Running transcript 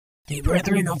The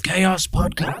Brethren of Chaos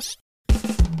podcast.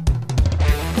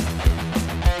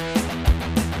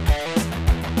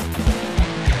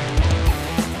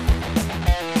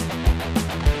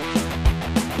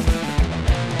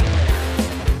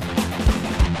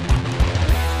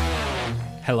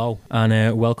 Hello,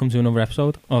 and welcome to another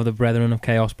episode of the Brethren of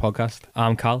Chaos podcast.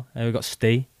 I'm Cal, we've got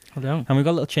Steve, Hello. and we've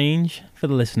got a little change for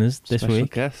the listeners this Special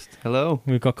week. guest. Hello.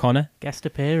 We've got Connor. Guest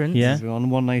appearance. Yeah. We're on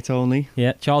one night only.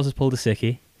 Yeah, Charles has pulled a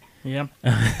sickie. Yeah.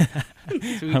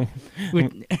 Um, We're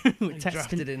testing.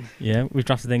 Drafted in. Yeah, we've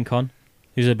drafted in Con,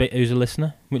 who's a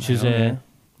listener, which is I'm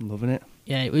loving it.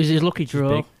 Yeah, it was his lucky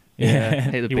draw. big.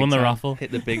 Hit the he big won the time. raffle.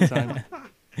 Hit the big time.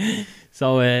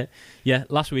 So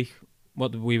last week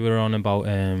what we were on about, we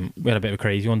had a bit of a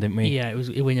crazy one, didn't we? Yeah,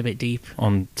 it went a bit deep.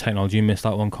 On technology, you missed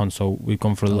that one, Con. So we've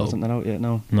gone for a little. Wasn't that out yet?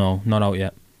 No. No, not out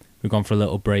yet. We've gone for a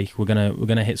little break. We're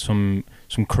gonna hit some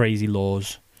crazy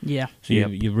laws. Yeah, So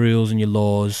your rules and your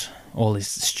laws, all this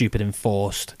stupid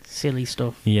enforced. silly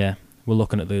stuff. Yeah, we're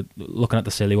looking at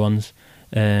the silly ones.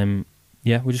 We're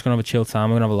just gonna have a chill time.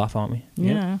 We're gonna have a laugh, aren't we?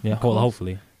 Yeah. Yeah, of course.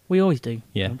 hopefully. We always do.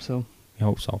 Yeah, I hope so. we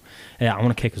hope so. Yeah, I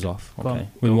want to kick us off. Go Okay, on.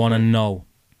 we Go want to for it. know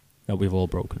that we've all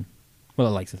broken. Well,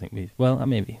 I like to think we've. Well,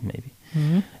 maybe.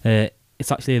 Mm-hmm.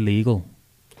 It's actually illegal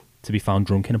to be found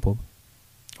drunk in a pub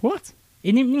What?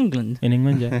 In England? in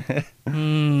England. Yeah,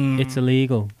 it's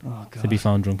illegal Oh God. to be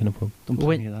found drunk in a pub. Don't tell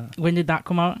me that. When did that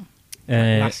come out?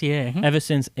 Last year. Ever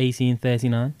since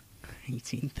 1839.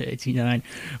 1839.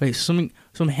 Wait, some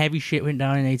heavy shit went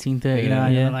down in 1839. Yeah.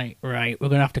 And they're like, right, we're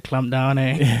gonna have to clamp down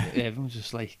here. Yeah, everyone was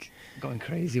just like going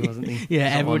crazy, wasn't he?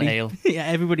 Yeah, Someone everybody. ale. Yeah,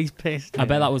 everybody's pissed. I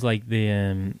bet that was like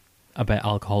the. I bet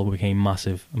alcohol became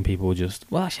massive and people were just.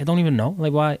 Well, actually, I don't even know.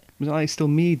 Like, why? Was it like still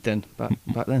mead then?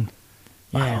 Back then.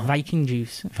 Yeah, Viking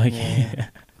juice. Like, Yeah.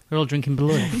 They're all drinking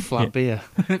blood. Flat beer.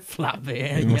 Flat beer.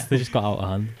 it must have just got out of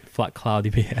hand. Flat, cloudy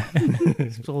beer.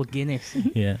 It's all Guinness.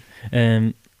 Yeah.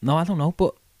 No, I don't know,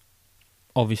 but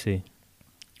obviously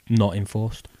not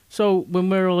enforced. So when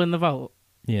we're all in the vault,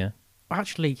 Yeah.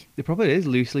 actually, It probably is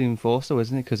loosely enforced though,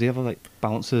 isn't it? Because they have like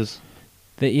bouncers,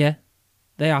 They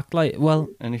act like, well,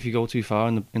 and if you go too far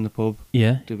in the pub,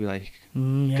 yeah. they'll be like,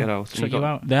 yeah, get out. shut And you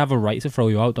out. They have a right to throw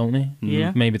you out, don't they?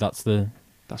 Yeah. Maybe that's the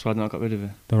That's why they not got rid of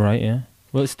it. right, yeah.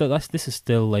 Well, it's still, this is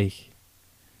still like,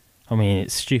 I mean,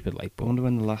 it's stupid, like, I but wonder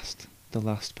when the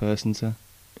last person to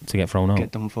to get thrown out.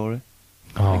 get done for it.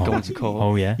 Oh. Like going to court.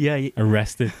 Oh, yeah. Yeah,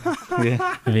 Arrested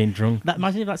Yeah. for being drunk.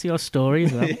 imagine if that's your story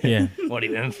as well. Yeah. What are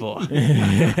you in for?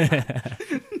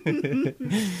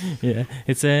 Yeah.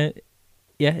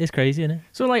 It's crazy, isn't it?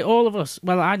 So like all of us,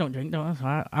 well, I don't drink, don't I?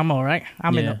 So I'm all right.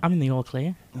 I'm Yeah. in the all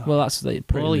clear. Well, that's like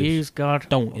pretty All loose. yous, God.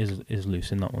 Don't is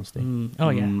loose in that one, Steve. Oh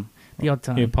yeah, Mm. the odd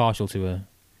time You're partial to a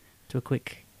to a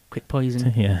quick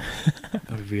poison. yeah,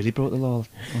 I really broke the law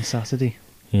on Saturday.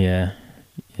 yeah.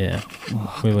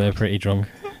 We were pretty drunk.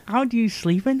 How do you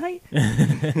sleep at night?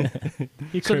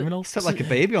 You So- criminals. Slept like a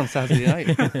baby on Saturday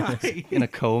night in a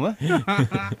coma.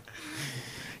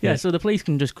 Yeah, so the police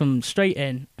can just come straight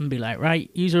in and be like, right,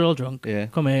 yous are all drunk. Yeah.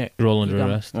 Come here. You're all under You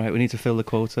gone. arrest. All right, we need to fill the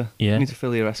quota. Yeah. We need to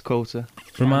fill the arrest quota.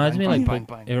 Reminds me bang, like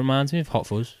bang, bang. it reminds me of Hot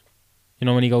Fuzz. You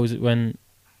know when he goes when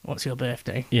What's your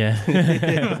birthday? yeah.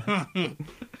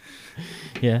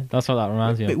 Yeah, that's what that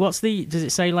reminds me But of. what's the? Does it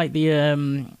say like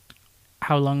the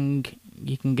how long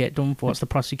you can get done for? What's the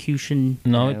prosecution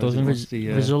No, Yeah, it doesn't. what's the,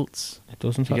 results? It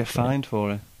doesn't. You get actually. fined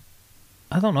for it.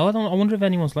 I don't know. I wonder if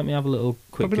anyone's let me have a little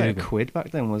quick Probably like a Google. quid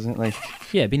back then, wasn't it? Like,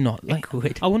 Yeah, it'd be not like.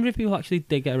 Quid. I wonder if people actually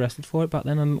did get arrested for it back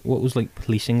then, and what was like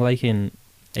policing like in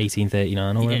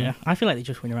 1839 or whatever. Yeah, I feel like they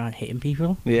just went around hitting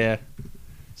people. yeah.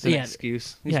 It's an Yeah.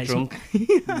 excuse. He's Yeah, it's-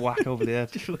 drunk. Whack over the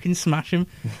head. Just fucking smash him.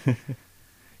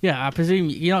 Yeah, I presume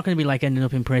you're not going to be like ending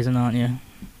up in prison, aren't you?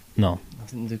 No. I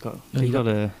think they've got, No, they've you got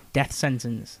a... Death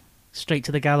sentence, straight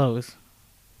to the gallows.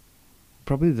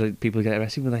 Probably the people who get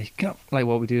arrested were like, "Can't- like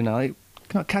what we do now. Like,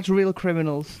 can't catch real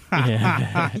criminals.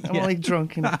 Yeah. I'm only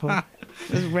drunk in the pub.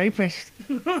 There's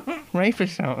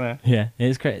rapists out there. Yeah,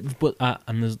 it's great, but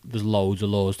and there's loads of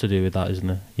laws to do with that, isn't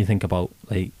there? You think about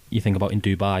in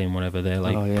Dubai and whatever, they're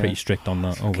like Oh, yeah. pretty strict on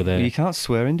that over there. You can't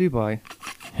swear in Dubai.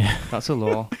 That's a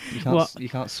law. You can't. What? You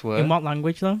can't swear. In what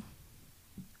language though?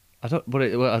 I don't.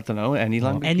 Well, I don't know. Any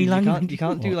language. Any language? You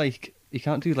can't do like. You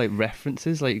can't do like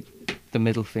references like the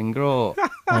middle finger or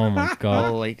Oh my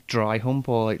god! like dry hump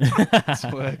or like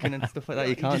twerking and stuff like that.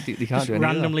 You can't do. You can't Just do any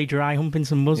randomly dry humping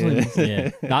some Muslims.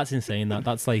 Yeah, that's insane.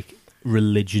 That's like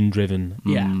religion driven. Of that.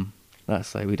 Yeah.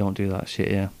 That's like we don't do that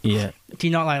shit. Yeah. Yeah, Do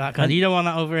you not like that kind? You don't want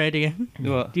that over here, do you?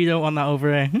 What? You don't want that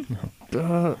over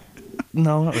here.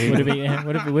 No, not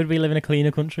really. would we live in a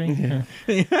cleaner country? Yeah.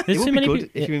 It There's would too be many.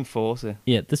 good Pe- if you enforce it.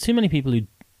 yeah, there's too many people who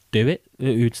do it.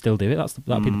 Who'd still do it.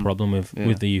 That'd be the problem with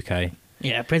Yeah. the UK.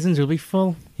 Yeah, prisons will be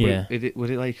full. Yeah. Would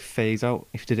it like phase out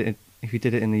if you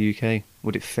did it in the UK?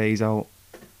 Would it phase out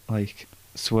like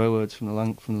swear words from the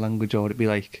language, or would it be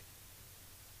like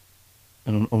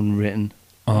an unwritten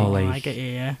Oh, I like get you,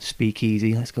 yeah.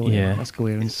 speakeasy? Let's go. Yeah. Let's go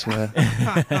here and swear.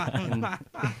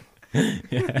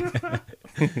 Yeah,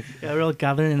 we're all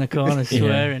gathering in the corner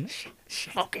swearing.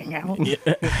 Fucking hell.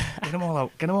 Get them all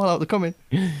out. Get them all out. They're coming.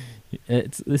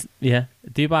 it's this. Yeah,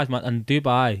 Dubai's mad, and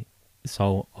Dubai.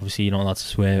 So obviously you're not allowed to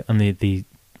swear, and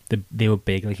they were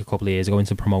big like a couple of years ago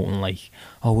into promoting like,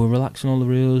 oh, we're relaxing all the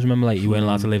rules. Remember, like you weren't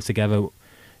allowed to live together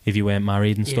if you weren't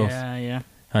married and stuff, Yeah, yeah.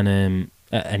 and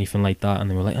anything like that.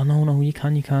 And they were like, oh no, you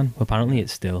can. Well, apparently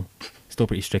it's still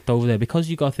pretty strict over there, because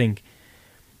you got to think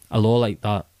a law like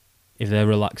that. If they're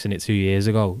relaxing it 2 years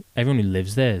ago, everyone who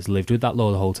lives there has lived with that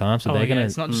law the whole time, so they're gonna.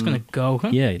 It's not just gonna go.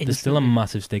 Yeah, there's still a instantly.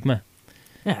 massive stigma.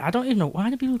 Yeah, I don't even know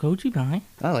why do people go to Dubai.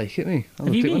 I like it, me. I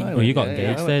Have you loved it when been? I Well, went. you got Yeah,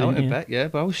 engaged I there, went didn't in you? bet, yeah,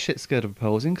 but I was shit scared of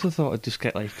proposing because I thought I'd just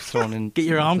get like thrown in. Get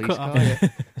your in a arm police cut off. car, yeah. So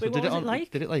Wait, what was it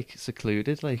like? Did it like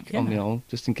secluded, like Yeah. on my own,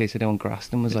 just in case anyone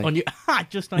grassed and was like, On your,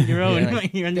 just on your own. Yeah,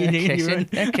 like, You're on they're your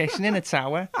own. kissing in a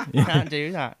tower. Can't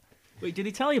do that. Wait, did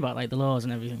he tell you about like the laws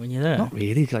and everything when you're there? Not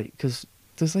really, like because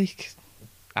there's like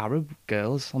Arab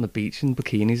girls on the beach in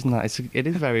bikinis and that. It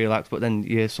is very relaxed, but then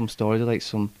you hear some stories of like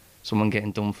someone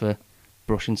getting done for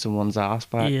brushing someone's ass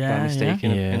by mistake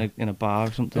yeah. in a bar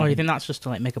or something. Oh, you think that's just to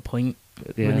like make a point?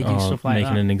 Yeah. Really do Or stuff like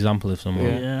making that. an example of someone.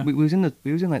 Yeah. We was in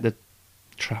like the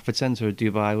Trafford Centre of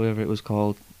Dubai, whatever it was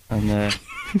called, and there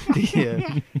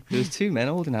was two men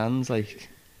holding hands, like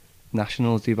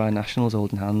Dubai nationals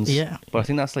holding hands. Yeah. But I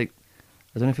think that's like,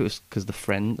 I don't know if it was because the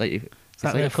friend, like it's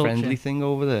that like their a friendly culture? thing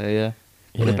over there. Yeah,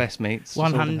 Yeah. We're the best mates.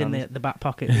 One just holding hand in hands. the back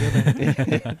pocket, the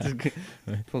other.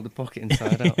 Just pull the pocket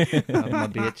inside out. Having my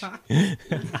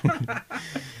bitch.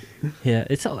 Yeah,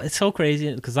 it's so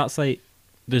crazy because that's like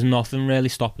there's nothing really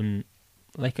stopping.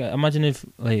 Like imagine if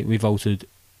like we voted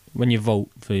when you vote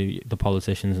for the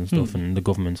politicians and stuff and the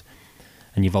government,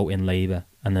 and you vote in Labour,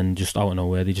 and then just out of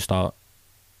nowhere they just start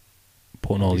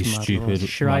putting all These these mad stupid laws. mad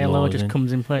Sharia law laws just in.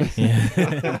 comes in place.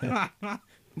 Yeah.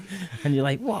 And you're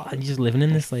like, what? And you're just living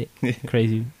in this like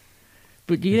crazy.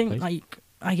 But do you Place. think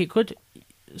like it could?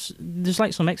 There's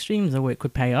like some extremes though where it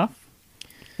could pay off.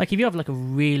 Like if you have like a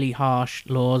really harsh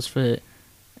laws for, do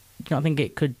you not think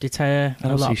it could deter I a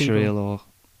don't lot see of people? Sharia law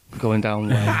going down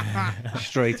well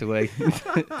straight away.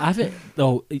 I think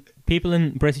though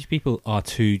British people are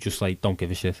too just like don't give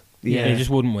a shit. Yeah. It just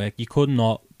wouldn't work. You could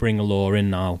not bring a law in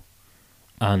now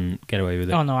and get away with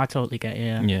it. Oh no, I totally get you.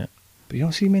 Yeah. Yeah. But you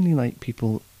don't see many like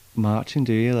people marching,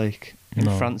 do you? Like in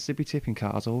No. France, they'd be tipping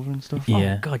cars over and stuff.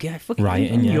 Yeah. Oh god, yeah, fucking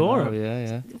Rioting, in yeah. Europe. Oh,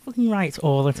 yeah. Fucking riots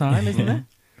all the time, isn't Yeah. it?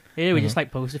 Here we Yeah. just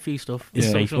like post a few stuff. It's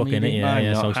on Facebook, social innit? media. Yeah, I'm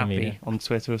yeah, not social happy media. on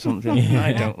Twitter or something. Yeah.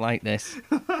 I don't like this.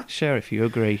 Share if you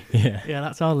agree. Yeah. Yeah,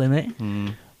 that's our limit.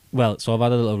 Mm. Well, so I've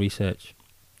had a little research,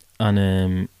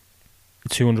 and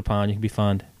 £200 you can be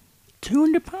fined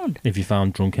 £200. if you're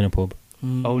found drunk in a pub.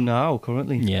 Oh no,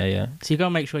 currently. Yeah, yeah, So you gotta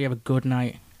make sure you have a good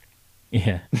night.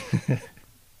 yeah.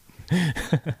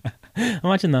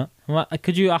 Imagine that.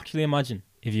 Could you actually imagine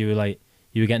if you were like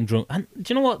you were getting drunk? And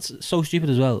do you know what's so stupid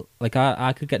as well? Like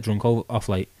I could get drunk off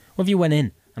like what if you went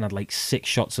in and had like 6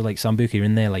 shots of like Sambuca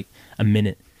in there like a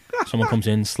minute. Someone comes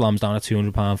in, slams down a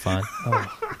 £200 fine.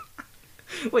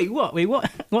 Wait, what?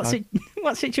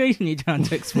 What situation are you trying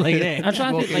to explain here? I'm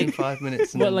trying to Walk think, in like, 5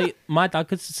 minutes. And well, then- like my dad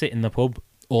could sit in the pub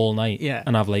all night, Yeah.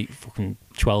 and have like fucking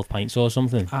 12 pints or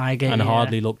something, I get and you,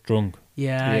 hardly look drunk.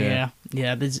 Yeah.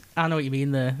 I know what you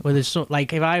mean there. Where there's so,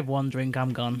 like if I have one drink,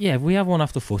 I'm gone. Yeah, if we have one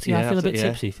after footy, I feel a bit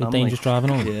tipsy. Feel I'm dangerous like- driving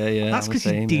home. Yeah. That's I'm the because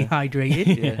you're same, yeah. dehydrated.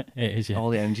 Yeah. It is, yeah. All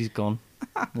the energy's gone.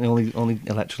 The only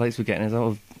electrolytes we're getting is out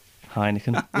of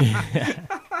Heineken.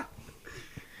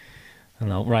 I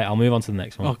know. Right, I'll move on to the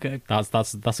next one. Okay.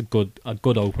 That's a good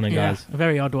opener, Yeah, guys. a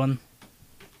very odd one.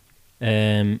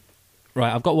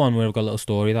 Right, I've got one where I've got a little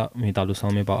story that my dad was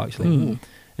telling me about actually.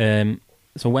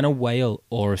 So when a whale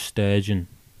or a sturgeon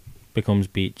becomes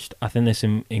beached, I think this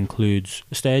includes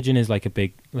sturgeon is like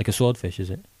a swordfish, is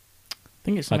it? I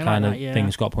think it's That something kind like of that, yeah. thing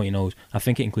that's got a pointy nose. I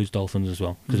think it includes dolphins as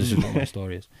well because this is what my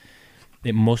story is.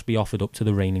 It must be offered up to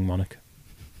the reigning monarch.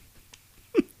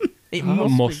 It How-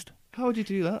 Must. How would you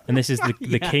do that? And this is the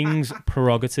Yeah. king's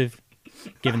prerogative,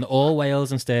 given that all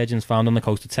whales and sturgeons found on the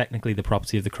coast are technically the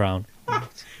property of the crown.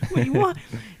 Wait, what?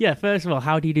 Yeah, first of all,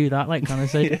 how do you do that? Like, kind of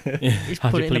say, just How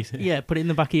do put you it police in it? the, put it in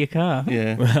the back of your car.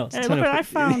 Yeah. Well, Hey, look what I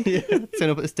found. Turn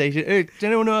up at the station. Hey, does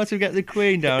anyone know how to get the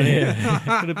Queen down here?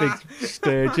 Got a big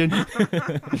sturgeon.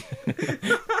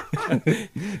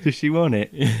 Does she want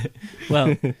it?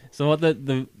 well, so what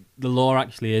the the law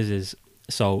actually is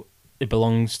so it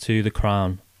belongs to the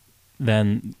crown.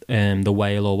 Then the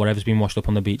whale or whatever's been washed up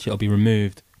on the beach, it'll be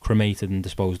removed, cremated, and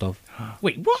disposed of.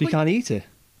 Wait, what? So you can't eat it.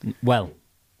 Well,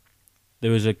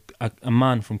 there was a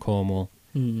man from Cornwall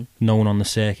Hmm. known on the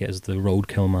circuit as the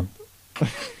roadkill man,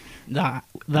 That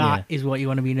Yeah. is what you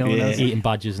want to be known Yeah. as. eating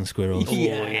badgers and squirrels.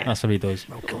 Yeah. That's what he does.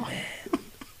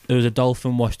 There was a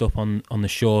dolphin washed up on the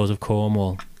shores of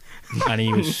Cornwall, and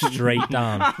he was straight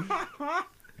down.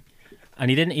 And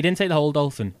he didn't take the whole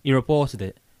dolphin. He reported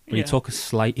it, but Yeah.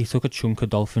 he took a chunk of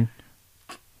dolphin,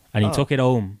 and he Oh. took it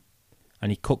home,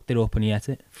 and he cooked it up and he ate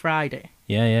it. Friday.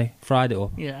 Yeah, fried it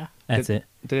up, Yeah. ate it.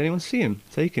 Did anyone see him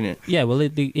taking it? Yeah, well,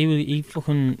 he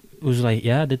fucking was like,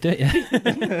 yeah, I did it.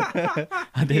 Yeah,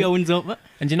 I He did. owns up.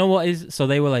 And do you know what is? So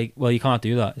they were like, well, you can't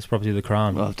do that. It's property of the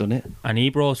crown. Well, I've done it. And he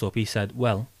brought up, he said,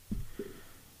 well,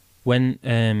 when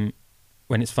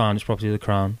it's found, it's property of the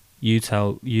crown. You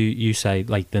say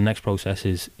like the next process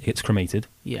is it's cremated.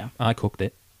 Yeah. I cooked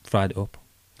it, fried it up,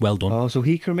 well done, Oh, so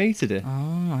he cremated it. Oh,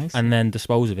 nice. and then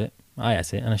dispose of it. I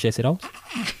ate it and I shit it out,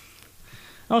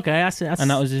 Okay, I see. and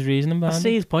that was his reasoning I behind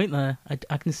see it. his point there.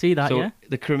 I can see that. So Yeah.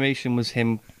 the cremation was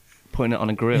him putting it on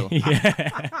a grill.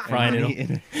 Yeah, frying it up.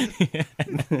 Eating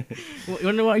it. You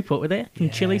wonder what he put with it? Some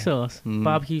chili sauce, Mm.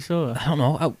 barbecue sauce. I don't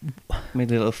know.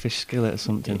 Made a little fish skillet or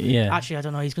something. Yeah, Actually, I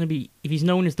don't know. He's going to be, if he's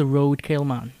known as the roadkill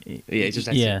man, Yeah, he just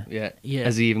ate Yeah. it. Yeah. Yeah.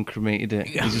 Has he even cremated it?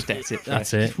 He just ate it. that's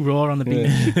fresh. it. raw on the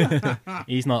beach.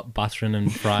 He's not battering and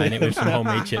frying it with some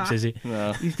homemade chips, is he?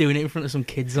 No. He's doing it in front of some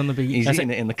kids on the beach. He's That's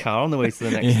eating it in the car on the way to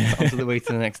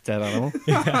the next dead animal.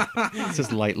 It's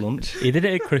just light lunch. He did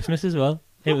it at Christmas as well.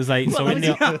 It was like so in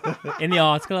the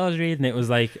article I was reading, it was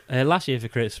like last year for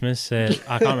Christmas. I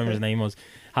can't remember his name was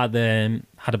had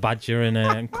a badger and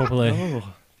a couple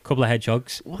of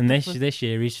hedgehogs. What And the this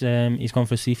year he's gone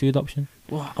for a seafood option.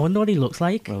 What? I wonder what he looks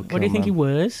like. Roadkill What do you think he man.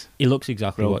 wears? He looks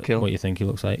exactly Roadkill. what you think he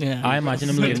looks like. Yeah. I imagine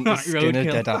him Skin- living. The skin of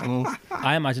Roadkill. dead animals.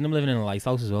 I imagine him living in a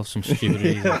lighthouse as well. For some stupid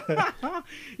reason.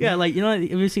 Yeah, like, you know, have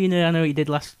you seen I know he did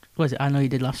last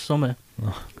summer.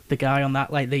 Oh. The guy on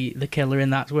that, like the killer in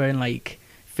that's wearing like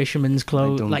fisherman's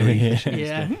clothes. Like, dungaree yeah. fishing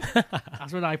yeah. stuff.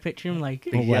 That's what I picture him like.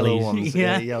 The Or yellow wellies. ones.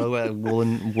 Yeah. Yellow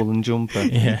woolen jumper.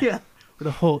 Yeah. Yeah. With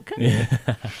a hook.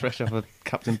 Fresh off a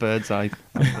Captain Birdseye.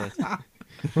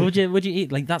 What would you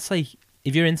eat? Like that's like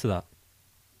if you're into that,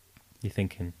 you're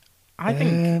thinking I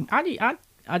think I'd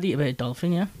eat a bit of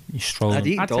dolphin, yeah. you're strolling. I'd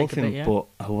eat I'd take a dolphin, bit, yeah. but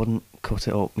I wouldn't cut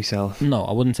it up myself. No,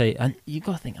 I wouldn't say. And you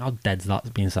got to think how dead's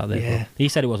that being sat there. Yeah. For. He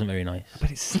said it wasn't very nice.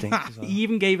 But it stinks as well. He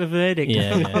even gave a verdict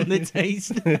Yeah, yeah. on the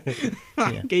taste.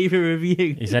 Yeah. Gave a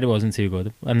review. He said it wasn't too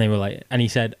good, and they were like, and he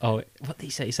said, "Oh, what did he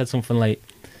say?" He said something like,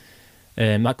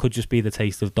 "That could just be the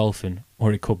taste of dolphin,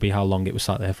 or it could be how long it was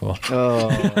sat there for." Oh,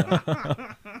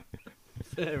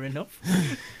 Fair enough.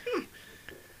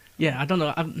 Yeah, I don't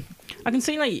know. I can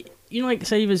see like, you know, like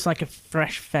say there's like a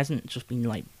fresh pheasant just being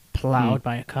like ploughed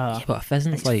by a car. Yeah, but a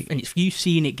pheasant's like, and it's you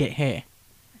seeing it get hit.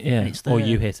 yeah, it's or the-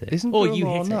 you hit it. isn't Or there a you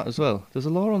law hit on it. that as well? There's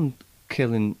a law on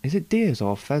killing. Is it deers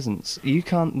or pheasants? You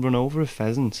can't run over a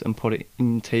pheasant and put it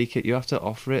and take it. You have to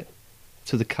offer it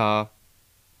to the car,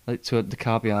 like to the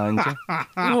car behind you.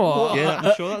 What? Yeah,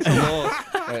 I'm sure that's a law.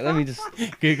 Right, let me just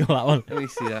Google that one. let me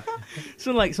see that.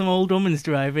 So like some old woman's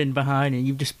driving behind and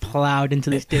you've just ploughed into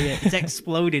this deer. It's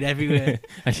exploded everywhere.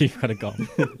 And you've got a gun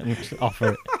and just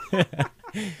offer it.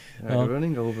 Right, Well,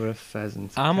 running over a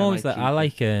pheasant. I'm Can always that. keep I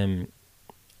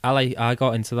it? I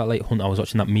got into that like hunt. I was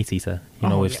watching that Meat Eater, you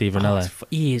know, with yeah. Steve Oh, Ranella.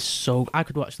 he is so. I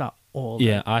could watch that all. day.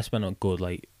 Yeah, I spent a good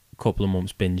like couple of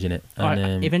months binging it, Alright,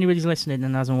 and if anybody's listening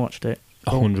and hasn't watched it,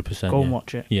 go 100%. and yeah.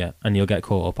 watch it. Yeah, and you'll get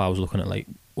caught up. I was looking at like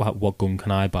what gun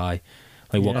can I buy,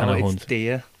 like what Yeah. kind Oh, of it's hunt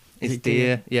deer. Is It's it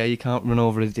deer? deer. Yeah, you can't run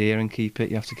over a deer and keep it.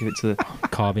 You have to give it to the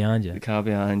car behind you. car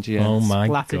behind you. Yeah. Oh my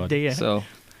Splattered god! deer. So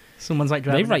Someone's like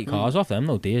They driving. write cars off them,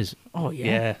 no deers. Oh yeah.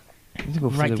 yeah, you have to go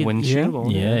Right, through the yeah. windshield.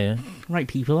 won't you? Yeah, Write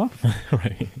people off. yeah,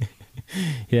 right.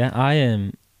 Yeah,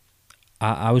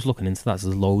 I was looking into that. So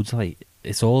there's loads like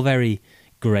it's all very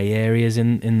grey areas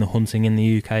in the hunting in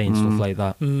the UK and stuff like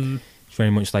that. It's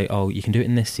very much like, oh, you can do it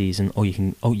in this season, or you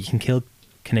can kill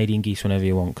Canadian geese whenever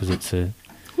you want because it's a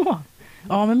What?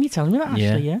 Oh, I remember you telling me that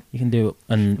actually. Yeah. you can do it,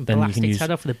 and then you Blast can its use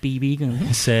head off with a BB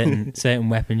gun. certain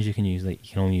weapons you can use. Like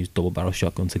you can only use double barrel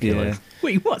shotgun to kill Yeah. it.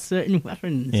 Wait, what certain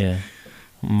weapons? Yeah,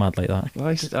 mad like that. Well,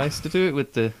 I used to do it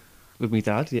with my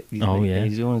dad. Oh, yeah.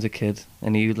 He's one as a kid,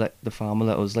 and he would let the farmer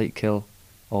let us like kill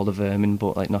all the vermin,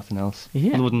 but like nothing else.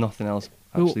 Yeah. There was nothing else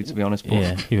actually, to be honest. But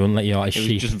Yeah, he wouldn't let you out his it was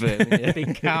sheep. just vermin. Yeah.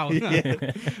 Big cow. Yeah.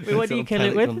 Wait, what do you kill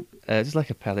it with? Just like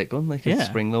a pellet gun, like Yeah. a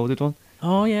spring-loaded one.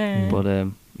 Oh yeah. But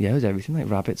yeah, it was everything like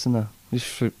rabbits and that. We just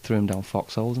threw them down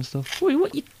foxholes and stuff. Wait,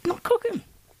 what? You not cooking?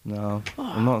 No, Oh,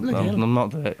 I'm not. bloody hell. I'm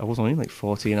not there. I was only like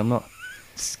 14. I'm not.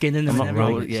 Skinning them I'm and not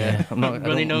everything. road. Yeah, I'm not. I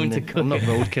Running don't- home to I'm cook not it.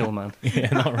 roadkill, man. Yeah,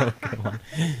 not roadkill one.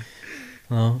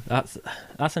 No, that's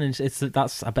that's.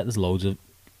 I bet there's loads of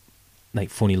like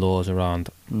funny laws around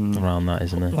that,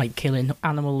 isn't there? Like killing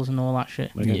animals and all that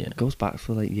shit. Like, Yeah. It goes back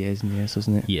for like years and years,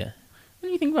 doesn't it? Yeah,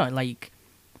 When you think about it, like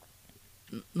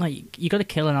you got to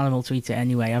kill an animal to eat it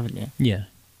anyway, haven't you? yeah,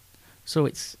 So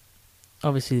it's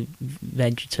obviously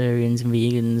vegetarians and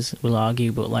vegans will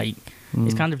argue, but like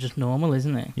it's kind of just normal,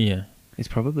 isn't it? yeah. It's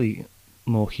probably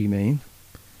more humane.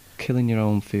 Killing your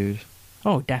own food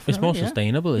Oh, definitely. It's more yeah.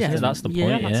 sustainable, isn't Yeah, it? That's the point.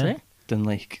 Yeah, Yeah, that's it. than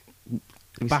like.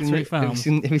 Battery farms.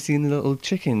 Have you seen the little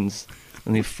chickens?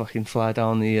 And they fucking fly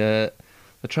down the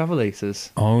travelators.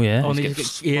 Oh yeah. Oh, Just they get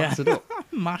just get- yeah. splattered up.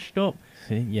 Mashed up.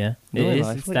 See, yeah. They It only is.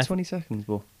 lie It's for like def- 20 seconds,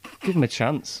 but give them a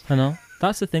chance. I know.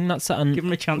 That's the thing. That's and Give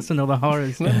them a chance to know the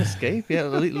horrors. Let them escape.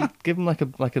 Yeah, give them like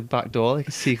a back door, like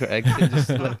a secret exit. And just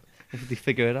if they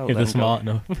figure it out, if let they're 'em go. smart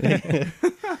enough.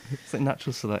 It's like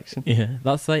natural selection. Yeah,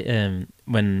 that's like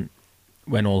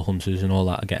when all hunters and all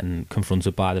that are getting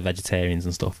confronted by the vegetarians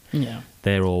and stuff. Yeah.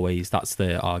 They're always that's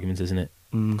their argument, isn't it?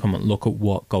 Mm. Come on, look at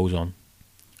what goes on.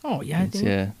 Oh yeah. It's, dude.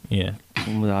 yeah, Yeah,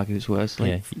 one would argue it's worse. Like,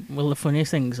 yeah, Well, the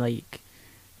funniest thing's like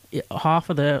half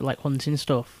of the like hunting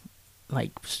stuff,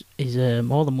 like is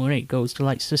all the money goes to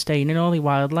like sustaining all the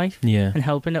wildlife yeah, and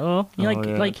helping it all. You know, oh,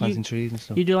 yeah, like planting you, trees and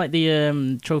stuff. you do like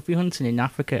the trophy hunting in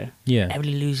Africa. yeah.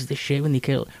 Everybody loses their shit when they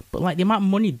kill, but like the amount of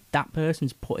money that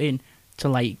person's put in to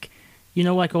like, you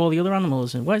know, like all the other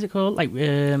animals and what is it called? Like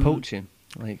Poaching,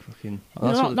 like fucking.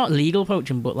 not legal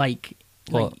poaching, but like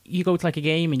What? you go to like a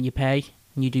game and you pay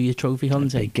and you do your trophy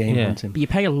hunting. big game Yeah. hunting. But you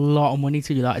pay a lot of money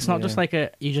to do that. It's not Yeah. just like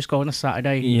you just go on a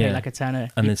Saturday, you pay Yeah. like a tenner.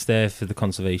 And You- it's there for the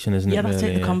conservation, isn't yeah, it? that's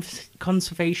really? it. The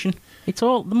conservation. It's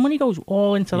all the money goes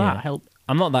all into Yeah. that. Help.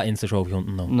 I'm not that into trophy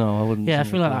hunting though. No, I wouldn't. Yeah, I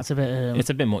say feel like that. that's a bit. It's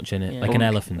a bit much in it, Yeah. like an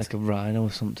elephant. like a rhino or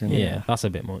something. yeah, that's a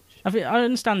bit much. I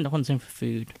understand hunting for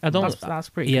food. I don't- That's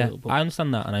pretty Yeah, cool. But I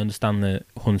understand that, and I understand the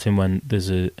hunting when there's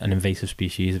an invasive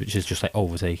species which is just like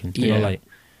overtaken. You know, Yeah. like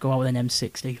go out with an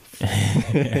M60.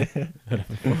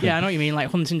 Yeah, I know what you mean. Like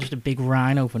hunting just a big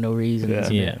rhino for no reason. Yeah. It's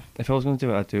a yeah, bit- If I was going to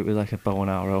do it, I'd do it with like a bow and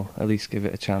arrow. At least give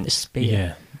it a a chance. spear.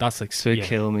 yeah. That's like So it'd yeah,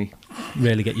 kill me.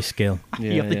 really get your skill.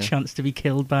 Yeah, You have the yeah. chance to be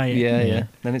killed by it. Yeah, Yeah. yeah.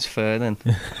 Then it's fair then,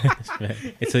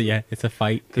 It's a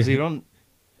fight. because you're on.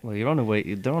 Well, you're on a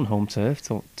way. They're on home turf,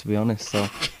 to be honest. So,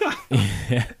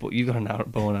 yeah. but you got an arrow,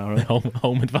 bow and arrow.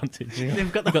 home advantage. Yeah.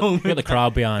 They've got the You got, whole. you got the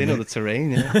crowd They behind know you. the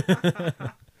terrain. Yeah.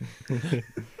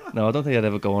 No, I don't think I'd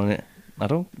ever go on it. I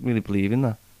don't really believe in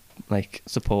that. Like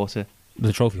support it.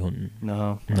 The trophy hunting.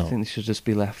 No, No. I think they should just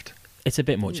be left. It's a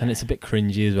bit much, and it's a bit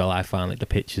cringy as well. I find like the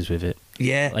pictures with it,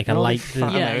 Yeah, Like, I like the-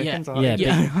 fat Yeah, Americans, yeah. aren't Yeah, they?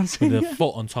 Yeah, with the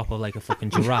foot on top of like a fucking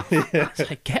giraffe. It's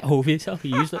like get over yourself.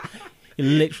 You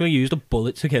literally used a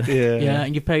bullet to get. yeah, yeah,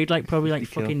 and you paid like probably like You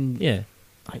kill. fucking Yeah.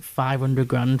 like 500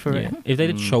 grand for Yeah. it. If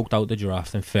they'd have choked out the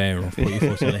giraffe, then fair enough. Put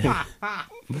your foot in it.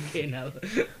 Fucking hell.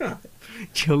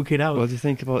 Choke it out. What do you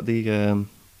think about the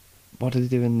what do they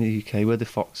do in the UK where they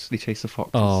chase the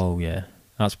foxes? Oh yeah,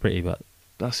 that's pretty bad.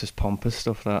 That's just pompous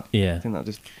stuff. That I Yeah, think that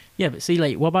just Yeah, but see,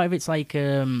 like, what about if it's like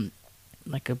a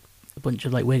bunch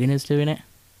of like Wiganers doing it?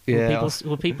 yeah.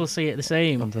 Will people see it the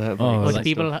same? On the, Oh, Or like do stuff.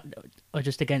 people are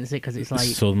just against it because it's like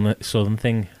southern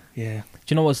thing. yeah. Do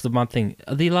you know what's the mad thing?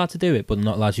 Are they allowed to do it, but they're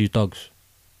not allowed to use dogs?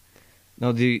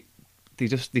 No, they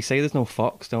say there's no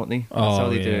fox, don't they? That's Oh, how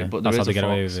they do yeah. it. But That's there how is they a get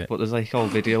away fox. with it. But there's like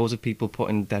old videos of people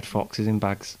putting dead foxes in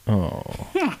bags. Oh,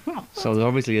 So there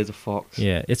obviously is a fox.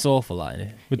 yeah, it's awful, like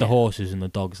with the Yeah. horses and the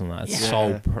dogs and that. It's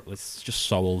Yeah. it's just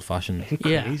so old fashioned. It's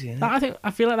yeah. crazy, isn't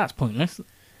I feel like that's pointless.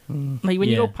 Mm. Like when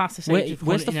you Yeah. go past the stage of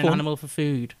Where's the hunting an fun? animal for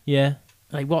food, Yeah,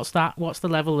 like what's that? What's the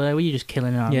level there where you're just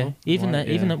killing an animal? yeah. Even Right, then,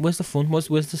 even yeah. then, where's the fun? Where's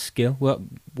the skill? What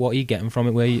are you getting from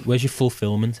it? Where's your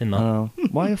fulfillment in that?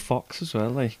 Why a fox as well?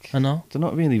 Like I know. they're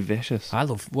not really vicious. I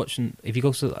love watching. If you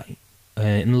go to like,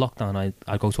 in lockdown,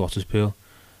 I'd go to Otterspool,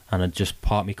 and I'd just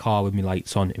park my car with my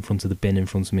lights on in front of the bin in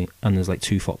front of me, and there's like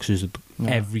 2 foxes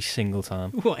every single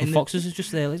time. What, in The the- foxes are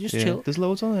just there, like, just Yeah. chill. There's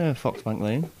loads on Foxbank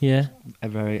Lane. Yeah, A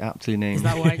very aptly named Is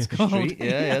that why it's called? street.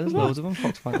 Yeah, there's loads of them.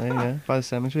 Foxbank Lane, yeah, by the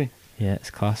cemetery. yeah, it's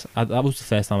class. That was the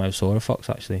first time I ever saw a fox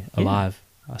actually Yeah. alive.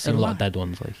 I've seen a lot of Alive? dead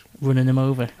ones. Like Running them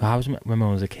over. when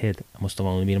I was a kid, I must have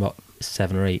only been about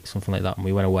 7 or 8, something like that, and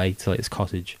we went away to like this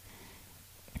cottage.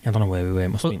 I don't know where we were. It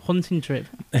must have been. Hunting trip.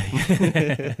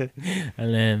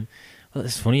 And well,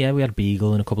 it's funny. Yeah, we had a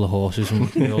beagle and a couple of horses, and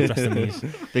we all dressed in these.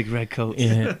 Big red coats.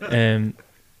 Yeah.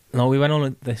 No, we went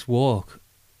on this walk,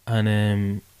 and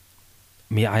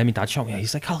I had my dad shot me.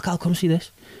 He's like, Cal, come see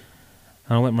this.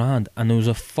 And I went round, and there was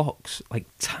a fox like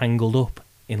tangled up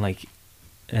in like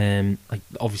like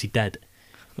obviously dead.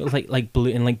 It was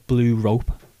like blue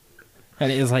rope,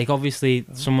 and it was like obviously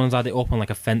someone's had it up on like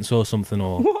a fence or something,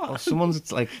 or Or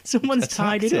someone's like Someone's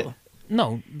tied it attacked up.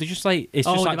 no, they're just like it's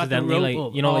Oh, just they've had the accidentally like rope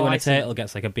up. you know like Oh, when I a see. turtle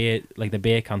gets like a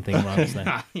beer can thing around its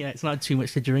neck. Yeah, it's not too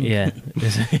much to drink. Yeah,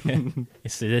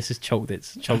 this has choked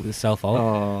itself out.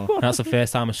 Oh, That's the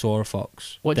first time I saw a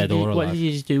fox, What dead did you or What alive. did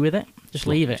you just do with it? Just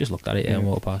leave it. Just looked at it and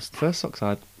walked past. first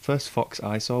fox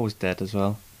I saw was dead as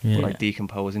well. Yeah. Like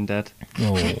decomposing dead.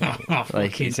 Oh, Like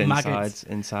fucking its maggots.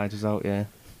 inside was out. Yeah.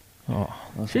 oh.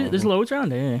 That's Shit, there's horrible. loads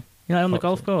around here. You know, on the Fuck's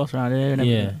golf sake. course around here. And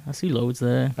everything. Yeah. I see loads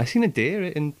there. I seen a deer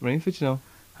in Rainford. You know.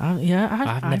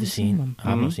 I've I've never seen one.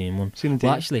 I've Mhm. not seen one. Seen a deer.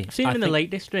 Well, actually, I've seen them I in the think- Lake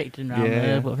District and around Yeah.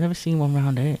 there, but I've never seen one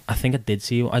round here. I think I did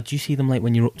see one. Do you see them like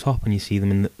when you're up top and you see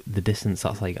them in the distance?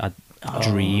 That's like I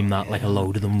dream that like a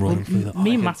load of them running through the.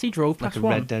 Me and like a- Matty drove like past a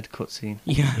one. Red Dead cutscene.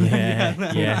 Yeah.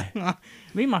 Yeah.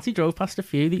 Me and Matty drove past a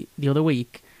few the other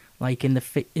week, like in the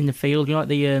field, you know, like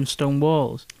the stone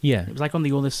walls. Yeah, It was like on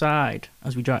the other side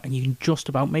as we drive, and you can just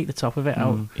about make the top of it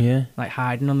out, yeah. like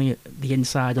hiding on the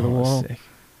inside of the Oh, wall. sick.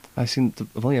 I've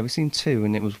only ever seen two,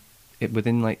 and it was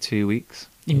within like 2 weeks.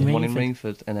 In One in Rainford.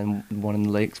 Rainford and then one in the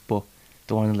lakes. But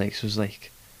the one in the lakes was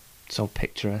like so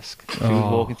picturesque. We Oh.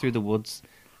 was walking through the woods,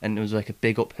 and it was like a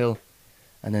big uphill,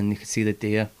 and then you could see the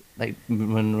deer like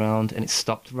running around, and it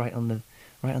stopped right on the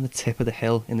tip of the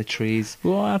hill in the trees,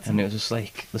 What? and it was just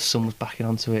like the sun was backing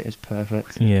onto it. It was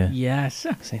perfect. Yeah. Yes.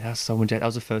 I think that's so majestic. That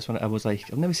was the first one. I was like,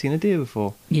 I've never seen a deer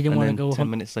before. You didn't and want to then go 10 hunt.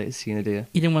 minutes later, seen a deer.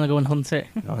 You didn't want to go and hunt it.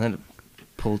 And then it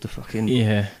pulled the fucking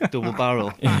Yeah. double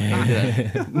barrel.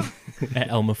 At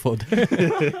Elmer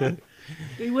Fudd.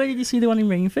 Where did you see the one in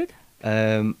Rainford?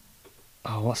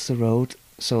 What's the road?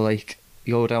 So like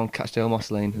you go down Catchdale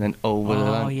Moss Lane and then over the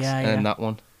Oh, Lancs, yeah, and then yeah. that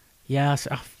one Yes,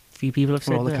 a few people have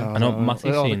where said all the that. cows I know are. Matthew's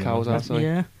Where all the seen cows them. are. Sorry.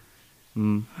 Yeah.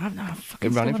 Mm. I've not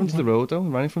fucking It ran in still front of the haven't road though. It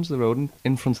ran in front of the road,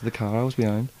 in front of the car I was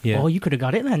behind. Yeah. Oh, you could have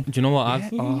got it then. Do you know what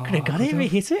I've You could have got it if you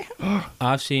hit it.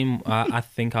 I've seen? I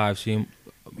think I've seen.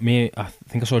 I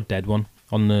think I saw a dead one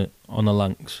on the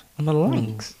Lancs. On the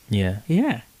Lancs. Yeah.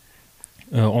 Yeah.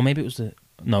 Or maybe it was the.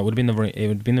 No, it would have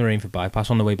been the Rainford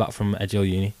bypass on the way back from Edgehill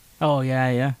Uni. Oh, yeah,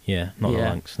 yeah. Yeah, not the Yeah.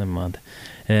 Lancs. Never mind.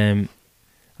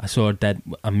 I saw a dead.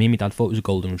 And me and my dad thought it was a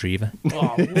golden retriever.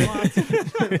 Oh, what?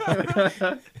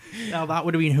 Now, that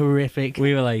would have been horrific.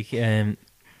 We were like,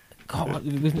 God,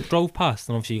 we drove past,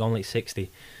 and obviously you're on like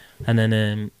 60, and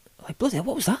then like bloody hell,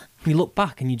 what was that? And you look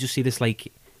back, and you just see this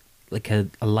like a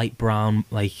light brown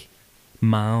like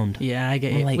mound. Yeah, I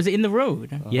get I'm it. like- Was it in the road?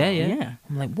 Yeah. Yeah.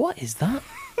 I'm like, what is that?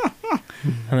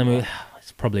 And then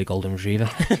it's probably a golden retriever.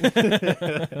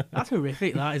 That's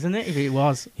horrific, that, isn't it? If it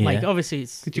was. Yeah. Like, obviously,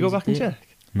 it's. Did you go back and check?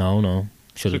 No,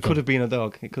 should So have. it could have been a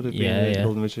dog. It could have been Yeah, a yeah.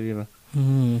 golden retriever.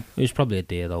 Mm. It was probably a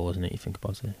deer though, wasn't it? You think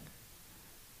about it.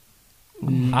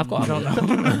 Mm, I've got. I don't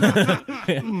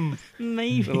know.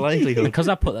 Maybe. The likelihood. Because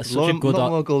I put such a good. lot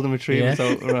more golden retrievers Yeah.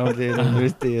 out around here than there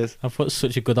is deers. I put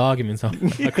such a good argument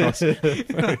across for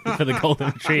the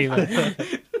golden retriever.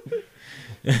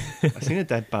 I seen a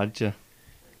dead badger.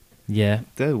 Yeah,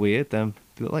 They're weird. Them.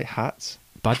 They look like hats.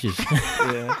 badgers.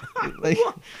 Yeah, like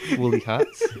woolly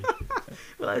hats.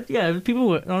 Well, yeah, people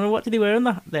were. I don't know, what did they wear on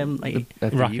that? Them, like.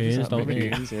 Raccoons, don't they?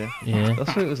 Raccoons, yeah. Yeah,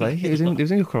 That's what it was like. It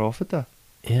was in Crawford there.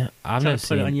 yeah. I've trying never to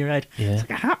put it on seen. your head. Yeah, It's like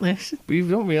a hat, this. But you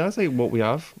don't realise like what we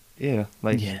have. Yeah,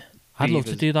 like yeah. I'd love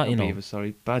to beavers- do that. You not know, beavers,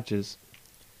 sorry, badgers,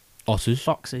 otters.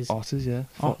 Foxes. otters, yeah,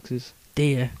 foxes.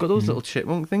 Deer. Got those Mm. little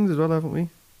chipmunk things as well, haven't we?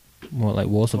 What like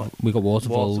water? We got water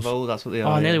voles. Watervole, that's what they Oh,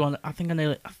 are. I nearly yeah. won. I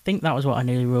think that was what I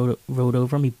nearly rode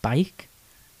over on my bike.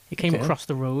 It came Okay. across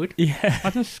the road. Yeah.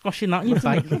 Imagine squashing that on your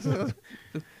bike.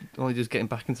 Only just getting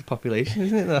back into population,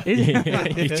 isn't it?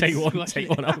 There? You take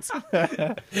one out.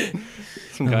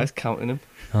 Some guys counting them.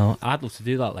 Oh, I'd love to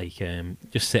do that. Like,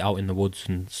 just sit out in the woods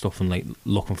and stuff, and like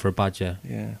looking for a badger.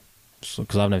 Yeah.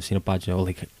 Because I've never seen a badger. Or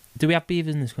like, do we have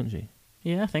beavers in this country?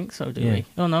 Yeah, I think so. Do Yeah. we?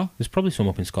 Oh no. There's probably some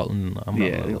up in Scotland. I'm not-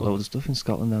 Yeah, they got loads of stuff in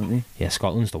Scotland, don't they? Yeah,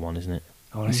 Scotland's the one, isn't it?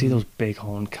 Oh, I see those big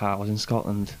horned cows in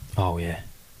Scotland. Oh yeah.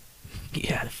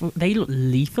 Yeah, they look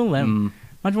lethal. Them.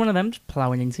 Imagine one of them just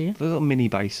ploughing into you. They're little mini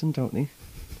bison, don't they?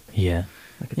 Yeah.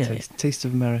 Like a Yeah. taste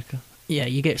of America. Yeah,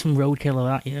 you get some roadkill of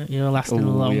that. You're lasting a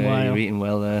Oh, long yeah, while. you're eating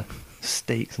well there.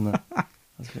 Steaks and that.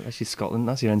 That's actually Scotland.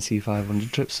 That's your NC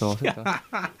 500 trip sorted.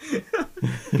 that.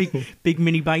 Big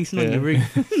mini bison on Yeah. your roof.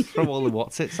 Throw all the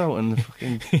Watsits out and the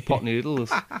fucking pot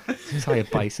noodles. Just tie a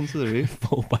bison to the roof.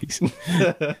 Full bison.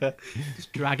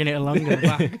 Just dragging it along in the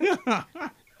back.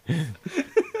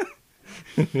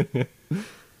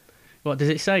 What does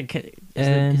it say?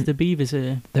 Is the beavers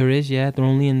There is, yeah. They're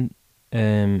only in.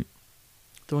 they're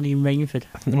only in Rainford?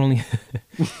 I think they're only.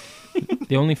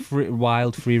 The only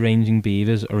wild free-ranging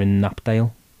beavers are in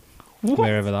Knapdale,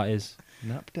 wherever that is.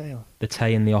 Knapdale. The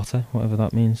Tay and the Otter, whatever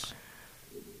that means.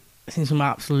 It's in some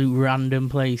absolute random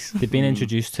place. They've been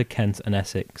introduced to Kent and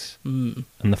Essex Mm.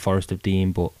 and the Forest of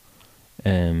Dean, but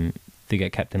they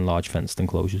get kept in large fenced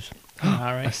enclosures. All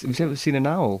right. Have you ever seen an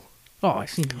owl? Oh, I've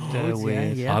seen They're loads, yeah,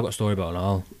 weird. yeah. I've got a story about an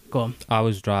owl. Go on.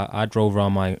 I drove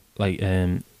around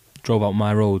drove out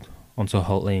my road onto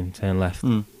Holt Lane, turn left.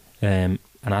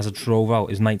 And as I drove out,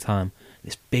 it's night time.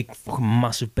 This big fucking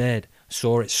massive bird,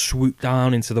 saw it swoop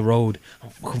down into the road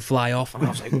and fucking fly off, and I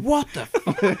was like, "What the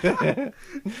fuck?"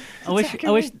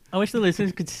 I wish the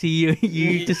listeners could see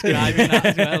you describing that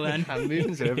as well. Then, Hand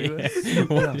movements are everywhere.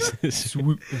 What is this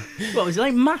swoop? what was it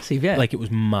like? Massive, yeah. Like it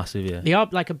was massive, yeah. They are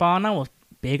like a barn owl,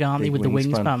 big, aren't they, Big with the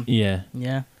wingspan. wingspan? Yeah,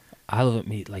 Yeah. I love it.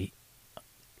 Me like,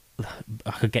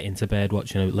 I could get into bed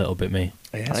watching a little bit. Me,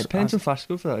 Yeah, like Pennington Flash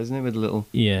good for that, isn't it? With little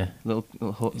yeah,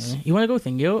 huts. You want to go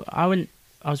Thingy?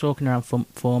 I was walking around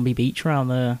Formby Beach around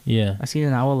there. yeah. I seen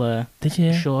an owl there. Did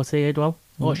you? Short-eared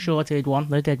short-eared one.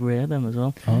 They're dead rare them as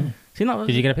well. Oh. Seen that?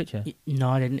 Did you get a picture? No,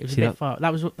 I didn't. It was See a bit that? far.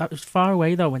 That was far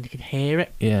away though, when you could hear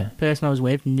it. Yeah. The person I was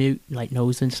with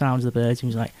knows the sounds of the birds. And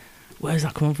was like, "Where's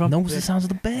that coming from?" Knows the sounds of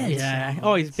the birds. Yeah.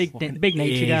 Oh, he's a big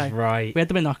nature guy. Right. We had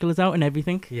the binoculars out and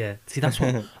everything. Yeah. See, that's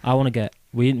what I want to get.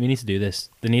 We need to do this.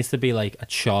 There needs to be like a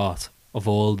chart of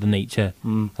all the nature,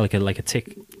 like a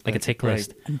tick Right.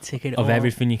 list And ticket of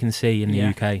everything you can see in the Yeah.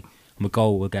 UK. And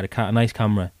we'll get a nice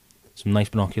camera, some nice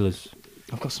binoculars.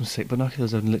 I've got some sick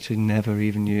binoculars I've literally never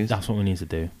even used. That's what we need to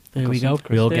do. There we go.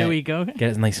 We'll There get- we go.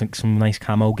 Get some nice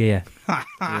camo gear,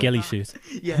 ghillie suit,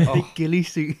 Yeah, big ghillie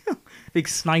suit, big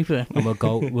sniper. and we'll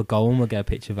go and we'll get a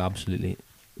picture of absolutely.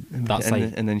 That's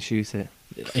and then shoot it.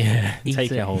 Yeah, Eat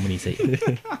take it. it home and eat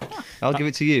it. I'll give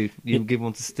it to you. You give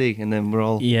one to Steve, and then we're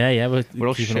all Yeah, we're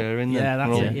all keeping up. sharing. Yeah, then. that's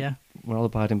we're all, it. Yeah. We're all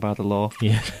abiding by the law.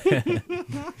 Yeah,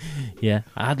 yeah.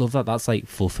 I'd love that. That's like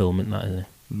fulfillment. That is it.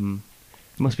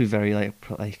 It must be very like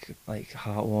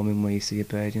heartwarming when you see a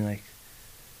bird. You're like,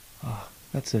 oh,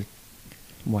 that's a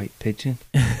white pigeon.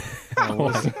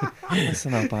 That's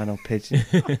an albino pigeon.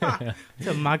 It's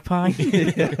a magpie.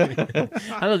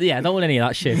 I don't want any of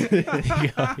that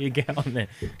shit. you get on there.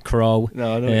 Crow,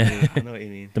 No, I know, Yeah. what you mean. I know what you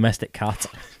mean. domestic cat.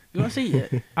 You want to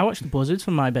see? I watched the buzzards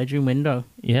from my bedroom window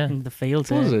Yeah. in the fields.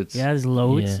 here. Buzzards? Yeah, there's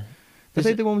loads. Yeah. Are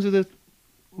they the ones with the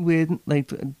weird,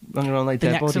 like, running around like The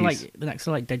dead necks bodies? the necks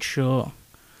are like dead short,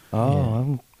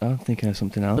 Oh, I'm thinking of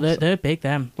something else. but they're big.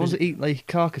 Them. The ones that eat like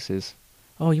carcasses.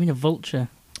 Oh, you mean a vulture?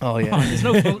 Oh Oh, yeah. there's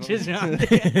no vultures around.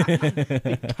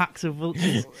 Big packs of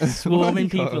vultures swarming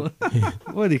people.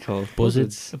 What are they called?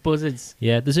 Buzzards. Buzzards.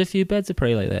 Yeah, there's a few birds of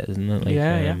prey like that, isn't there? Like,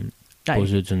 Yeah. Like,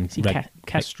 buzzards and see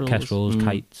kestrels. kestrels, Mm.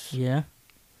 kites, Yeah.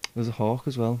 There's a hawk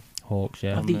as well. hawks.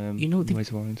 Yeah. Have they- On, you know, the way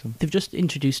to Warrington. They've just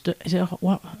introduced it. Is it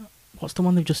what? What's the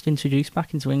one they've just introduced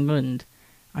back into England?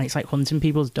 And it's like hunting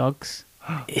people's dogs.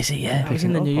 Is it? Yeah. It was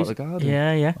in the Picking it up news. out the garden.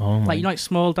 Yeah, yeah. Oh my. Like you know, like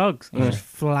small dogs, Yeah. just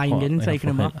flying in, Like a taking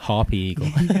them fucking off. Harpy eagle.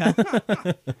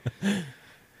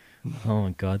 Oh my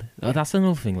god. Oh, that's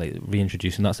another thing. Like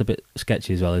reintroducing. That's a bit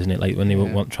sketchy as well, isn't it? Like when they were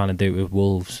Yeah. trying to do it with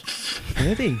wolves.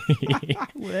 Really?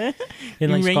 Where? In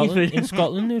like In Scotland, Rainford. in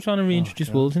Scotland, they were trying to reintroduce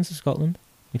God. wolves into Scotland,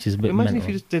 which is a bit Imagine mental.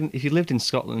 if you just didn't. If you lived in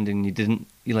Scotland and you didn't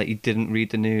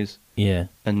read the news Yeah,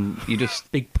 and you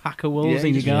just Big pack of wolves yeah, in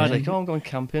you your just garden. like, oh, I'm going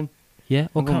camping. yeah.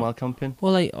 I'm going wild camping.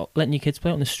 Well, like letting your kids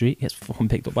play on the street gets fucking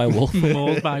picked up by a wolf.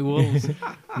 Mauled by wolves.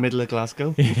 Middle of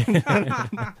Glasgow.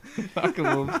 Back of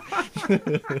wolves.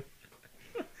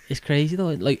 It's crazy though.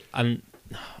 Like, and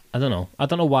I don't know. I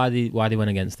don't know why they went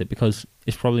against it, because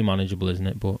it's probably manageable, isn't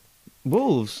it? But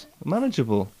Wolves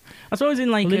manageable. I saw it was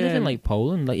in like well, they live in like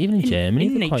Poland, like even in Germany,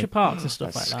 in they're nature quite- parks and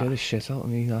stuff That like scared that. the shit out of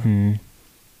me. That. Hmm.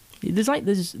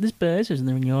 There's birds, isn't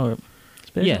there, in Europe? There's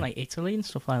birds Yeah. in like Italy and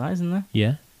stuff like that, isn't there?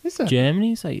 Yeah, Is there?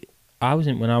 Germany's like.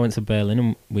 When I went to Berlin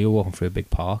and we were walking through a big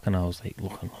park, and I was like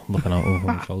looking out over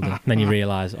my shoulder. And then you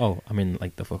realise, oh, I'm in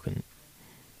like the fucking.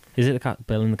 Is it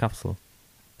Berlin the capital?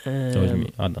 Or is it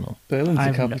me? I don't know. Berlin's I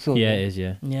the haven't- capital. Yeah, it is.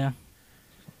 Yeah, Yeah.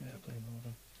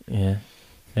 yeah.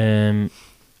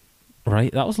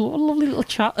 Right, that was a lovely little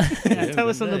chat. Yeah, tell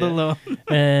us another law.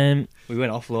 We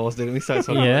went off laws, didn't we? Started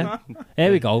talking Yeah,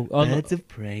 there we go. about birds of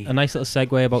prey. A nice little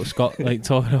segue about like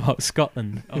talking about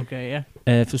Scotland. Okay,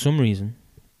 yeah. For some reason,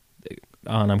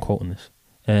 and I'm quoting this,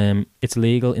 it's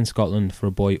legal in Scotland for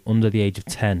a boy under the age of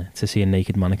 10 to see a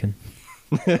naked mannequin.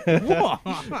 What?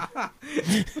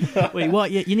 Wait,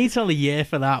 what? You need to tell the year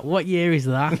for that. What year is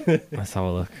that? Let's have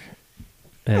a look.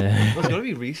 Well, it's got to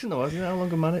be recent, though, hasn't it?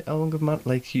 How long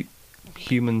have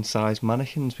human-sized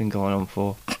mannequins been going on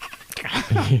for?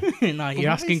 No, you're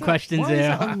asking questions Why is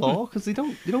there. that a law? Because they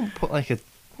don't put like a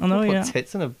I know, Put yeah.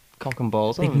 tits and a cock and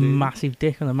balls Big on. dude. massive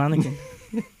dick on a mannequin.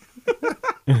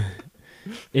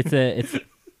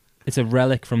 It's a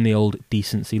relic from the old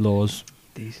decency laws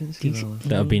Decency. Decent. laws.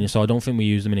 that have been. So I don't think we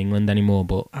use them in England anymore,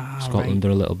 but Ah, Scotland are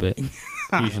a little bit.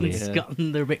 Usually, In yeah.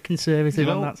 Scotland, they're a bit conservative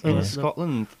You on know, that sort in of stuff.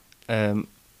 Scotland,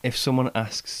 if someone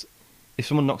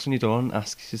knocks on your door and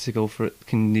asks you to go for it,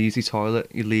 can you use the toilet?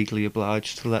 You're legally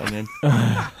obliged to let him in.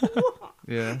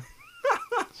 Yeah.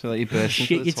 So like you burst into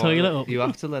Shit the your toilet up. You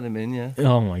have to let him in, yeah.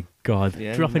 Oh my god!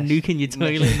 Yeah. Drop a nuke in your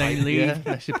toilet and then leave. Yeah,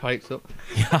 mess your pipes up.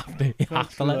 You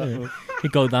have to let them in. You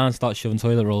go down and start shoving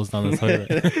toilet rolls down the toilet.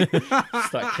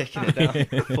 Start kicking it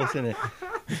down, foot in it.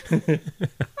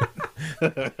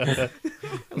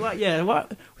 What? Yeah.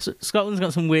 What? Scotland's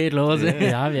got some weird laws.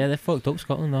 Yeah. They're fucked up,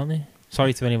 Scotland, aren't they?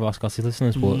 Sorry to any of our Scottish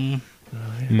listeners, but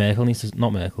Merkel needs to,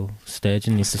 not Merkel,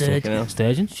 Sturgeon needs Sturgeon. to suck.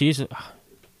 Sturgeon? She's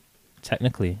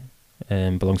technically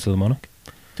belongs to the monarch.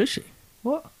 Does she?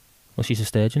 What? Well, she's a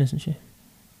sturgeon, isn't she?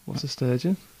 What's a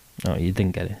sturgeon? Oh, you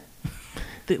didn't get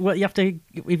it. What you have to?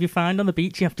 If you find on the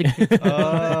beach, you have to.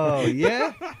 Oh,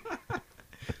 yeah.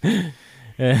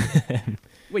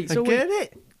 Wait. I So get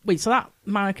it. wait. So that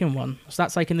mannequin one. So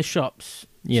that's like in the shops.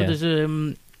 Yeah. So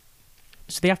there's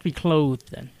So they have to be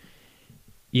clothed then.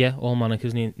 Yeah, all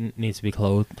mannequins need to be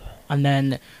clothed. And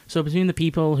then, so between the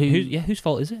people who, Whose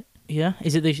fault is it? yeah,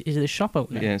 is it the shop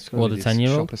owner? Yeah, it's Or got the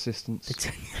 10-year-old? shop assistants.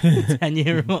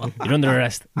 10-year-old. You're under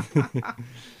arrest.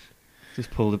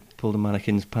 Just pull the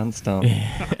mannequin's pants down.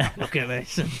 Look at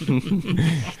this.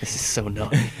 This is so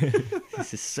naughty.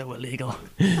 This is so illegal.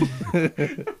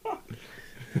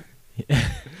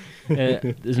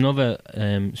 There's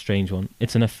another strange one.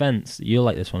 It's an offence. You'll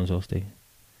like this one as well, Steve,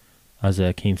 as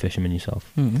a keen fisherman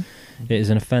yourself. Mm. It is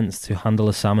an offence to handle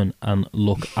a salmon and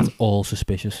look at all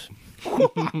suspicious.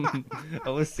 I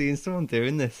was seeing someone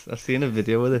doing this. I've seen a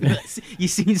video with it. You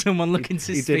seen someone looking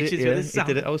He did suspicious it, yeah. with a He salmon?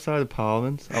 did it outside of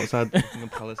Parliament, outside the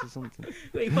palace or something.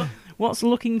 Wait, what's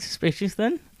looking suspicious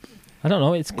then? I don't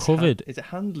know. It's covered. Is it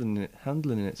handling it?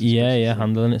 Handling it? Yeah, suspiciously?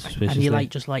 handling it suspiciously. And you like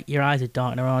just like your eyes are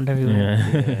darting around everywhere.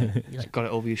 Yeah. Yeah. You're like, Got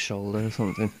it over your shoulder or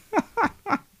something.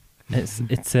 It's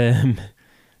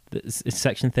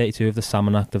Section 32 of the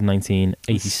Salmon Act of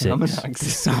 1986. Salmon Act.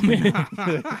 salmon.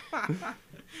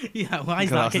 Yeah, why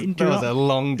is that getting That was a dropped?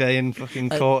 long day in fucking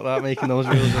court, that, making those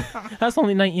rules up. That's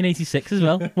only 1986 as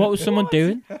well. What was someone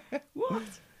doing?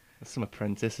 Some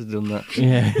apprentice has done that.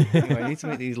 Yeah. Anyway, I need to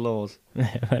make these laws.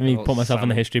 Let me Oh, put myself in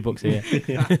the salmon. history books here.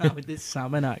 With this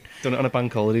salmon act. Done it on a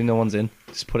bank holiday, no one's in.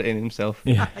 Just put it in himself.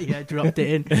 Yeah. Yeah, dropped it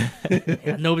in.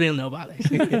 Yeah, nobody will know about this.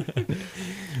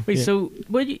 Wait, Yeah. so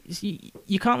where do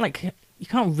you can't you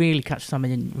can't really catch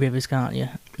salmon in rivers, can't you?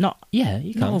 Not Yeah,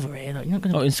 you not can. over here though. You're not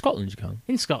gonna Oh, in Scotland you can.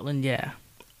 in Scotland, yeah.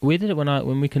 We did it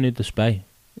when we canoed the Spey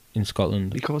in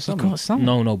Scotland. You caught You salmon? caught salmon.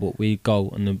 No, but we go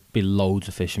and there'd be loads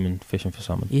of fishermen fishing for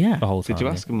salmon Yeah. the whole time. Did you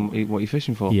ask him what you're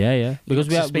fishing for? Yeah. Because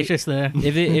we Suspicious there.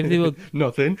 if they were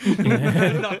Nothing.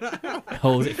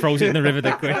 holds it, throws it in the river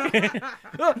dead quick.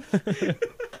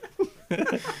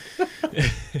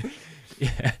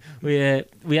 Yeah,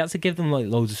 we had to give them like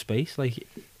loads of space. Like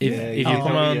if Yeah, you yeah.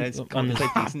 come Oh, around, yeah, it's and got- it's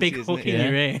like decency, Big isn't hook it? in Yeah.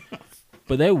 your ear.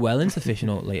 but they're well into fishing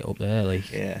up there.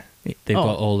 Like Yeah. they've Oh.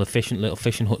 got all the little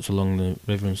fishing huts along the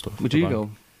river and stuff. Would the you bank. go?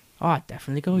 Oh, I'd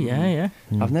definitely go. Yeah.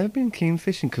 Mm. I've never been keen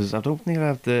fishing because I don't think I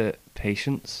have the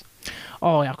patience.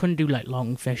 Oh, I couldn't do like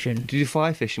long fishing. Do you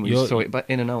fly fishing? Where you You're- just throw it back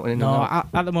in and out and in No, and out?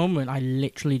 at the moment I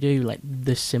literally do like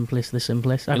the simplest.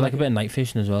 You like a bit of night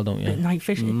fishing as well, don't bit of you? night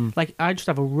fishing. Mm. Like I just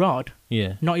have a rod,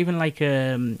 Yeah. not even like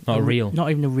Not a reel?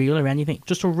 not even a reel or anything.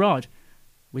 Just a rod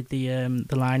with the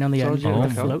line on the So end do you and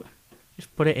look the out? float.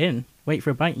 Just put it in, wait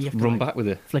for a bite. You have to Run like, back with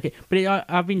it. flick it. But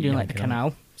I've been doing like the Yank it out.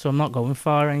 canal, so I'm not going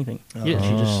far or anything. You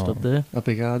literally just Oh. stood there A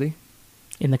big hardy?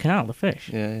 in the canal, the fish.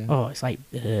 Yeah. Oh, it's like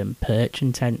perch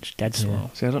and tench, dead Yeah.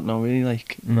 slow. See, I don't know really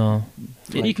like. No.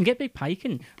 You can get big pike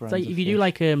and it's brands like of if you do fish.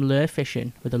 like lure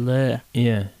fishing with a lure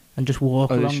Yeah. and just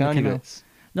walk Oh, the along the shiny canal. bits.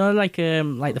 No, like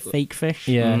the fake fish.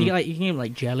 Yeah. You can get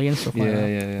like jelly and stuff like Yeah, that.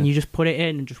 yeah. And you just put it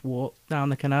in and just walk down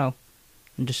the canal,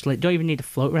 and just like don't even need to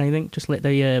float or anything. Just let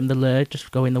the lure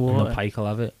just go in the And water. the pike will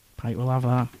have it. Pike will have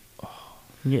that.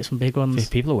 You get some big ones.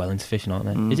 People are well into fishing, aren't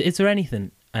they? Mm. Is there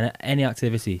anything, any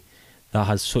activity that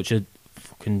has such a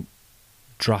fucking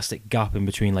drastic gap in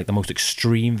between like the most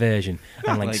extreme version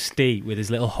and like, Like- Steve with his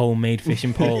little homemade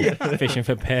fishing pole fishing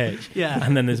for perch, Yeah.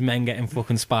 and then there's men getting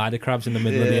fucking spider crabs in the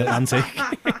middle of the Yeah. Atlantic.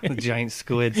 The giant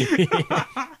squid.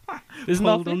 There's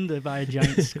Pulled nothing under by a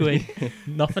giant squid.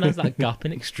 has that gap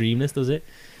in extremeness, does it?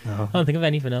 No. I don't think of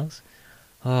anything else.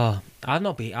 Oh,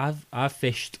 I've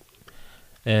fished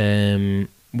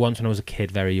once when I was a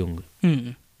kid, very young.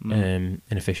 Hmm. in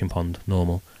a fishing pond,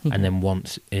 normal, and then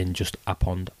once in just a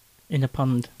pond. In a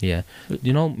pond. Yeah.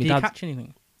 You know, my Did you dad. catch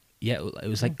anything? Yeah, it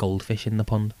was like goldfish in the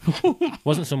pond.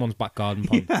 Wasn't someone's back garden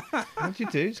pond. What did you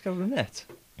do? Just go with a net?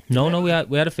 No, we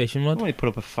had a fishing They rod. don't really put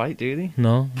up a fight, do they?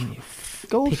 No.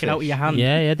 Goldfish. Pick it out with your hand.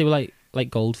 Yeah, they were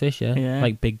like goldfish. Yeah, Yeah.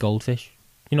 like big goldfish.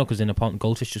 You know, because in a pond,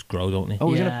 goldfish just grow, don't they? Oh,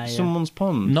 was it Yeah, in yeah. someone's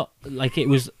pond? Not like it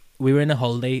was. We were in a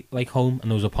holiday home,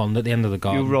 and there was a pond at the end of the You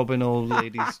garden. robbing old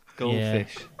ladies'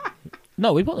 goldfish.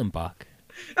 No, we put them back.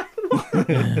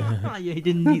 Yeah, you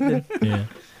didn't eat them. Yeah.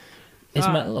 It's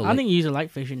metal. I think you usually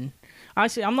like fishing.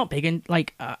 I'm not big in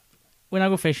like when I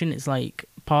go fishing. It's like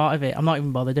part of it. I'm not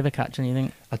even bothered if I catch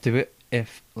anything. I'd do it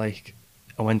if, like,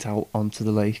 I went out onto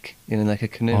the lake in, like, a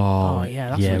canoe. Oh, yeah,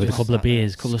 that's what with a just couple of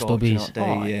beers, couple of Scorching stubbies. hot day.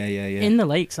 Oh, Yeah. In the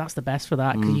lakes, that's the best for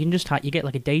that because you can just you get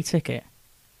like a day ticket,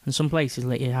 and some places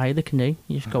let you hire the canoe.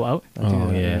 You just go out. I'd do Oh,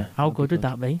 that, yeah. How good would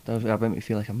that be? That made me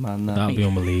feel like a man now. That'd be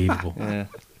unbelievable. Yeah.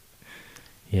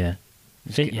 Yeah.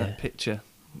 Just Think- get yeah. that picture.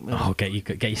 Oh, get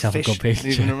yourself Fish a good picture.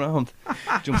 moving around,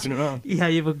 jumping around. Yeah,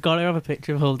 you've got to have a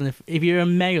picture of holding a. If you're a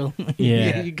male,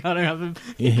 Yeah. you gotta have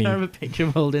a picture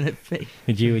of holding a fish.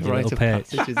 With you with your Rite little of perch,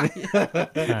 passage, isn't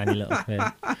it? tiny little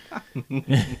perch,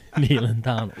 kneeling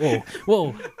down.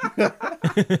 Whoa.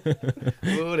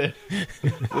 Oh dear.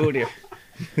 Oh dear.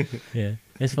 Yeah.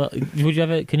 Would you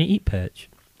ever? Can you eat perch?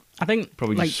 I think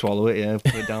Probably like just swallow it, yeah.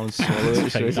 Put it down, swallow it. Straight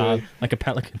straight down, away. like a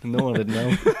pelican. No one would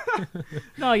know.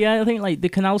 no, yeah, I think like the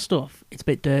canal stuff. It's a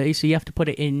bit dirty, so you have to put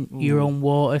it in your own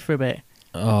water for a bit.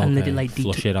 Oh, And they okay. did, like,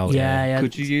 flush it out. Yeah.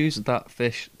 Could you use that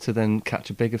fish to then catch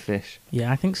a bigger fish?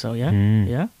 Yeah, I think so. Yeah, Mm.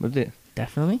 yeah, Would it?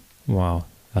 definitely. Wow,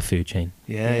 a food chain.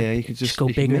 Yeah. You could just go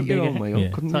you could bigger make and your own bigger. way up, Yeah.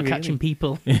 couldn't Start you? catching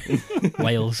people.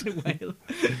 Whales. Whale.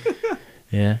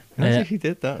 Yeah. Imagine if you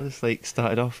did that. Just like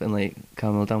started off in like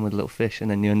Carmel Dam with a little fish,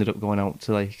 and then you ended up going out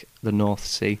to like the North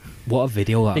Sea. What a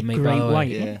video that The would make. great by the way.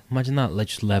 white. Yeah. Imagine that, like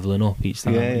just leveling up each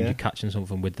time, Yeah, and yeah. you're catching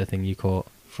something with the thing you caught.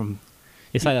 From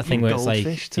It's like that thing where it's like,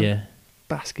 goldfish to- yeah,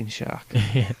 basking shark.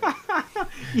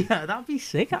 Yeah, that'd be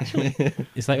sick actually.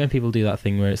 it's like when people do that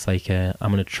thing where it's like, I'm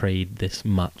gonna trade this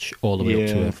match all the way up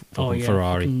to Yeah. a fucking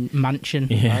Ferrari. fucking mansion.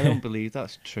 Yeah. I don't believe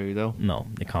that's true though. No,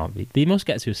 it can't be. They must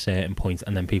get to a certain point,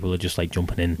 and then people are just like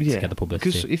jumping in to get the Because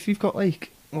publicity. if you've got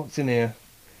like what's in here,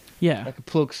 Yeah, like a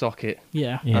plug socket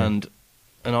yeah. Yeah. and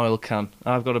an oil can.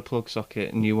 I've got a plug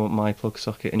socket, and you want my plug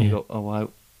socket, and you Yeah. go, oh,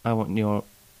 I want your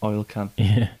oil can.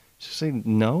 Yeah. Just say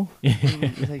no.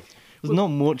 Like, there's not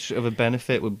much of a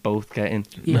benefit with both getting.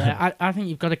 Yeah, I think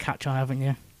you've got to catch on, haven't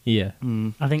you? Yeah.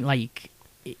 Mm. I think like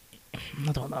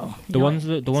I don't know. The ones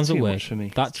that too work, much for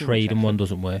me. that It's too much trading one effort.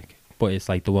 doesn't work. But it's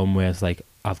like the one where it's like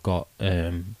I've got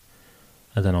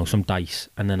I don't know, some dice,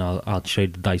 and then I'll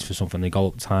trade the dice for something. They go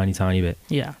up tiny bit,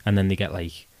 Yeah, and then they get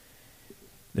like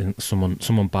then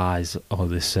someone buys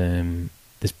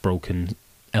this broken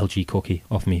LG cookie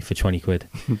off me for 20 quid,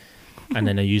 and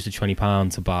then I use the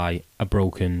 £20 to buy a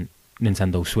broken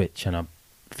Nintendo Switch, and I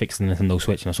fixed the Nintendo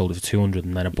Switch and I sold it for 200,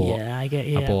 and then I bought yeah, I get.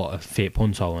 Yeah, I bought a Fiat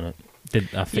Punto, and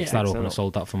I fixed Yeah. that up and I So-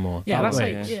 sold that for more. yeah, That that's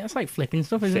way. like that's like flipping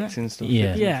stuff, isn't Fixing stuff.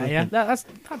 Yeah. it? Yeah, yeah. That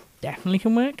definitely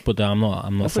can work. But I'm not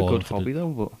That's a falling good for hobby though.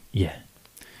 But Yeah.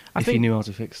 I if you think knew how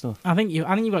to fix stuff, I think you've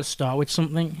got to start with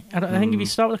something. I think if you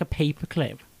start with like a paper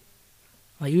clip,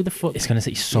 like who the fuck? It's gonna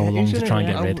take so Yeah, long to usually, try and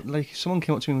yeah. get rid. Like if someone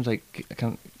came up to me and was like,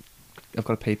 I've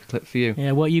got a paper clip for you.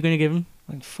 Yeah, what are you gonna give him?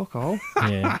 Like fuck all.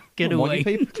 Yeah. Get I want away. your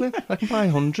paper clip. I can buy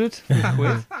 100 for a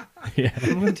quid. Yeah. What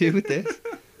am I gonna do with this?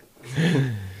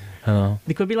 I know.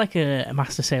 There could be like a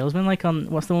master salesman, like on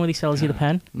what's the one where he sells you the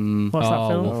pen? Mm. What's that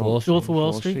film? Wolf of Wall Street. Wolf of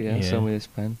Wall Street. Yeah, Yeah. sell me this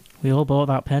pen. We all bought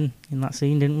that pen in that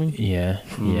scene, didn't we? Yeah.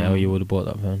 Yeah. Or you would have bought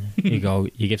that phone.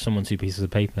 You give someone 2 pieces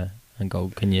of paper and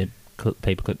go, can you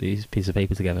paper clip these pieces of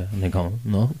paper together? And they go,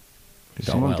 no. You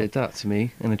go, Someone "Well." did that to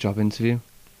me in a job interview.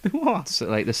 What? So,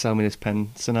 like the sell me this pen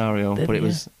scenario, Did but they?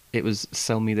 it was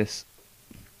sell me this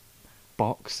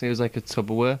box. It was like a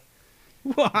Tupperware.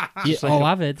 What? Yeah, Just like oh, a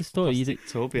I've heard the story. You, plastic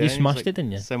tub, you and he was smashed like, it,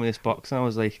 didn't you? Sell me this box, and I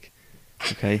was like,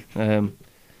 okay. I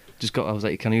was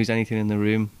like, can I use anything in the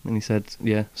room? And he said,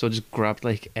 yeah. So I just grabbed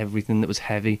like everything that was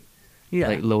heavy, Yeah.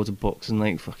 like loads of books and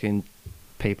like fucking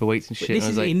paperweights and shit. This and I is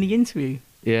was like, in the interview.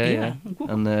 yeah, yeah. yeah.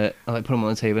 And I like put them on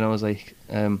the table, and I was like,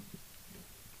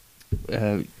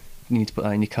 you need to put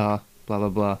that in your car, blah blah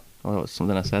blah. Oh, that was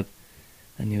something I said,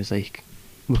 and he was like,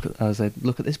 look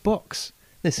at this box.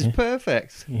 This is Yeah.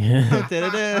 perfect. Yeah.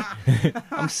 Da-da-da.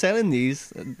 I'm selling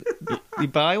these. You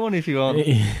buy one if you want.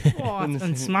 What?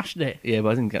 And smashed it. Yeah, but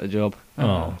I didn't get the job.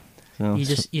 Oh. So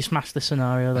You smashed the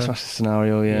scenario I though. smashed the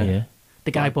scenario. Yeah. Yeah. The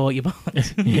guy Right. bought your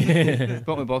box.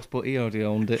 Bought my box, but he already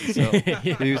owned it, so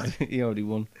he already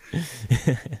won.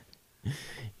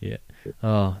 Yeah.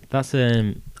 Oh, that's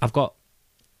I've got.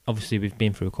 Obviously, we've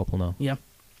been through a couple now. Yeah.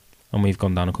 And we've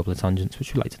gone down a couple of tangents,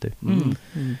 which we like to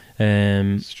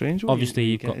do. Strange. What Obviously,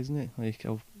 you you've get, got. isn't it? Like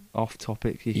off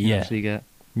topic, you can Yeah. actually get.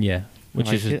 Yeah, which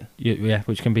like is it. yeah,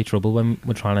 which can be trouble when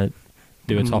we're trying to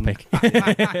do a topic.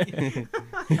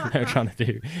 We're trying to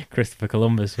do Christopher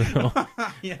Columbus.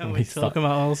 Yeah, We we're start- talking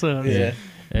about all sorts.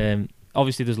 Yeah.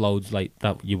 Obviously, there's loads like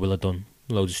that you will have done.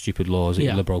 Loads of stupid laws that Yeah.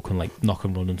 you'll have broken, like knock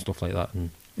and run and stuff like that. And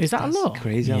Is that That's a law?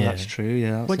 crazy. How Yeah. that's true.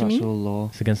 Yeah, that's What do you mean? actual law.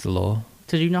 it's against the law.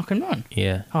 To do knock and run?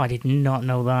 Yeah. Oh, I did not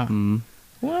know that. Mm.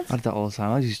 What? I did that all the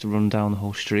time. I used to run down the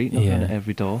whole street, knocking Yeah. at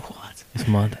every door. What? It's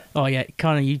mad. Oh yeah,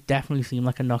 Connor, you definitely seem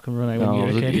like a knock and run when you were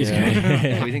a kid.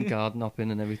 yeah. We did garden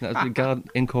hopping and everything.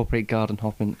 Incorporate garden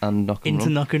hopping and knock and Into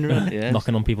run. knock and run. Yeah.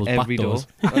 Knocking on people's every back doors.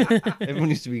 door. Everyone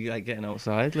used to be like getting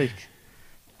outside, like.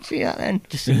 See that then?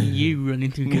 Just seeing you running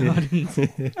through gardens.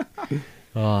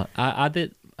 Oh, I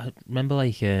did. I remember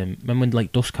remember when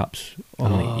like dust caps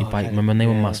on like your bike. yeah, Remember when they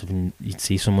were yeah. massive and you'd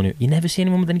see someone who you never see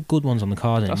anyone with any good ones on the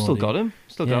cars anymore. I've still do you? got him.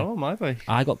 Still Yeah. got him on my bike.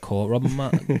 I got caught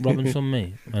robbing some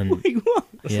me, and Wait, what?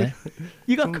 yeah,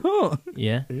 You got caught?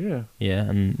 yeah, Yeah. yeah,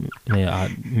 and yeah,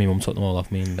 my mum took them all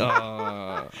off me and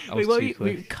I was Wait, what? too You,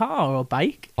 quick. car or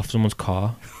bike? off someone's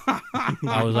car.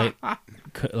 I was like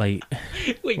Wait,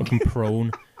 fucking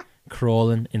prone,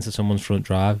 crawling into someone's front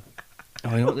drive.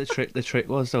 Oh, you know what the trick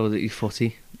was though? That you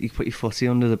put your footy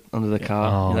under the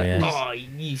car. Oh, You're like, yeah. oh,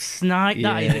 you sniped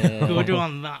that. Yeah. Is a good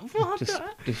one. That. What? Just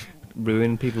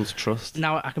ruin people's trust.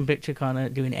 Now I can picture Connor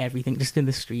doing everything just in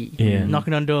the street, Yeah.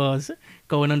 knocking on doors,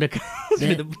 going under cars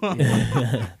with a bomb.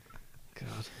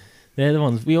 God. They're the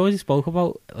ones we always spoke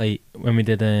about. Like when we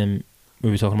did, we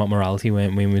were talking about morality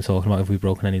when we were talking about if we've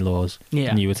broken any laws, Yeah.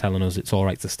 and you were telling us it's all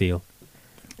right to steal.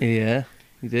 Yeah,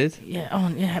 you did. Yeah,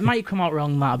 oh, yeah, it might come out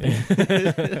wrong that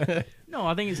bit. No,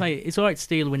 I think it's like it's alright to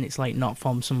steal when it's like not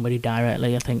from somebody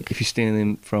directly. I think. If you're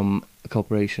stealing from a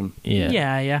corporation,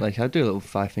 Yeah, Yeah. like I'd do a little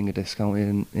 5-finger discount here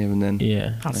and then.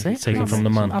 yeah. That's Like, it. Take it That's from the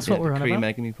man. That's what we're on cream about.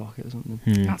 egg in my pocket or something.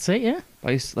 Hmm. That's it. Yeah.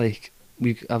 I used to, like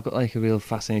I've got like a real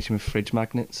fascination with fridge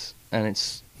magnets, and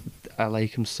I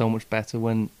like them so much better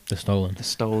when They're stolen. they're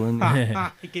stolen.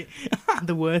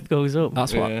 The worth goes up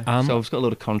That's what. Yeah. I'm, So I've just got a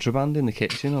load of contraband in the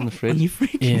kitchen on the on fridge, your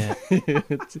fridge. yeah,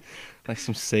 like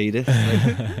some sadist. Like,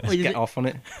 Wait, just is get it- off on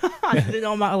it. It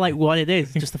don't matter like what it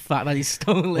is, just the fact that it's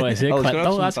stolen. what is it? Oh, it's gonna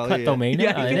have some That's value, kleptomania,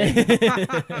 yeah. isn't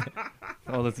it?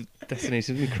 Oh, the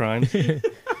destination of my crimes.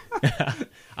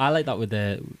 I like that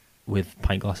with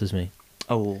pint glasses. Me,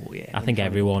 Oh yeah. I think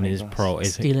everyone is pro. Is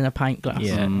it? Stealing a pint glass.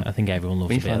 Yeah, Mm. I think everyone loves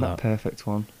When a you bit of find that that. perfect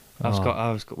one.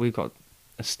 Oh. We've got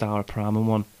a Star Primer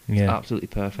one. Yeah, Absolutely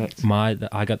perfect.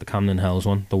 I got the Camden Hells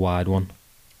one, the wide one.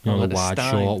 You know, Oh, the the wide,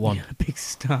 Stein. short one. Yeah, big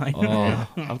stein. Oh,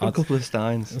 I've got a couple of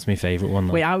Steins. that's my favourite one.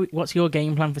 Though. Wait, what's your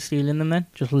game plan for stealing them then?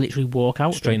 Just literally walk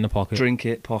out. Straight in the pocket. Drink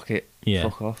it, pocket, Yeah,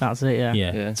 fuck off. That's it. Yeah.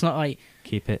 yeah. Yeah. It's not like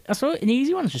Keep it. that's not an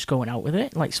easy one. It's just going out with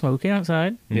it, like smoking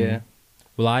outside. Mm. Yeah.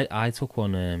 Well, I took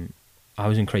one. I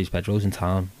was in Crazy Pedro's in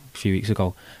town a few weeks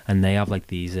ago, and they have like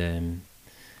these.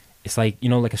 It's like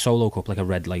like a solo cup, like a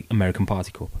red like American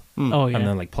party cup, Mm. Oh yeah. and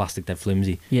then like plastic, dead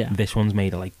flimsy. Yeah. This one's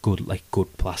made of like good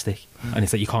plastic, and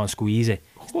it's like you can't squeeze it.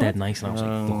 It's dead nice, and I was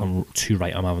like, fucking too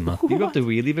right, I'm having that. You got the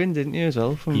wheelie bin, didn't you, as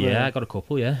well? From Yeah, I got a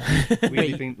couple. Yeah,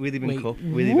 wheelie bin wait, cup.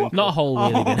 Wheelie bin not a cup. whole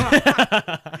wheelie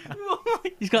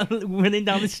bin. He's got running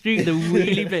down the street the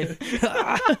wheelie bin.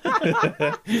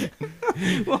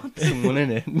 Someone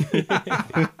in it.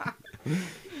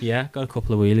 Yeah, got a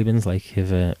couple of wheelie bins. Like,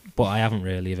 but I haven't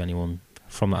really. If anyone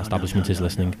from that establishment is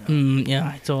listening,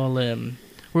 Yeah, it's all.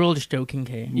 We're all just joking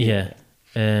here.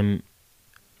 yeah.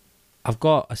 I've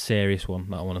got a serious one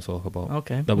that I want to talk about.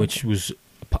 Okay. Which was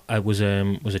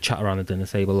a chat around the dinner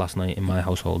table last night in my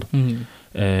household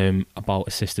Mhm. about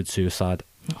assisted suicide,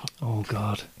 Oh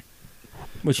God.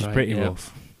 which is Right, pretty yeah.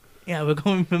 rough. Yeah, we're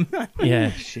going from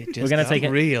Yeah, Shit, We're gonna take it-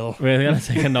 real. we're gonna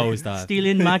take a nosedive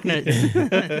stealing magnets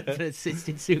for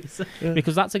assisted suicide.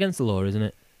 because that's against the law, isn't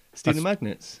it? Stealing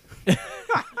magnets.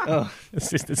 Oh,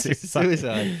 Assisted suicide.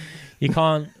 suicide. You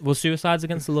can't. Well, suicide's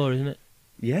against the law, isn't it?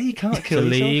 Yeah, you can't It's kill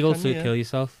yourself. illegal can to you? kill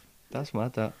yourself. That's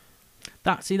mad. That.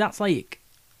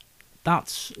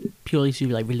 That's purely through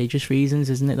like religious reasons,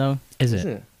 isn't it? Though Is Is it?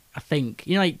 it? I think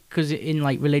because in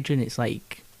like religion, it's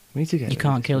like We need to get. you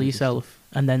can't kill yourself,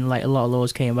 and then like a lot of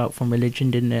laws came about from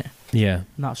religion, didn't it? Yeah,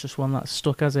 And that's just one that's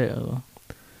stuck, has it? Or...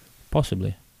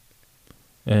 possibly.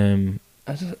 I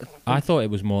just, I thought it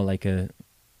was more like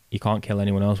you can't kill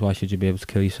anyone else. Why should you be able to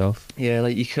kill yourself? yeah,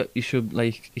 like you should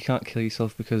like you can't kill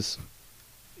yourself because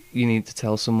you need to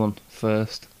tell someone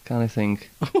first, kind of thing.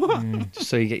 Mm. Just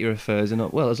so you get your affairs in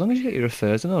order. Well, as long as you get your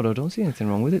affairs in order, I don't see anything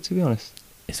wrong with it, to be honest.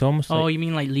 It's almost Oh, like you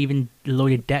mean like leaving a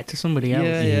load of debt to somebody else?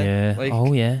 Yeah. Like-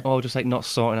 oh yeah. Or just like not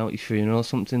sorting out your funeral or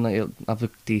something. Like it'll have the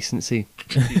decency.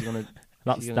 She's gonna,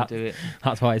 That's she's gonna that. do it.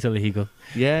 That's why it's illegal.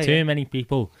 Yeah. Too many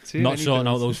people Too not many sorting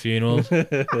out bills. those funerals. Too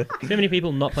many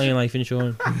people not paying life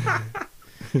insurance.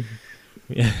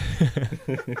 Yeah.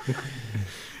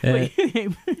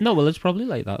 No, well, it's probably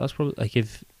like that. That's probably like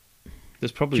if.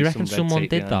 There's probably. Do you reckon some red someone tape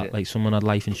did behind that? it. Like someone had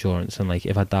life insurance, and like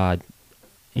if I died,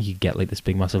 you get like this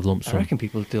big massive lump I sum. reckon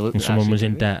people do it. And someone actually was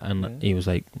in do it. debt, and Yeah. he was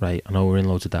like, "Right, I know we're in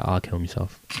loads of debt. I'll kill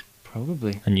myself."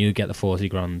 Probably. And you get the 40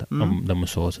 grand, Mm. and then we're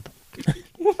sorted.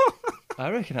 I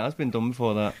reckon it has been done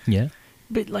before that Yeah,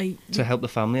 But like, to help the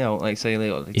family out. Like say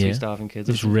like Yeah. two starving kids.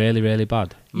 or it's something. really, really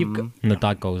bad. you've got. And the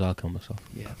dad goes, "I'll kill myself.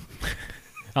 Yeah.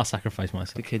 I'll sacrifice The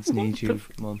myself." kids need you,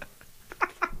 mum.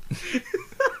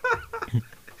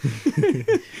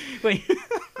 Wait.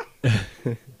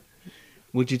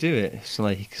 Would you do it if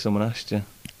like someone asked you,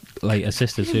 Like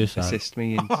assisted suicide. assist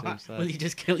me in Will you suicide?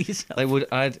 just kill yourself? Like would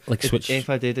I'd Like if, switch- if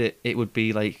I did it, it would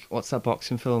be like what's that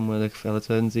boxing film where the fella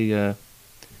turns the $1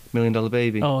 Million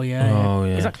Baby? Oh yeah. Oh,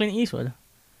 yeah. Is that Clint Eastwood?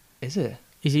 Is it?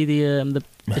 Is he the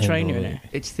Maybe. trainer in it?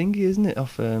 It's thingy, isn't it?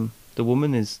 Off the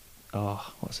woman is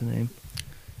what's her name?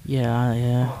 Yeah,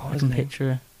 yeah. Oh, I his can name?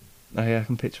 picture her. Oh yeah, I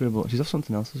can picture her, but she's off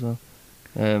something else as well.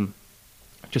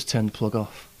 Just turned the plug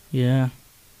off. Yeah.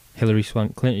 Hillary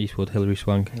Swank, Clint Eastwood, Hillary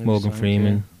Swank, Hillary Morgan Swank,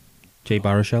 Freeman, Jay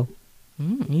Baruchel.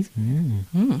 He's.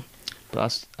 Mm.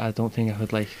 But I don't think I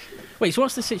would like. Wait, so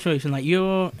what's the situation? Like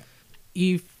you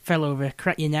fell over,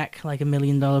 cracked your neck like $1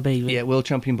 million baby. Yeah, world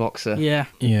champion boxer. Yeah.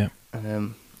 Yeah.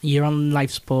 You're on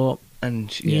life support.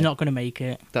 And You're not going to make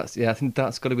it. That's I think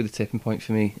that's got to be the tipping point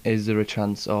for me. Is there a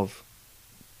chance of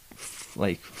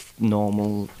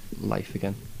normal life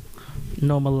again?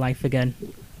 Normal life again.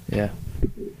 Yeah.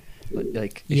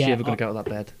 Like is Yeah, she ever going to get out of that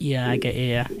bed? Yeah, I get you.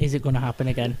 Yeah. Is it going to happen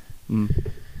again? Mm.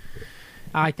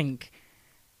 I think.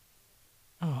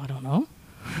 Oh, I don't know.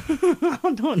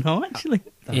 I don't know actually.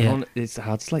 Yeah. It's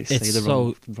hard to like say It's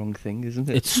the wrong thing, isn't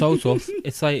it? It's so tough.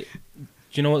 It's like, do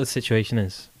you know what the situation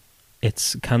is?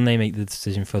 It's can they make the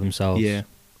decision for themselves? yeah.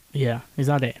 Yeah. Is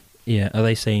that it? Yeah. Are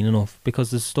they sane enough?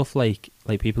 Because there's stuff like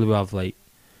people who have like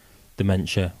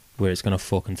dementia where it's gonna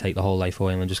fucking take the whole life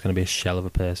away and they're just gonna be a shell of a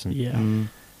person. Yeah. Mm.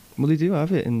 Well, they do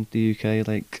have it in the UK,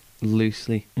 like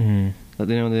loosely. Mm. Like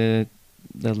they know the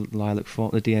lilac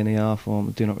form, the DNAR form,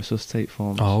 the do not resuscitate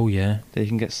form. Oh yeah. They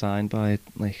can get signed by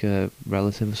like a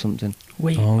relative or something.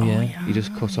 Wait. Oh, yeah. You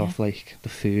just cut yeah. off like the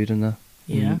food and that.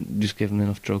 Yeah. And just give them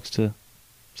enough drugs to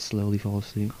slowly fall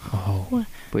asleep. Oh.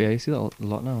 But yeah, you see that a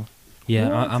lot now. Yeah.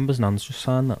 What? Amber's nan's just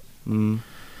signed that. Mm.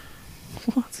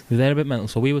 What? They're a bit mental.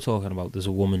 So we were talking about there's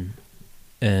a woman,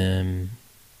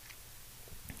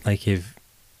 like if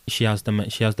she has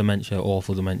dementia,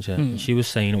 awful dementia. Hmm. She was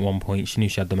saying at one point she knew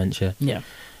she had dementia, Yeah.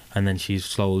 and then she's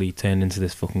slowly turned into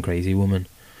this fucking crazy woman,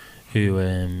 who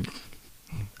and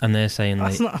they're saying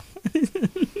That's like, not.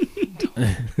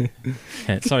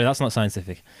 yeah, sorry, that's not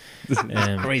scientific.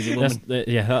 Crazy woman.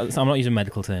 I'm not using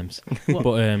medical terms, What?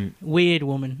 but Weird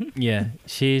woman. yeah,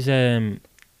 she's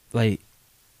like,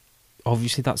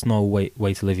 obviously that's no way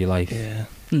to live your life. Yeah.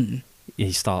 Hmm.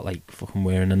 You start like fucking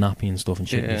wearing a nappy and stuff and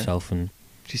shitting Yeah. yourself. And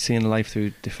She's seeing life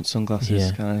through different sunglasses,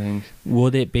 Yeah. kind of thing.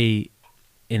 would it be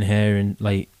in her and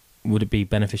like, would it be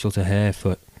beneficial to her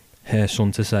for her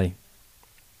son to say,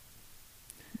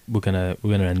 we're gonna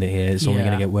end it here, it's only Yeah.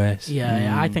 gonna get worse?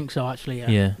 Yeah, I Mm. think so actually. Yeah.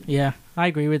 Yeah. Yeah, I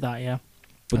agree with that. Yeah.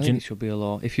 But I do think you- it should be a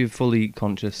law. If you're fully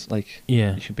conscious, like,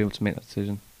 yeah. you should be able to make that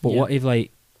decision. But Yeah. what if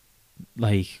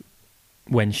like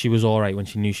when she was alright, when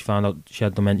she knew she found out she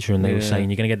had dementia and they were Yeah. saying,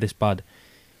 you're gonna get this bad,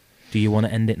 do you want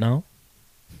to end it now?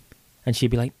 And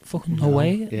she'd be like, fucking no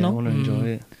way, Yeah, I no. want to enjoy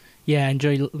it. Yeah,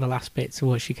 enjoy the last bit to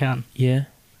what she can. Yeah.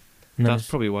 And then That's it's-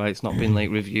 probably why it's not been like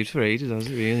reviewed for ages, has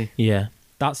it? Really? Yeah,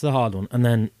 that's the hard one. And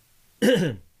then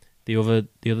the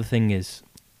other thing is,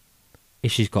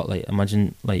 if she's got like,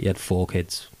 imagine like you had 4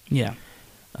 kids, Yeah.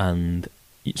 and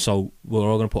so we're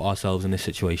all gonna put ourselves in this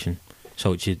situation.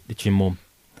 So it's your mum.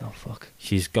 Oh fuck!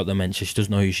 She's got dementia. She doesn't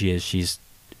know who she is. She's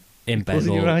in bed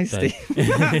Closing all your eyes, day.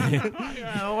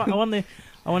 I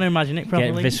want to imagine it Get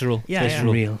properly. visceral. Yeah,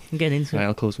 visceral. Real. I'm getting into Right, it.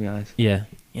 I'll close my eyes. Yeah.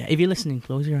 Yeah, if you're listening,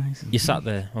 close your eyes. You sat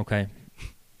there. Okay.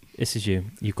 This is you.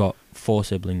 You've got 4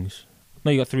 siblings.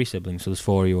 No, you got 3 siblings. So there's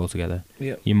 4 of you all together.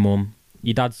 Yeah. Your mum.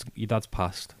 Your dad's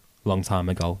passed a long time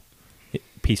ago,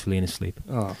 peacefully in his sleep.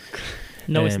 Oh.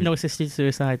 No, Um, no assisted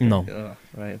suicide. No. Oh,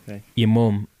 right. Okay. Your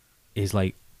mum is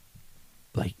like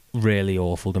really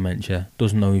awful dementia.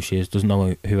 Doesn't know who she is. Doesn't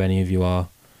know who any of you are.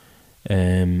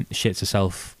 Shits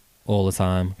herself all the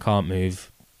time. Can't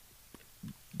move.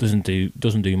 Doesn't do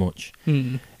much.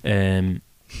 Hmm.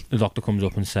 the doctor comes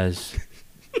up and says,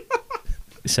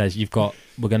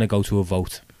 we're going to go to a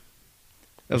vote.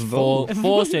 A Four, vote?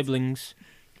 four siblings.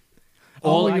 Oh,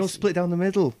 all you're split down the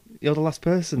middle. You're the last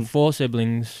person. Four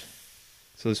siblings.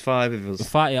 So there's 5 of us.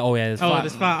 Five, there's Oh, five.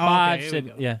 there's five. Okay, here we sib-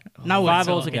 go. yeah. Now we're Five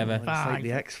talking. altogether. It's like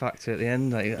the X Factor at the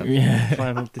end, like Yeah.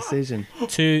 final decision.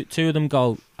 Two of them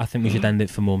go, I think we should end it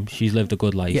for Mum. She's lived a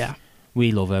good life. Yeah.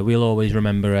 We love her. We'll always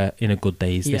remember her in her good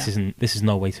days. Yeah. This is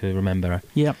no way to remember her.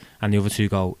 Yep. And the other two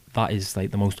go, that is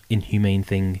like the most inhumane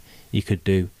thing you could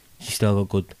do. She's still got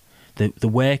good. The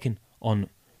working on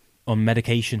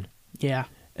medication. Yeah.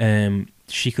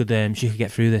 She could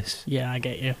get through this. Yeah, I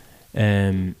get you.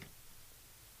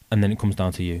 And then it comes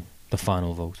down to you, the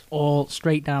final vote. All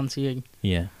straight down to you.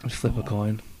 Yeah. Just flip a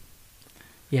coin.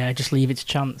 Yeah, just leave it to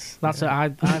chance. That's what I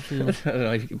feel.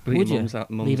 Would you?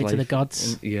 Leave it to the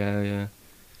gods. Yeah.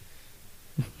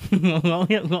 Well,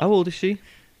 How old is she?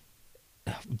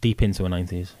 Deep into her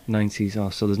 90s. 90s. Oh,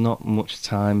 so there's not much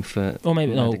time for. Or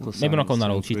maybe not going medical that science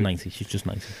old. to She's improve. 90. She's just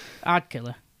 90. I'd kill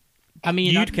her. I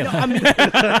mean, You'd kill her. I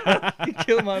mean, You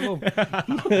killed my mum.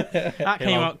 that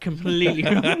came out completely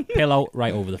wrong. Pillow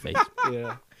right over the face.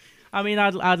 Yeah. I mean,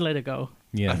 I'd let her go.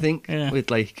 Yeah. I think Yeah. with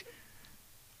like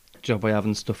job I have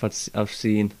and stuff I've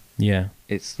seen, Yeah.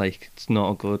 it's like it's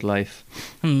not a good life.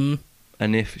 Hmm.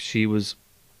 And if she was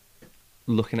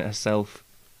looking at herself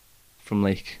from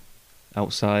like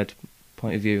outside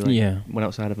point of view, like Yeah. went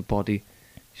outside of her body,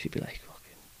 she'd be like,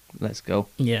 "Fucking, let's go.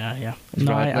 Yeah. Let's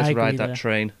No, ride, I let's agree ride that there.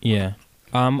 train." Yeah.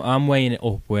 I'm weighing it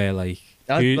up where like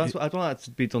who- That's what I don't want that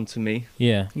to be done to me.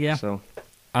 yeah. Yeah. So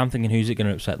I'm thinking who's it going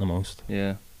to upset the most?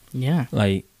 yeah. Yeah.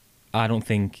 Like I don't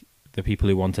think the people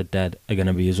who want her dead are going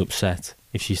to be as upset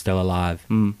if she's still alive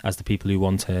Mm. as the people who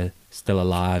want her still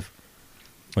alive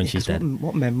when she's 'Cause dead.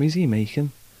 What memories are you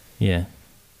making? Yeah.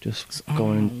 Just Oh,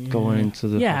 going yeah. into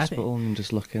the Yeah, I hospital and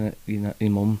just looking at your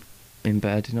mum in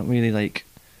bed. You're not really like.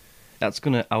 That's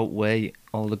gonna outweigh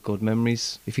all the good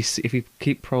memories. If you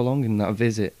keep prolonging that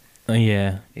visit,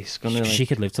 Yeah. it's gonna She like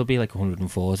could live till be like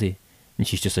 140 and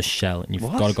she's just a shell and you've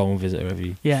What? got to go and visit her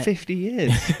every... Yeah. 50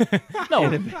 years.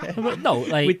 No,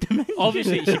 like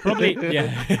obviously she probably...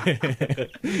 Yeah.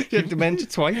 You have dementia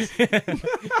twice.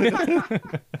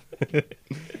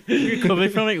 Recover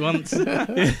from it once.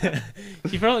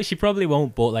 She probably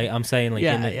won't, but like I'm saying, like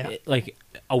Yeah, in the,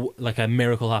 yeah. like a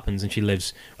miracle happens and she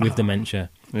lives with dementia.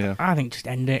 Yeah. I think just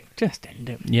end it. Just end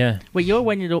it. Yeah, Well, you're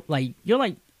when you're up, like you're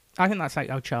like. I think that's like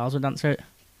how Charles would answer it.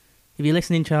 If you're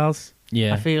listening, Charles,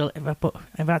 yeah, I feel if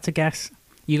I had to guess,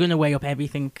 you're gonna weigh up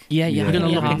everything. yeah. You're I gonna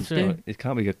think you look have into to. it. It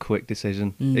can't be a quick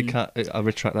decision. Mm. It can't. I'll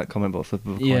retract that comment, but for the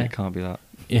point, Yeah. it can't be that.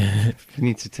 Yeah, You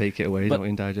need to take it away, But- don't you,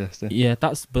 and digest it. yeah.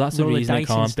 That's the Roll the reason it dice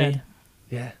can't instead.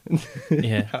 Yeah. be.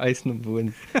 Yeah, Highest number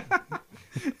wins.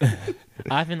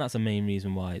 I think that's the main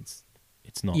reason why it's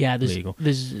not Yeah, legal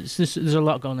there's a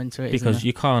lot going into it. because isn't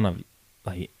you can't have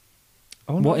like.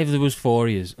 Oh, What if there was 4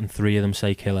 years and 3 of them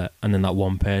say kill her, and then that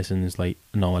one person is like,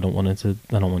 "No, I don't want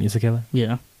you to kill her," there?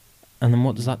 Yeah. and then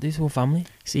what does that do to a family?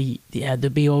 See, yeah,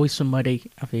 there'd be always somebody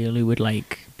I feel who would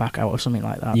like back out or something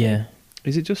like that. Yeah,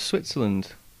 Is it just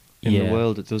Switzerland in Yeah. the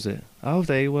world that does it? How have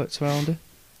they worked around it?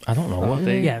 I don't know Are what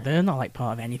they? Yeah, they're not like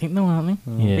part of anything, though, aren't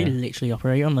they? Yeah. They literally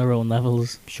operate on their own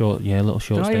levels. short, yeah, little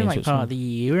short They're not even stays. like part of the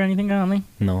EU or anything, aren't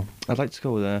they? No, I'd like to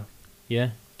go there.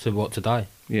 yeah, to die.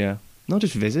 Yeah. No,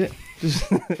 just visit. Just,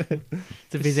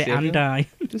 To visit Syria? and die.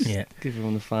 just Yeah. give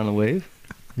everyone the final wave.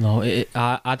 No,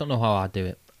 I don't know how I'd do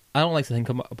it. I don't like to think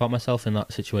about myself in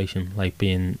that situation, like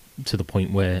being to the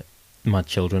point where my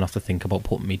children have to think about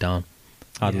putting me down.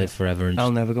 I'd Yeah. live forever and I'll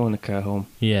just, never go in a care home.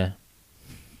 yeah.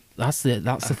 That's the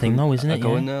thing, though, isn't I it?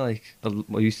 go Yeah. in there like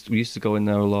we used to go in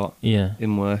there a lot Yeah,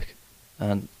 in work,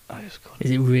 and I just couldn't. Is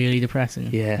it really depressing?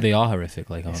 Yeah, they are horrific,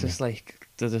 like aren't it's they? just like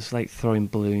they're just like throwing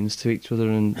balloons to each other,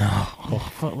 and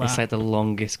Oh, fuck that. it's like the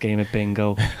longest game of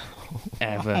bingo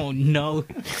ever. Oh, no.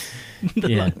 The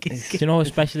Yeah. longest Do you know,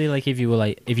 especially like if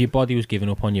your body was giving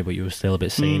up on you, but you were still a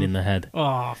bit sane Mm. in the head,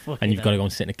 Oh, fuck and you've got to go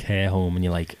and sit in a care home, and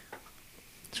you're like,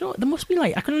 So there must be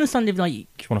like, I can understand if like,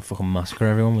 just want to fucking massacre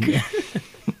everyone. Wouldn't you?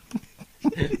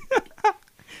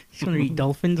 just want to eat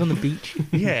dolphins on the beach.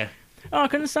 Yeah, Oh, I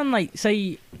can understand like,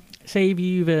 say if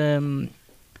you're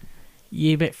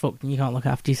a bit fucked and you can't look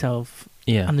after yourself,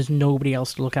 Yeah, and there's nobody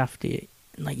else to look after you,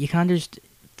 like you can't just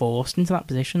forced into that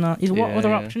position. What Yeah, other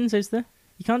yeah. options is there?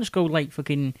 You can't just go like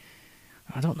fucking,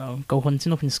 I don't know, go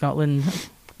hunting up in Scotland.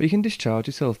 but you can discharge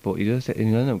yourself, but you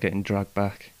end up getting dragged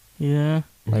back. Yeah.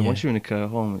 Like Yeah. once you're in a care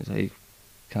home, it's like you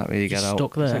can't really get You're out.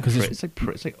 stuck there. It's like, 'Cause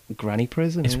it's like granny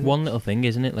prison. It's isn't one it? little thing,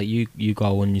 isn't it? Like you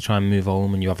go and you try and move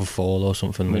home and you have a fall or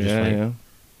something. They're just Yeah, like, yeah.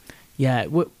 Yeah,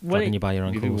 dragging you by your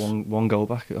You do ankles. one go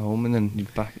back at home, and then you're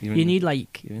back. you need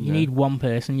like you're in you there. need one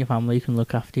person in your family who can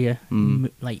look after you.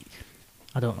 Like,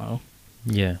 I don't know,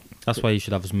 Yeah, that's why you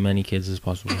should have as many kids as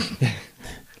possible.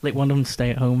 like one of them stay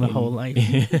at home the whole life.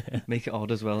 Make it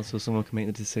odd as well, so someone can make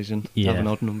the decision. Yeah. Have an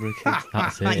odd number of kids.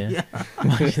 That's it. Yeah.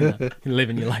 Imagine that.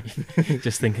 Living your life,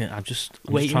 just thinking, I'm just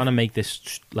Waiting. trying to make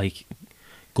this like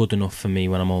good enough for me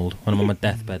when I'm old, when I'm on my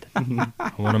deathbed.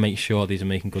 I want to make sure these are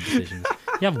making good decisions.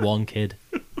 You have one kid.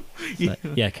 It's like,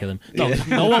 yeah, kill him. No,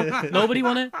 no one, nobody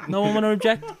want it. No one want to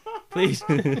object. Please.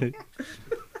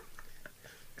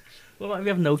 What about if you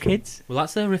have no kids? Well,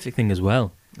 that's the horrific thing as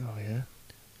well. Oh yeah.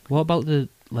 What about the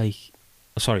like?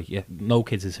 Sorry, yeah, no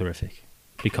kids is horrific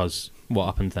because what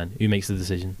happens then? Who makes the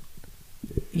decision?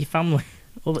 Your family.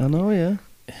 I know, yeah.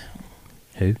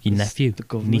 Who? Your nephew, The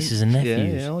government. nieces and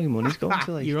nephews. Yeah, yeah. All your money's going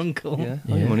to like Your uncle. Yeah,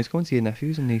 all Yeah. your money's going to your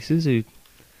nephews and nieces who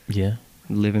Yeah,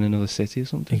 live in another city or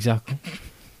something. exactly.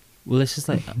 Well, it's just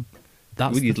like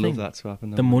that's You'd the love thing. that to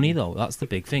happen. The money though, that's the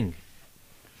big thing.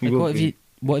 You Like, would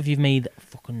what if be. you've made a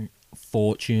fucking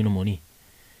fortune of money?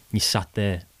 And you sat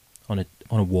there on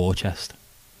a war chest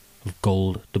of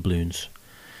gold doubloons.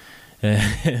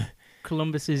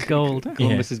 Columbus's gold.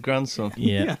 Columbus's grandson.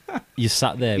 Yeah. You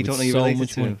sat there You with don't know you're so related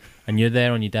much to money, him. and you're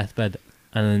there on your deathbed,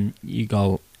 and then you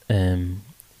go,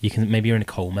 you can maybe you're in a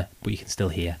coma, but you can still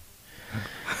hear.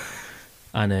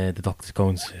 And the doctor's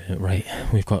going to, right,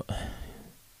 we've got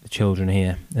the children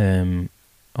here.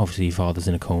 Obviously, your father's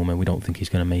in a coma. We don't think he's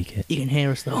going to make it. You can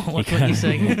hear us though. What can. you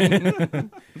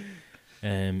saying?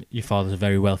 Your father's a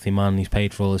very wealthy man. He's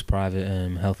paid for all his private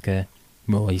healthcare.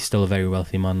 Well, he's still a very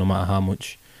wealthy man, no matter how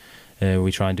much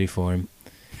we try and do for him.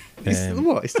 He's still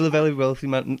what? He's still a very wealthy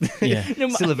man. Yeah.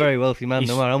 Still a very wealthy man, no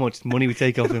He's- matter how much money we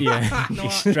take off him. Yeah,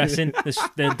 he's stressing.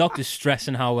 The doctor's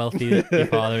stressing how wealthy your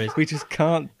father is. We just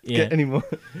can't Yeah. get any more.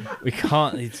 We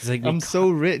can't. It's like I'm so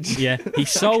rich. yeah,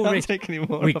 he's I so can't rich. take any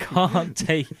more. We can't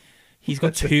take. He's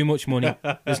got too much money.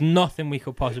 There's nothing we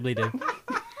could possibly do.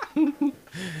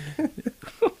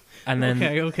 And then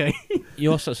Okay.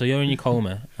 you're so you're in your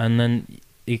coma, and then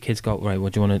your kids go, right,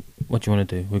 what do you want to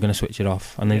do? We're going to switch it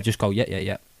off, and they just go,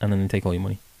 yeah, and then they take all your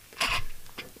money.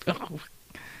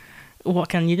 What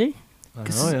can you do? I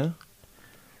know, yeah.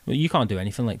 Well, you can't do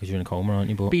anything, like, because you're in a coma, aren't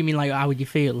you? But But you mean like how would you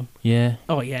feel? yeah,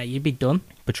 Oh yeah, you'd be done.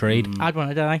 betrayed. I'd want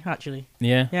to die actually.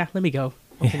 Yeah, Yeah, let me go.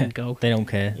 Let Yeah. me go. they don't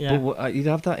care. Yeah. But you'd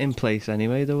have that in place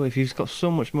anyway, though. If you've got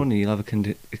so much money, you'll have a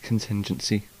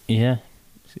contingency. Yeah,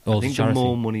 all I think charity. the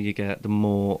more money you get, the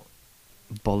more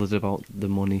bothered about the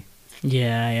money.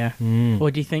 Yeah. Mm.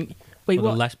 What do you think? Wait, Well,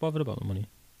 they're what? less bothered about the money.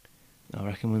 I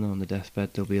reckon when they're on the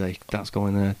deathbed, they'll be like, that's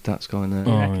going there, that's going there.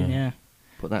 Oh, I reckon, yeah. yeah.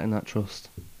 Put that in that trust.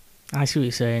 I see what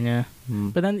you're saying, yeah.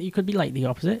 Mm. But then you could be like the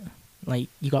opposite. Like,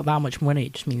 you got that much money,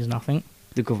 it just means nothing.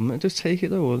 The government would just take it,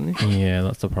 though, wouldn't they? Yeah,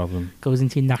 that's the problem. Goes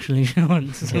into your national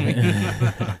insurance or something.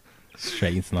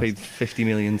 Straight into Paid 50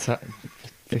 million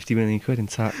quid in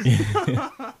tax.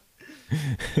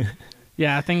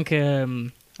 Yeah, I think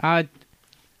I'd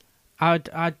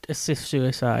assist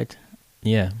suicide.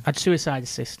 Yeah. I'd suicide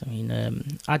assist. I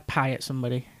mean, I'd pirate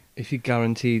somebody. If you're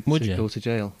guaranteed Would to you? go to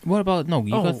jail. What about no?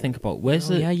 You got Oh. to think about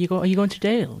where's Oh, the. yeah, are you going to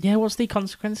jail? Yeah, what's the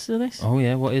consequences of this? Oh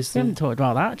yeah, what is We haven't the? talked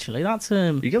about that actually. That's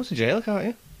You go to jail, can't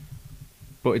you?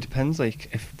 But it depends,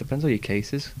 depends on your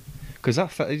cases. Because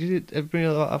that fella, everybody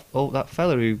know that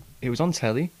fella who it was on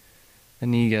telly,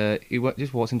 and he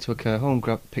just walked into a care home,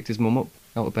 picked his mum up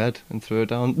out of bed, and threw her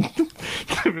down.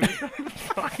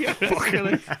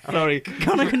 Sorry,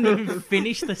 Connor couldn't even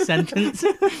finish the sentence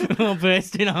while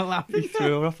bursting out laughing. he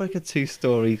threw her off like a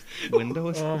 2-story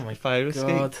window. Oh my fire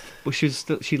escape. But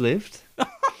she lived.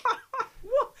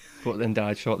 But then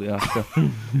died shortly after.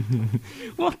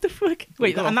 What the fuck?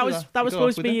 Wait, got and off that with was that. that You was got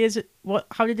supposed off to with be his. What?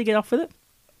 How did he get off with it?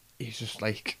 He's just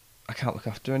like, I can't look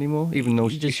after her anymore. Even though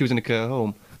He just- she was in a care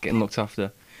home, getting looked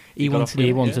after. He got off wanted. with He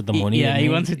it, wanted the money. Yeah, didn't he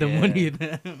wanted the Yeah. money.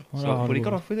 What So, a but he got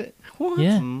horrible- off with it. What?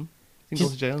 Yeah. Didn't go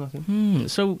to jail, nothing.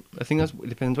 So I think it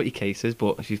depends what your case is,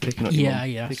 but if you're picking up your Yeah, mum,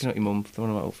 yes. picking up your mum,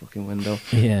 throwing her out a fucking window,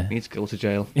 Yeah. you need to go to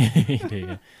jail. You do,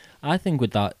 yeah. I think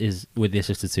with the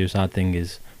assisted suicide thing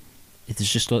is, it's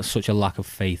just such a lack of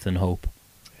faith and hope.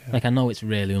 Yeah. Like I know it's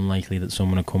really unlikely that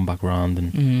someone will come back round,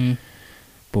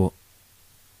 but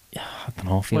yeah, I don't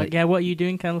know. I feel what, like yeah, what are you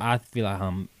doing, Kel? I feel like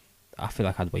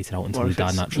I'd wait it out until What he if died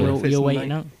it's- naturally. what if it's You're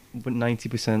waiting out. But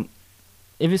 90%,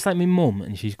 If it's like my mum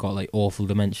and she's got like awful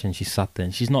dementia and she's sat there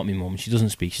and she's not my mum, she doesn't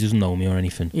speak, she doesn't know me or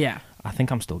anything. Yeah. I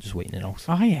think I'm still just waiting it out.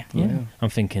 Oh yeah. Yeah. Yeah. I'm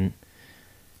thinking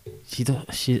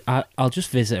I'll just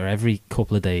visit her every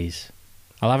couple of days.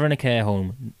 I'll have her in a care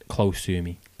home close to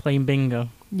me. Playing bingo.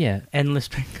 Yeah. endless.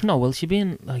 No, well, she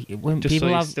being like when Just so people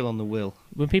he's have still on the will.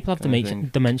 when people have kind of dementia, thing.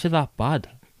 dementia that bad,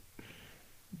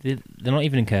 they're not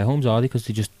even in care homes, are they? Because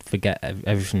they just forget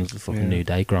everything's a fucking Yeah. new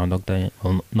day, Groundhog Day.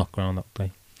 Well, not Groundhog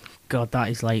Day. God,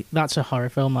 that's a horror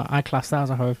film. I class that as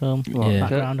a horror film. What, Yeah. That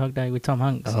Groundhog Day with Tom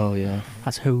Hanks. Oh yeah.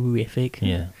 That's horrific.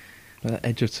 Yeah.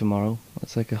 Edge of Tomorrow.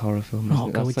 That's like a horror film. Oh, isn't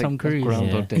it? God, That's with like, Tom that's Cruise.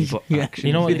 Groundhog Yeah. Day, but Yeah. action.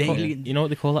 You know what? With They call, aliens. you know what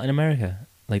they call that in America?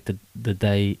 Like the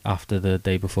day after the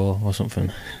day before or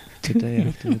something. The day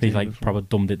after the They've day like before. probably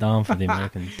dumbed it down for the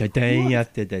Americans. The day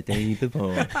after the day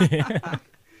before.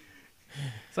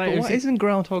 But what, isn't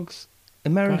groundhogs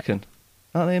American?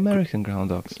 Aren't they American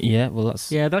groundhogs? Yeah, well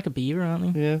that's Yeah, they're like a beaver,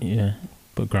 aren't they? Yeah. yeah,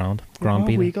 but ground Oh,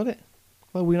 beater. we got it.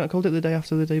 Well, we not called it the day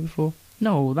after the day before.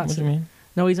 No, What that's do you mean?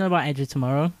 no. He's on about Edge of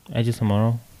Tomorrow. Edge of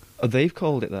Tomorrow. Oh, they've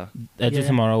called it that. Edge of Yeah.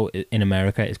 Tomorrow in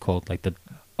America is called like the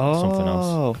something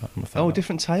else. Can't remember Oh, that.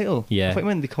 different title. Yeah. I thought you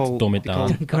meant they called. Dumb it they called-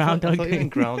 down. I thought- Groundhog I thought you meant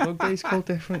Day. Groundhog Day's called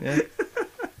different. Yeah.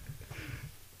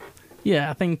 Yeah,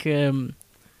 I think.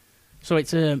 So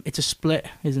it's a split,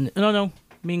 isn't it? No.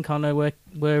 Me and Connor,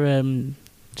 we're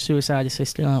suicide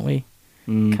assisting, aren't we?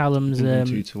 Mm. Callum's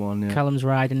 2-1. Yeah. Callum's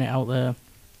riding it out there.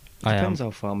 I am. Depends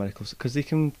how far medical, because they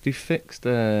can be fixed.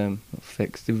 Not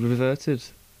fixed. They've reverted.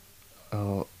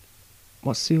 Oh,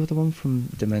 what's the other one from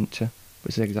dementia?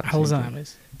 It's the exact same thing.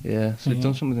 Alzheimer's. Yeah, so they've Yeah.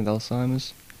 done something with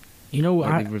Alzheimer's. You know,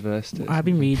 Like they've reversed it. I've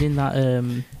been reading that.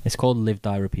 It's called Live,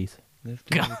 Die, Repeat.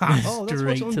 God, Oh, that's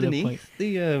straight what's to the underneath point.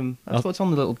 the. That's what's on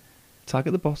the little tag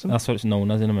at the bottom. That's what it's known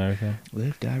as in America.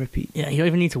 Live, die, repeat. Yeah, you don't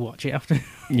even need to watch it after.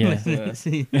 Yeah.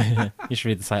 listening to it. You should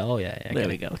read the title. Oh yeah, yeah. I There get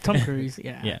we it. go. Tom Cruise.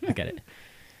 Yeah. Yeah, I get it.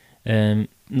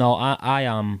 No, I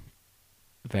am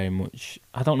very much.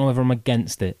 I don't know whether I'm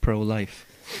against it. Pro-life.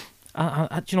 Do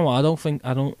you know what? I don't think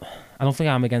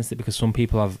I'm against it because some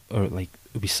people are like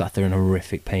will be sat there in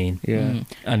horrific pain, Yeah. Mm.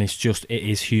 and it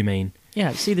is humane.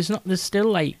 Yeah. See, there's still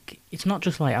like it's not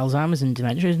just like Alzheimer's and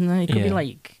dementia, isn't there? It could be Yeah.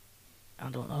 like I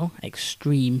don't know,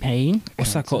 extreme pain.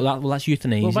 What's that called? Well, that's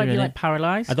euthanasia. What about you innit? like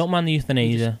paralysed? I don't mind the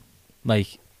euthanasia.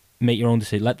 Like, make your own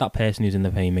decision. Let that person who's in the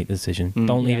pain make the decision. Mm.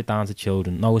 Don't leave Yeah. it down to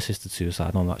children. No assisted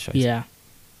suicide. All that shit. Yeah.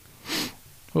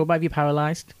 What about if you're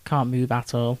paralysed? Can't move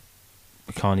at all.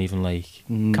 Can't even like.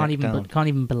 Can't Neck even down. can't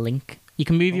even blink. You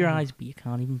can move your Oh. eyes, but you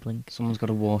can't even blink. Someone's got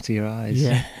to water your eyes.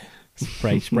 Yeah.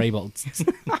 spray bottles.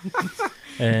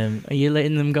 Are you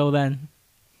letting them go then?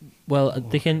 Well,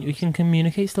 you can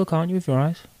communicate still, can't you, with your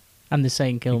eyes? And they're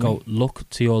saying kill You me. go look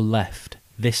to your left,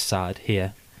 this side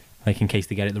here, like in case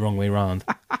they get it the wrong way round.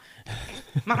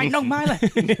 Mine, no, my left.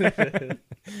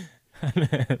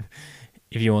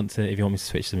 If you want me to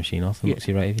switch the machine off and Yeah. look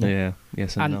to your right, if you know. Yeah.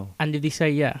 Yes and no. And did they say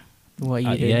yeah? What are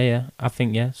you doing? Yeah. I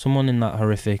think someone in that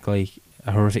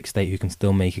horrific state who can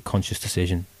still make a conscious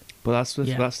decision. But that's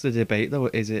Yeah. that's the debate, though.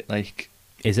 Is it like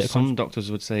Is it a some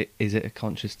doctors would say? Is it a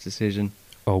conscious decision?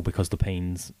 Oh, because the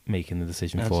pain's making the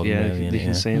decision That's- for them. yeah, Really, they innit?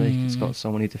 can say like it's Mm. got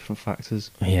so many different factors.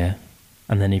 Yeah.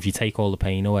 And then if you take all the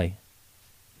pain away,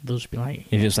 They'll just be like,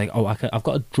 if it's like, oh, I've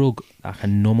got a drug that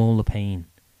can numb all the pain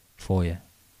for you.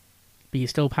 but you're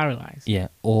still paralysed. Yeah.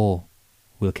 Or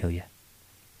we'll kill you.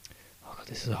 Oh God,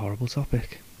 this is a horrible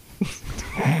topic.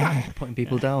 Putting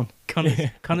people down.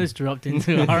 Connor's dropped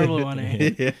into a horrible one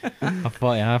here. Yeah. I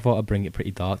thought I'd bring it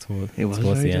pretty dark towards It was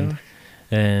the very end.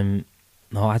 dark.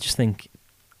 No, I just think,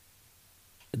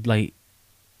 like,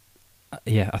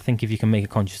 I think if you can make a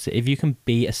conscious, if you can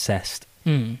be assessed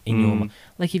Mm. in your, Mm.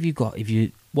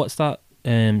 like, what's that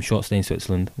short stay in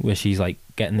Switzerland where she's like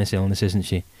getting this illness, isn't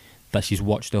she? That she's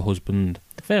watched her husband,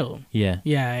 The film. yeah,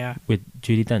 Yeah. with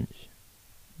Judi Dench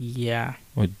Yeah.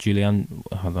 or Julianne,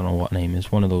 I don't know what name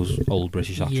is, one of those old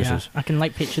British Yeah. actresses. I can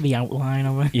like picture the outline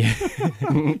of it. Yeah,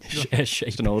 shape.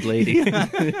 Just an old lady.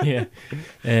 Yeah.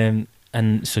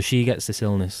 And so she gets this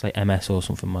illness, like MS or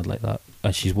something mad like that,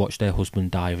 and she's watched her husband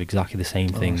die of exactly the same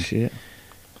thing. Oh shit.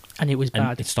 And it was And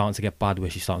bad. it's starting to get bad where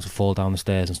she starts to fall down the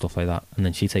stairs and stuff like that. And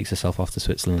then she takes herself off to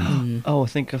Switzerland. Mm. Oh, I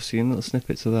think I've seen little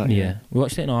snippets of that. Yeah. We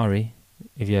watched it in RE.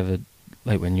 If you ever,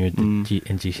 like when you're in Mm.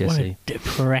 in What GCSE. a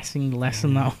depressing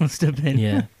lesson that must have been.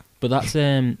 Yeah. But that's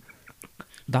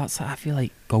I feel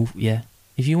like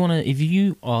if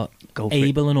you are Go for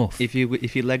able enough, it.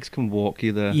 If your legs can walk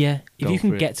you there. yeah, if go you can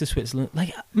for it. get to Switzerland,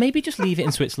 like maybe just leave it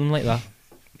in Switzerland like that.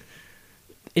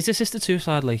 Is assisted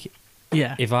suicide like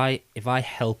Yeah. if I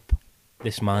help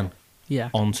this man Yeah.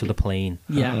 onto the plane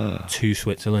Yeah. to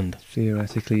Switzerland,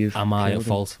 Theoretically, you've. am I at killed him.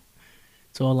 fault?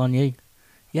 It's all on you.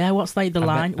 Yeah, what's like the I bet-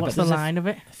 line? I bet What's the there's a line of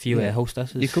it? A few Yeah. air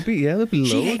hostesses. You could be. Yeah, there'd be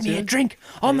loads. She gave me yeah. a drink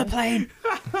on the plane.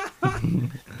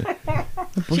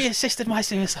 She assisted my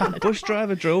suicide. Bus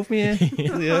driver drove me here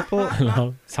to the airport.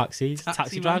 No, taxi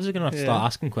Taxi man. drivers are going to have to Yeah. start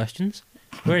asking questions.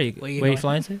 Where are you? Where you Where are you going?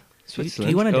 flying to? Switzerland.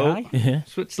 Do you want to Oh, die? Yeah.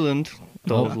 Switzerland.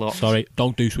 Oh, Doors locked. sorry,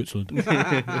 don't do Switzerland.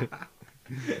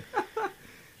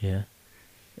 Yeah.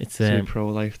 It's So you're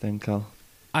pro-life then, Cal?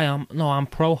 I'm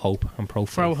pro hope. I'm pro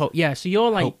faith. Throw hope. Yeah, so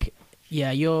you're like,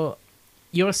 yeah, you're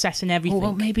assessing everything. Oh,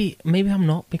 well, maybe I'm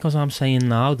not, because I'm saying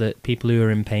now that people who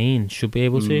are in pain should be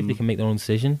able to if they can make their own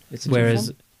decision. It's a tough Whereas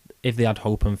one. if they had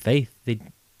hope and faith, they'd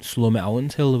slum it out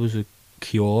until there was a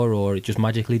cure or it just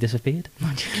magically disappeared.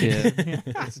 Yeah,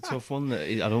 it's a tough one that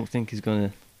I don't think is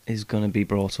gonna be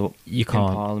brought up You in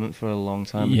can't. Parliament for a long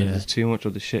time. Yeah. There's too much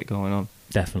other shit going on.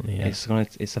 Definitely, yeah.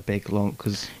 It's a big long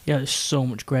because Yeah, there's so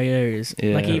much grey areas.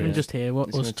 Yeah, like even yeah. just here, what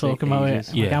It's us gonna take talking about it. ages.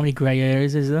 Like, Yeah. how many grey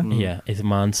areas is there? Mm. Yeah, if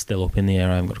man's still up in the air,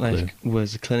 I haven't got a clue. like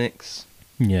where's the clinics,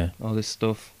 Yeah, all this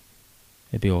stuff.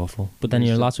 it'd be awful. But then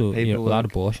There's you're the allowed paperwork.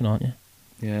 abortion, aren't you?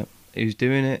 Yeah, who's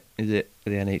doing it? Is it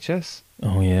the NHS?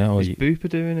 Oh yeah, or Is Bupa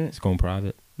doing it? it's going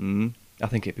private. I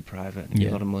think it'd be private. There'd be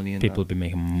Yeah. a lot of money in People would that. be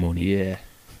making money. Yeah,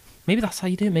 Maybe that's how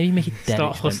you do it. Maybe you make it dead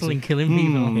Start expensive. hustling, killing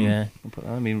people. Mm. Yeah. I'll put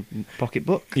that. I mean,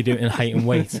 pocketbook. You do it in height and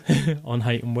weight. On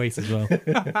height and weight as well.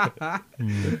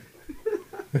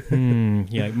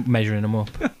 Yeah, measuring them up.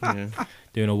 Yeah,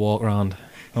 Doing a walk round.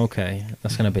 Okay,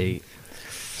 that's going to be...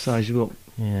 size you up.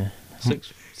 Yeah.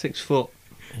 6 foot.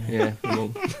 Yeah.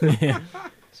 Well, Yeah.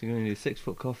 so you're gonna need a 6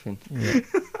 foot coffin. Yeah.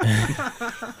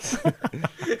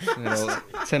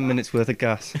 10 minutes worth of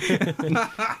gas.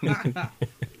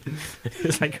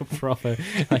 It's like a proper...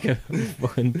 Like a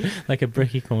fucking... Like a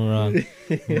brickie coming around.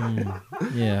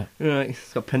 Yeah. Right,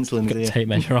 it's got pencil in Got there. tape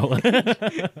measure out.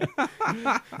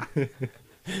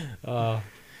 Oh,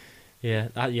 yeah,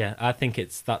 I think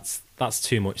that's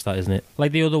too much, that, isn't it?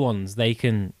 Like the other ones, they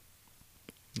can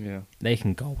Yeah.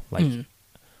 go like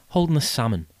holding a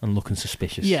salmon and looking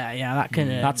suspicious. Yeah, that can.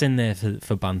 That's in there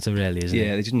for banter, really, isn't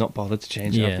Yeah, it? they just not bothered to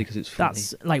change it Yeah. up because it's funny.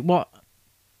 That's like what.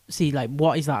 See, like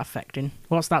what is that affecting?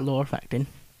 What's that law affecting?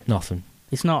 Nothing.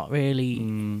 It's not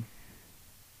really.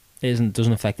 It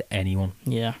doesn't affect anyone.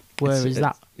 Yeah. Whereas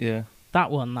that Yeah.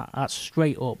 one that's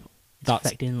straight up That's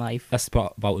affecting life. that's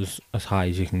about as high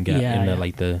as you can get Yeah, in the yeah.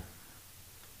 like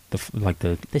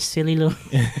the The silly law.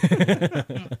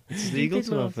 It's illegal did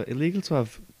to laugh. have illegal to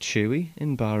have chewy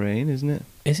in Bahrain, isn't it?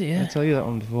 Is it? I Yeah. tell you that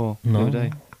one before. No. The other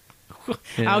day.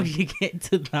 Yeah. How did you get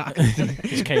to that?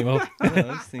 Just came up. I don't know,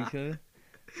 I was thinking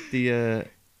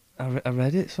I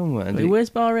read it somewhere. And Wait, where's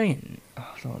Bahrain? I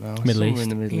don't know. Middle somewhere East. in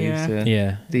the Middle Yeah. East.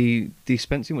 Yeah. They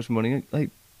spent too much money like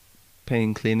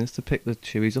paying cleaners to pick the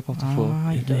chewies up off the floor.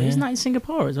 Yeah. Isn't that in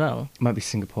Singapore as well? Might be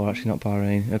Singapore actually, not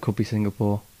Bahrain. It could be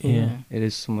Singapore. Yeah. It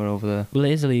is somewhere over there. Well,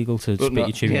 it is illegal to But spit your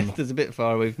not- chewing. yeah, there's a bit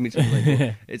far away from each other. Like,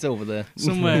 but it's over there.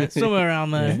 Somewhere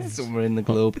around there. Somewhere in the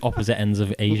globe. Opposite ends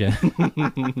of Asia.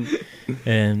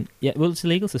 Yeah, well, it's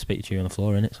illegal to spit your chew on the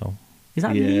floor, isn't it? So Is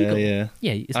that Yeah, illegal? yeah.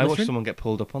 yeah, it's I watched littering. someone get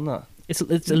pulled up on that. It's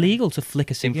illegal to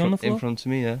flick a ciggy on the floor. In front of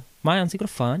me, yeah. My auntie got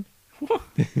a fine.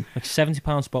 Like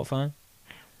 £70 spot fine.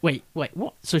 Wait,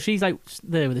 what? So she's like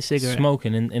there with a cigarette.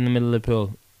 Smoking in the middle of the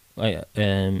pool. Like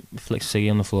flicks a ciggy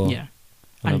on the floor. Yeah.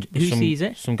 And then who sees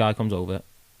it? Some guy comes over,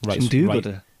 Some writes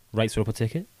do-gooder. writes her up a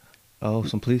ticket. Oh,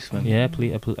 some policemen. Yeah,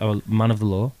 a man of the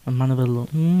law, A man of the law.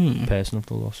 person of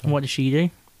the law. Sorry. What does she do?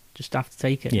 Just have to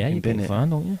take it. Yeah, you bin pay it. fine,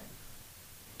 don't you?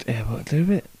 Yeah, but they're a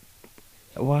bit.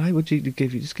 Why would you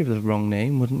give her the wrong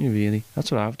name? Wouldn't you really?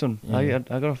 That's what I've done. Yeah.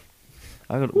 I got.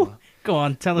 Go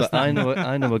on, tell us Look, that.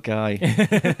 I know a guy.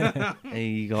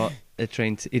 He got a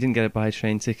train. He didn't get it by a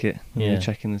train ticket. And Yeah. they're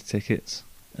checking the tickets,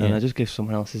 and Yeah. I just give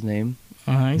someone else's name,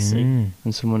 I see.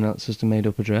 and someone else just a made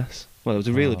up address. Well, it was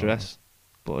a real Oh. address,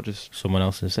 but I just Someone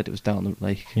else's. said it was down the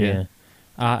lake. Yeah.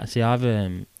 See, I've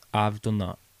done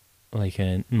that. Like,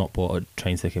 not bought a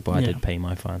train ticket, but I Yeah. did pay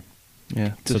my fine.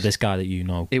 Yeah. So Just- this guy that you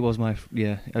know. It was my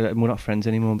we're not friends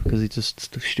anymore because he just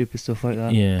stupid stuff like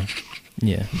that. Yeah.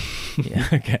 Yeah. Yeah.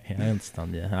 Okay, I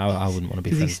understand. Yeah, I wouldn't want to be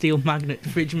Does he friends. steal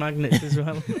fridge magnets as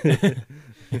well?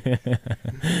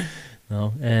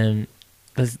 No.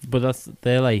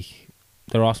 They're like,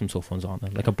 there are some tough ones, aren't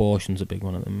there? Like abortion's a big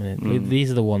one at the minute. Mm.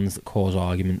 These are the ones that cause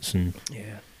arguments and.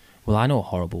 Yeah. Well, I know a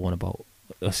horrible one about.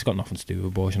 It's got nothing to do with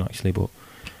abortion actually, but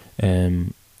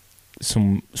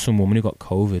some woman who got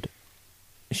COVID.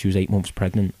 She was 8 months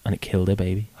pregnant and it killed her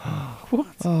baby, What?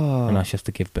 Oh, and now she has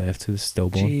to give birth to the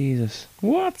stillborn. Jesus.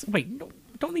 What? Wait,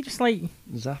 don't they just like...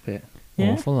 Zap it. Yeah?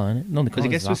 Awful, isn't it? No, they 'Cause can't it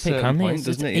gets to a zap it, certain can they? point, It's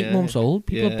doesn't it? 8 Yeah. months old.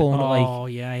 People Yeah. are born at like Oh,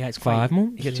 yeah, it's 5 quite...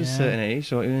 months. You get to a Yeah. certain age,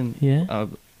 don't you? And Yeah.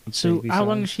 So how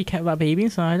long has she kept that baby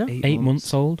inside her? 8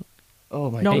 months old. Oh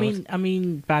my No, god. I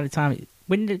mean, by the time...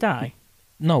 When did it die?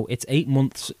 No, it's 8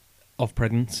 months of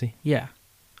pregnancy, Yeah,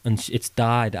 and it's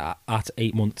died at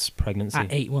 8 months pregnancy. at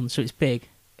 8 months, so it's big.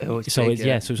 Oh, it's So big,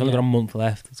 it's so it's only Yeah. got a month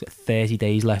left. It's got 30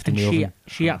 days left And in the she oven.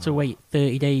 she had to wait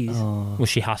 30 days. Oh. Well,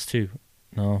 she has to.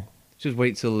 No, Just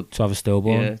wait till to have a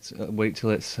stillborn. yeah, wait till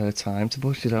it's her time to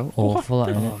push it out. Awful,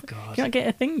 that, isn't Oh it? god. Can I get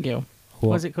a thing, Gil? What?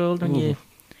 What's it called when you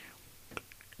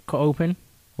cut open?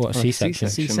 What, a Oh, C-section?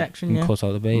 C-section. C-section, And yeah. cut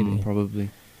out the baby. Probably.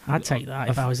 I'd take that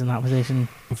if I was in that position.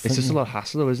 It's just a lot of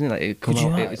hassle, though, isn't it? Like, Could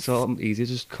you it's sort of easier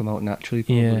to just come out naturally,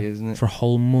 probably, Yeah, isn't it? for a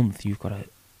whole month you've got to...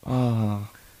 Oh,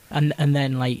 And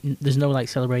then like there's no like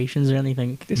celebrations or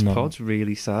anything. this No. pod's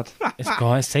really sad.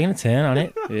 It's taking a turn,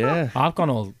 hasn't it? Yeah. I've gone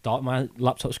all dark. My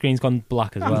laptop screen's gone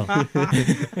black as well.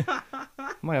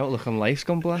 My outlook on life's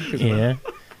gone black as well. Yeah.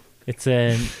 It's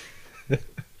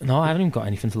no, I haven't even got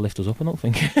anything to lift us up, I don't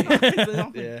think.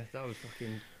 Yeah, that was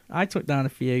fucking... I took down a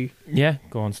few. Yeah,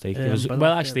 go on, Steve. Give us- but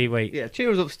well, like, actually, wait. Yeah, cheer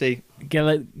us up, Steve.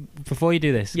 Before you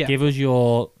do this, Yeah. give us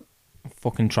your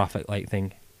fucking traffic light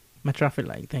thing. My traffic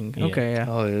light thing. Yeah. Okay, yeah.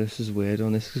 Oh, yeah, this is weird,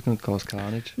 and this is going to cause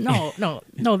carnage. No.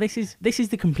 This is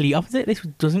the complete opposite. This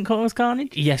doesn't cause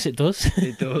carnage. Yes, it does.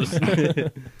 It does.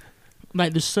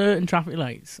 Like there's certain traffic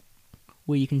lights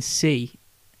where you can see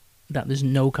that there's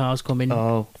no cars coming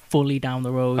Oh, fully down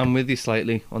the road. I'm with you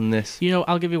slightly on this. You know,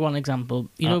 I'll give you one example.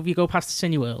 You know, if you go past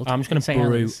Cineworld, I'm just going in to St.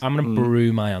 brew. Helens- I'm going to Mm.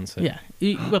 brew my answer. Yeah.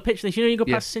 Well, picture this. You know, you go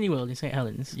Yeah. past Cineworld in St.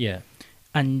 Helens, Yeah.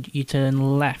 and you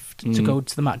turn left to Mm. go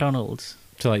to the McDonald's.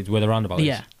 So, like, where the roundabout is.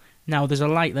 Yeah. Now there's a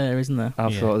light there, isn't there?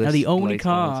 I've Yeah. thought of this Now the only later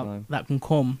on in car time. that can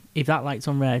come, if that light's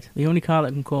on red, the only car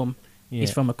that can come Yeah.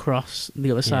 is from across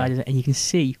the other side, Yeah. and you can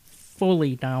see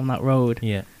fully down that road,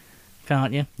 Yeah.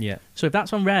 can't you? Yeah. So if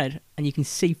that's on red and you can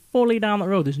see fully down that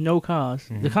road, there's no cars.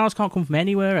 The Mhm. cars can't come from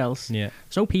anywhere else. Yeah.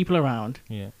 There's no people around.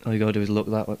 Yeah. All you got to do is look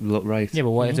right. Yeah, but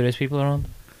what if Mhm. there is people around?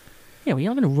 Yeah, well,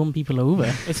 you're not going to run people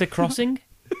over. It's a crossing.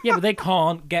 Yeah, but they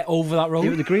can't get over that Yeah, but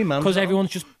road the green man's because not on. everyone's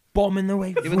just bombing their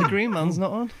way. Yeah, but the green man's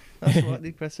not on. That's why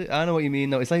they press it. I know what you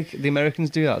mean, though. It's like the Americans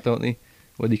do that, don't they?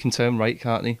 Where they can turn right,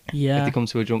 can't they? If Yeah. they come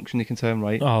to a junction, they can turn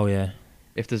right. Oh yeah.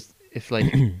 If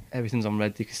like everything's on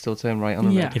red, they can still turn right on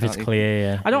the Yeah. red. If it's can't they? clear,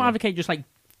 yeah. I don't advocate just like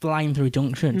flying through a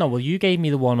junction. No, well, you gave me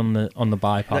the one on the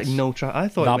bypass. Like no traffic. I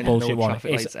thought That it meant bullshit no one.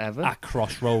 traffic It's lights ever. a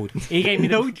crossroad. He gave me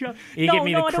the. He No, gave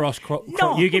me no, the I don't-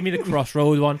 no. You gave me the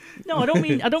crossroad one. No, I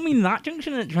don't mean that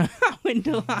junction at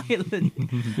Windle Island.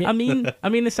 Yeah. I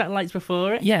mean the satellites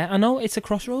before it. Yeah, I know it's a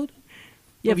crossroad.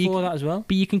 Yeah, but Before that as well.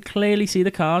 you can clearly see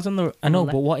the cars on the. I know, on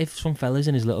the but what if some fella's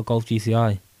in his little Golf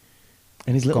GTI?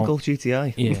 And his little Go on. Golf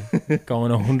GTI. Yeah,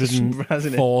 going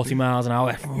 140 miles an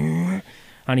hour,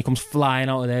 and he comes flying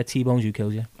out of there, T-bones you,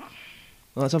 kills you,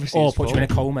 Well, that's obviously or his puts you in a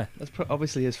fault. coma, That's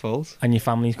obviously his fault. and your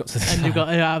family's got to. The and you've got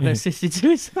to have assisted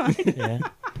suicide. yeah.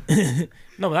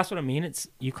 No, but that's what I mean. It's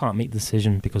you can't make the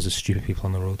decision because there's stupid people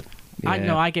on the road. I Yeah.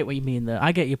 know, I get what you mean there.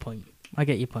 I get your point.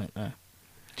 There.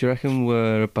 Do you reckon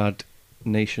we're a bad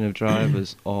nation of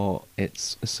drivers, or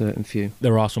it's a certain few?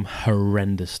 There are some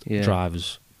horrendous Yeah.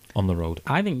 drivers on the road.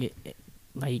 I think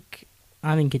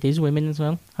I think it is women as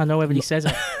well. I know everybody says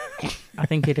it. I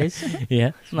think it is.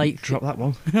 Yeah. Like, Drop that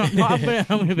one. I'm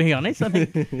going to be honest. I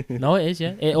think No, it is.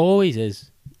 Yeah, it always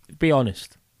is. Be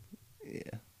honest. Yeah.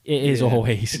 It is Yeah.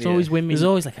 always. it's always women. There's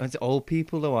always like. And it's old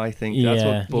people, though. I think that's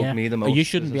Yeah. what bugged Yeah. me the Oh, most. you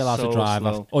shouldn't be is allowed it's to so drive,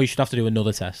 slow. or you should have to do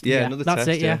another test. Yeah, Yeah, another that's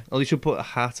test. it, yeah. Or you should put a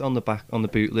hat on the back on the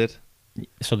boot lid.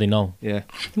 So they know, Yeah.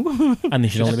 and they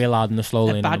should only be allowed in the slow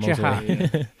lane. a on the badger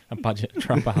motorway. hat. A badger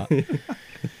trapper hat.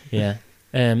 Yeah.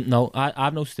 No,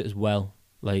 I've noticed it as well.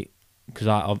 Like, because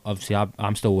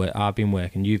I'm still I've been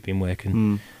working. You've been working.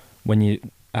 Mm. When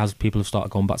as people have started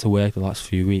going back to work the last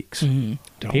few weeks, Mhm.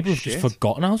 people have just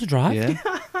forgotten how to drive. Yeah.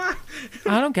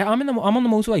 I don't get. I'm on the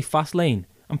motorway fast lane,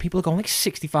 and people are going like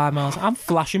 65 miles. I'm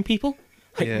flashing people.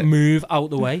 Like, Yeah. move out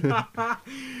the way.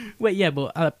 Wait, yeah,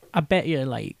 but I bet you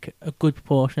like a good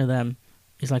proportion of them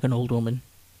is like an old woman.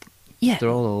 Yeah. They're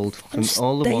all old. And And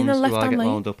all the stay in ones the who I left-hand get lane.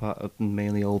 wound up at are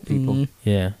mainly old people. Mm.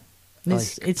 Yeah.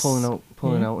 It's, Like it's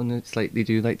pulling yeah. out, and it's like they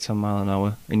do like 10 mile an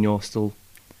hour, and you're still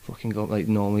fucking go like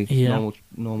normally. Yeah.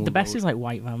 Normal. The best road. is like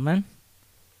white van men.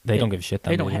 They don't give a shit.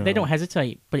 They don't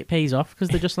hesitate, but it pays off because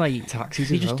they're just like taxis.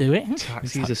 they as just well. do it.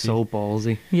 Taxis are so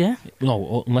ballsy. Yeah.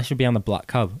 No, unless you're behind the black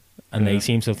cab, and Yeah. they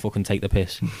seem to fucking take the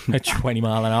piss at 20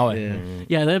 mile an hour. Yeah.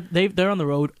 Yeah, they're on the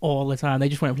road all the time. They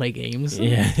just want to play games.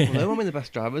 Yeah. Well, they're one of the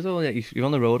best drivers. Though. Like, you're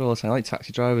on the road all the time. Like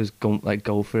taxi drivers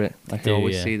go for it. Like I Do,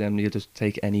 always yeah. see them. You just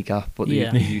take any gap, but Yeah.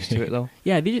 they're used to it though.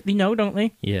 Yeah, they know, don't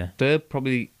they? Yeah. They're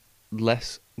probably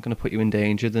less going to put you in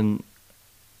danger than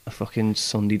a fucking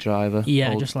Sunday driver.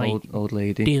 Yeah, old, just like old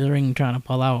lady. Dealering trying to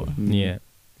pull out. Mm. Yeah.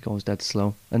 Goes dead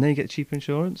slow, and then you get cheap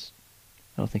insurance.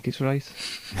 I don't think it's right.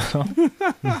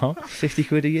 No. 50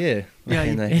 quid a year. Yeah,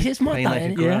 Paying it is mad paying that, like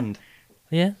innit? a grand.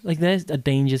 Yeah. Like there's a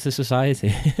danger to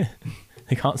society.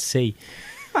 They can't see.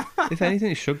 If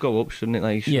anything, it should go up, shouldn't it?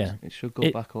 Like, it should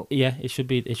go back up. Yeah, it should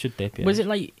be. It should dip. Yeah. Was it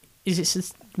like? Is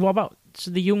it? What about? So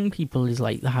the young people is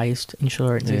like the highest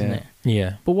insurance, isn't it?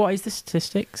 Yeah. But what is the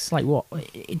statistics? Like, what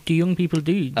do young people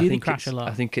do? Do they crash a lot?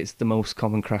 I think it's the most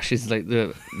common crashes, like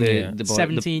the boy,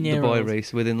 17-year-old. the boy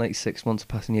race within like 6 months of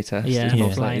passing your test. Yeah, is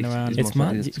most flying likely- around. is It's most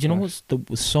likely mad. to Do you know crash.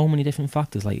 what's so many different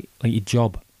factors? Like your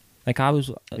job. Like I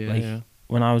was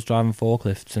when I was driving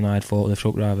forklifts and I had forklift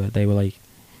truck driver. They were like,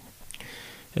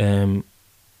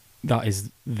 that is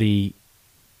the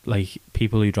like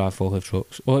people who drive forklift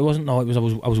trucks. Well, it wasn't. No, it was.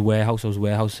 I was warehouse. I was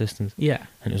warehouse assistant, Yeah.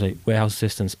 and it was like warehouse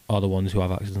assistants are the ones who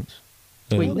have accidents.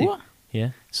 Wait, The- what?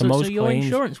 Yeah. So your claims-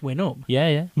 insurance went up?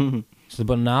 Yeah, yeah. So,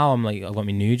 but now I'm like, I've got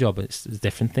my new job. It's a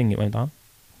different thing. It went down.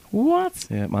 What?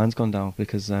 Yeah, mine's gone down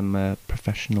because I'm a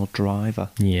professional driver.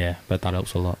 Yeah, but that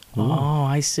helps a lot. Oh,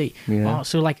 I see. Yeah. Oh,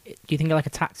 so like, do you think like a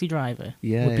taxi driver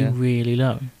Yeah, would be yeah. really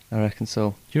low? I reckon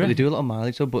so. Do you But they do a lot of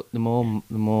mileage though, but the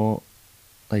more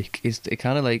like it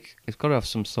kind of like it's got to have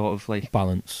some sort of like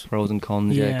Balance. pros and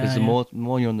cons. Yeah, Yeah, because yeah. the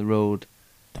more you're on the road,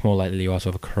 The more likely you are to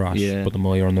have a crash. Yeah. But the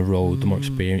more you're on the road, the more Mm.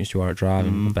 experienced you are at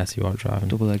driving, the better you are at driving.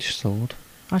 double-edged sword.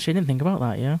 Actually, I didn't think about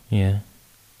that. Yeah. Yeah.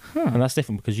 Huh. And that's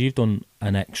different because you've done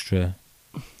an extra,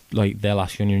 like they'll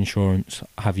ask you on your insurance,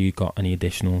 have you got any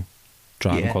additional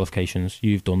driving Yeah. qualifications?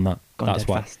 You've done that. Gone That's dead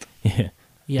why. fast. Yeah.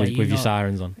 Yeah. with your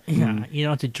sirens on. Yeah. You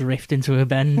know how to drift into a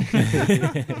bend.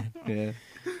 Yeah.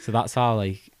 So that's how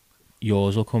like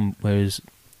yours will come. Whereas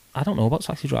I don't know about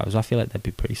taxi drivers. I feel like they'd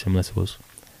be pretty similar to us.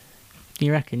 Do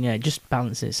you reckon? Yeah. It just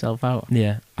balances itself out.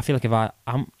 Yeah. I feel like if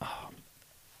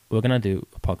we're gonna do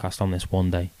a podcast on this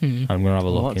one day. Mm. I'm gonna have a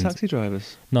look What into. taxi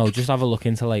drivers? No, just have a look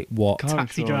into like what Car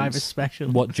Taxi insurance. driver special.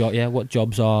 what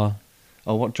jobs are.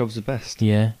 Oh, what jobs are best?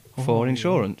 Yeah. For Oh.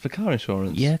 insurance, for car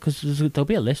insurance. Yeah, because there'll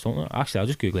be a list, won't there? Actually, I'll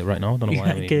just Google it right now. I don't know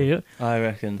why I'm Get it up. I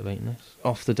reckon debating this.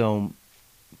 off the dome,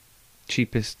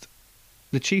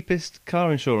 the cheapest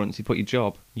car insurance. You put your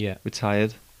job, Yeah.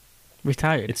 retired.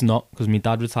 Retired. It's not, because my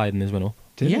dad retired and his went up.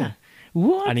 Did yeah.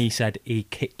 What? And he said he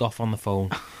kicked off on the phone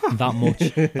that much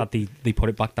that they put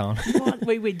it back down. What?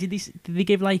 Wait. Did they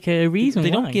give like a reason? They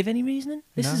why? don't give any reasoning.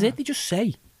 This is Nah. it. They just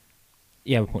say,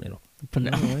 yeah, we're putting it up. But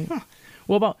no. All right.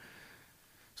 What about?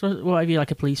 So, what have you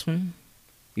like a policeman?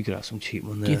 You could have some cheap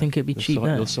one there. Do you think it'd be They'll cheap sort,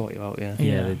 there? They'll sort you out, yeah.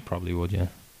 Yeah, Yeah. they probably would, yeah.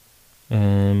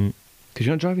 Because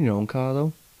you're not driving your own car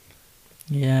though.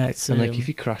 Yeah, it's And like if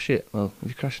you crash it, well, if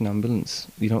you crash an ambulance,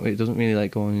 you don't. It doesn't really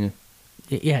like go on you.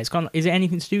 yeah, it's gone. Is it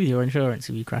anything to do with your insurance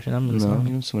if you crash an ambulance? No, No.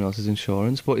 you're on someone else's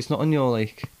insurance, but it's not on your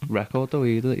like record though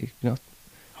either. That you know.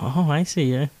 Oh, I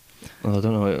see. Yeah. Well, I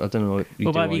don't know. I don't know what you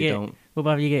What do about or if you you don't. What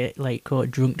about if you get like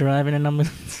caught drunk driving an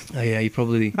ambulance? Oh yeah, you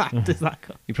probably Does that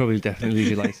go? definitely lose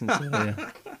your license.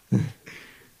 Yeah.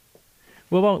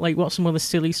 What about like what's some other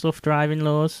silly stuff driving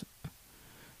laws?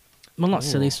 Well, not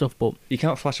silly Oh. stuff, but You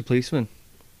can't flash a policeman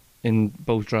in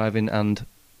both driving and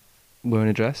wearing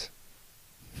a dress.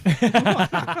 But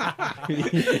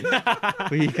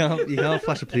you can't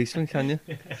flash a policeman, can you?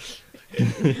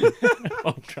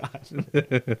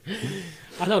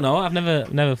 I don't know. I've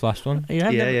never flashed one. yeah,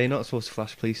 Yeah, you're not supposed to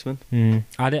flash policemen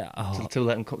I did. to, Oh, to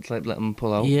let them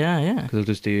pull out. yeah. Because they'll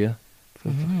just do you.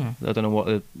 Mhm. I don't know what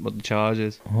the charge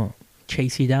is. what?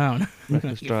 Chase you down.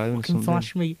 Reckless driving or Fucking something.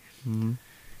 flash me. Mm.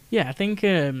 Yeah, I think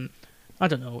I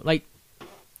don't know. Like,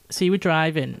 see, with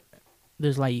driving,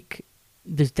 there's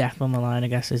death on the line, I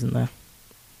guess, isn't there?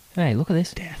 Hey, look at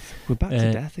this. We're back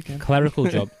to death again.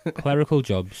 Clerical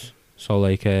jobs. So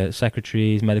like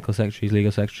secretaries, medical secretaries,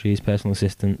 legal secretaries, personal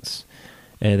assistants.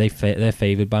 They're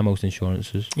favoured by most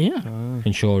insurances, Yeah. Ah.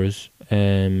 insurers,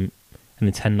 and they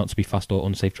tend not to be fast or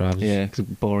unsafe drivers. Yeah, because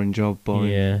boring job,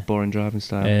 Yeah. boring driving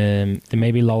style. They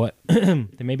may be lower. They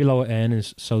may be lower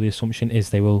earners, so the assumption is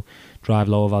they will drive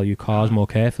lower value cars more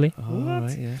carefully. Oh,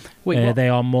 right, yeah. Wait, what? They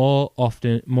are more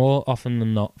often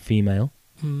than not female.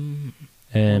 Mm.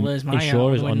 Well, there's my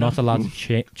Insurers out the are not window. allowed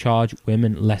to charge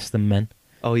women less than men.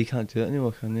 Oh, you can't do that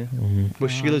anymore, can you? Mhm. Well,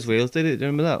 Sheila's Wheels did it. Do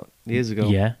you remember that? Years ago.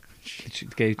 Yeah, They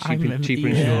gave I remember, cheaper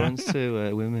yeah. insurance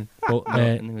to women. but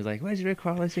And they was like, where's your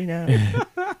equality now?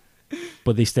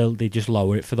 but they just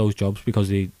lower it for those jobs because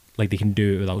they can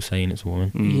do it without saying it's a woman.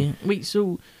 Mm. Yeah. Wait,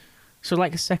 so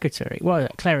like a secretary,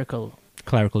 what clerical?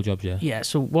 Clerical jobs, yeah. Yeah.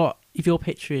 So what if you're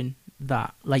picturing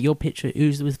that? Like you're picturing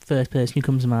who's the first person who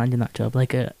comes to mind in that job?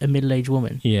 Like a middle-aged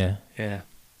woman. Yeah, Yeah.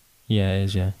 yeah, it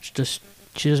is, yeah. She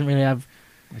doesn't really have.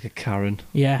 Like a Karen.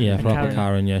 Yeah. Yeah, a proper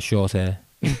Karen, yeah, short hair.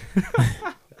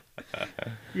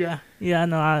 Yeah. Yeah.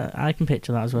 No, I can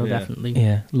picture that as well. Yeah. Definitely.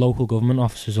 Yeah, local government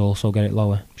officers also get it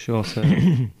lower. Short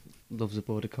loves the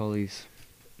border collies.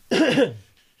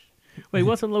 Wait,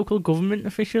 what's a local government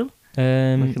official?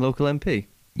 Like a local MP.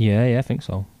 Yeah, I think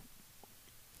so.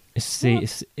 It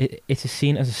is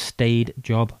seen as a staid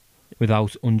job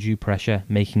without undue pressure,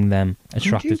 making them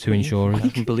attractive to insurers. I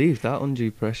can believe that,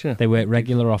 undue pressure. They work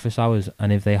regular office hours,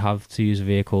 and if they have to use a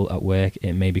vehicle at work,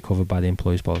 it may be covered by the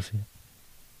employee's policy.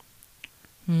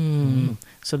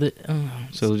 So the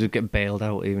So they'll just get bailed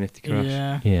out even if they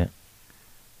crash. Yeah.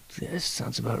 This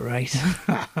sounds about right.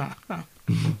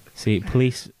 See,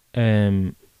 police,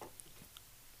 they're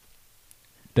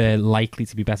likely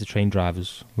to be better trained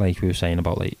drivers, like we were saying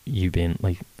about like you being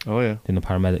like Oh yeah. in the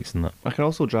paramedics and that. I can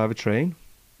also drive a train.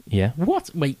 Yeah.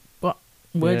 What? Wait, what?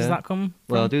 Where does Yeah. that come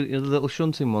from? Well, I do the little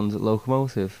shunting ones at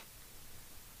Locomotive.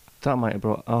 That might have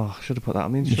brought. Oh, I should have put that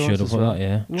on the You insurance. should have as put well. that,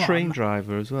 yeah. What? Train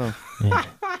driver as well. Yeah.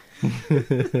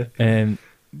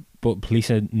 But police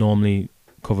are normally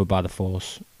covered by the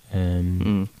force.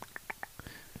 I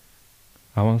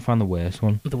want to find the worst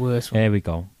one. The worst one. There we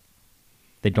go.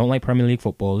 They don't like Premier League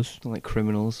footballers. Don't like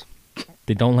criminals.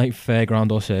 They don't like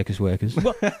fairground or circus workers.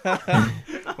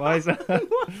 Why is that?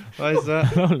 Why is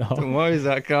that? I don't know. Why is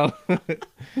that, Carl?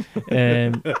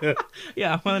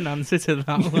 Yeah, I want an answer to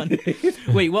that one.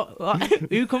 Wait, what?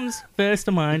 Who comes first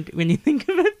to mind when you think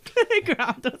of a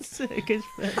playground or circus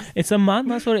first? It's a man,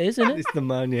 that's what it is, isn't it? It's the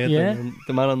man, yeah. Yeah.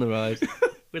 The man on the ride.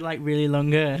 With like really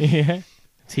long hair. Yeah.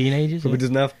 Teenagers. But he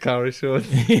doesn't have car shorts.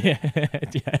 Yeah.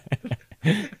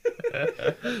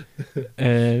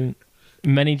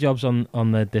 Many jobs on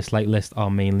the dislike list are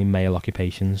mainly male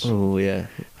occupations. Oh, yeah.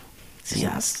 See,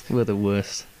 that's, We're the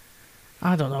worst.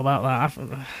 I don't know about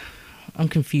that. I'm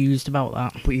confused about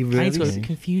that. But you I need to go really, to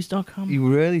confused.com.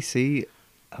 you rarely see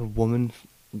a woman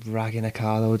ragging a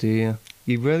car, though, do you?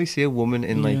 You rarely see a woman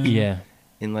in like Yeah.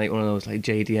 in like one of those like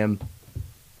JDM,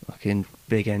 fucking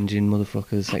big engine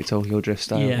motherfuckers, like Tokyo Drift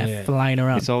style. Yeah, Yeah. flying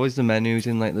around. It's always the men who's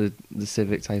in like the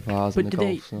Civic Type R's But and the do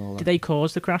they- Golfs and all that. Did they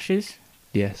cause the crashes?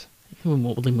 Yes.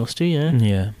 Well, they must do, yeah.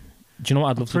 Yeah. Do you know what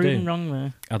I'd love to Proven do? wrong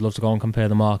there. I'd love to go and compare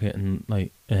the market and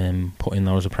like put in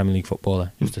there as a Premier League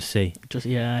footballer just to see. Just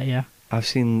yeah. I've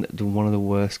seen one of the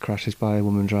worst crashes by a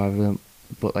woman driver,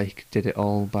 but like did it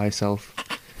all by herself.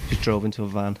 Just drove into a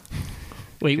van.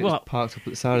 Wait, It was what? parked up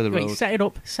at the side of the Wait, road. set it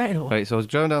up. Right, so I was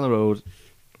driving down the road.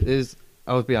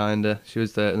 I was behind her. She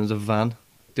was there, and there was a van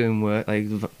doing work, like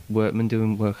workmen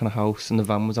doing work on a house, and the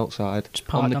van was outside Just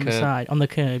parked on the curb. side, on the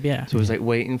curb, yeah. So I was like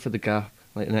waiting for the gap,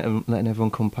 like letting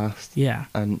everyone come past. Yeah.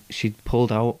 And she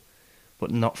pulled out,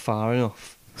 but not far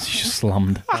enough, She just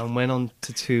slammed. and went on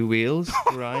to two wheels,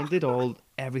 grinded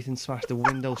everything smashed. The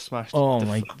window smashed. Oh the,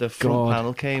 my The front God.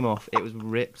 panel came off. It was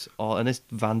ripped. And this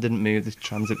van didn't move. This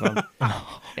transit van.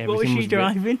 What was she ripped.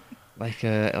 driving? Like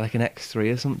an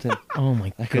X3 or something. Oh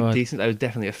my Like god. a decent. It was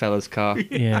definitely a fella's car.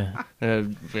 Yeah.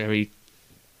 Very,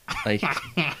 like,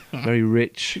 very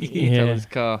rich Yeah. fella's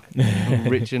car.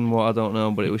 Rich in what I don't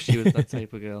know, but she was that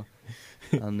type of girl.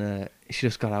 And she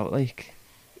just got out like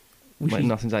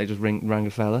nothing's like just rang a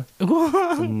fella.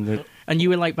 What? And And you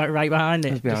were like right behind I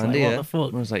it. was just behind like, it. what Yeah. the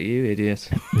fuck? I was like, you idiot.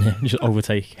 Yeah, just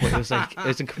overtake. But it was like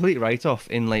it's a complete write off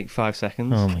in like 5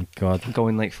 seconds. Oh my god.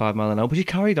 Going like 5 miles an hour, but she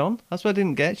carried on. That's what I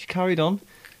didn't get. She carried on.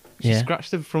 She Yeah.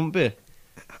 scratched the front bit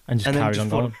And just and then carried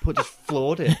just, on going. just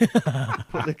floored it.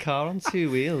 Put the car on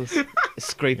 2 wheels,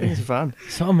 scraping his van.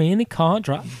 That's what I mean. They can't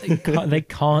drive. They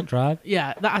can't drive.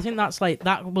 Yeah, I think that's like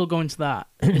that. Will go into that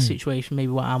situation.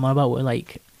 Maybe what I'm on about. Where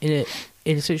like in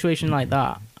a situation like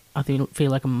that, I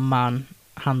feel like a man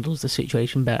handles the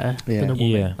situation better than a woman.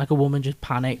 Yeah. Like a woman just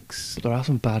panics. There are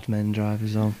some bad men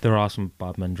drivers though. There are some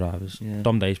bad men drivers. Yeah.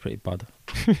 Dom Day's pretty bad.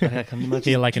 I can imagine.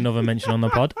 He'll like another mention on the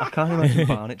pod. I can't imagine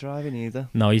Barnett driving either.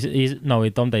 No,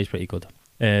 Dom Day's pretty good.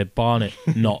 Barnett,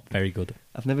 not very good.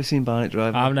 I've never seen Barnett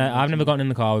drive. I've never gotten in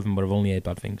the car with him, but I've only heard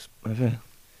bad things. Ever.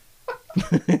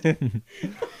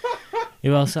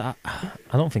 Who else? I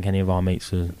don't think any of our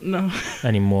mates are. No.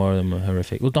 Any more of them are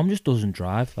horrific. Well, Dom just doesn't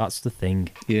drive. That's the thing.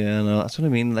 Yeah, no, that's what I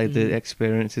mean. Like the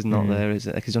experience is not Mm. there, is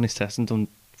it? Like he's on his test and done.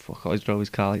 Fuck, I drove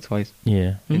his car like twice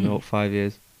Yeah, in about 5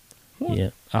 years. yeah.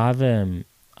 I don't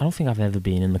think I've ever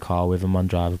been in the car with a man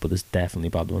driver, but there's definitely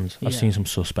bad ones. I've Yeah. seen some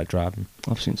suspect driving.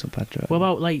 I've seen some bad driving. What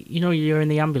about like you're in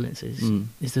the ambulances? Mm.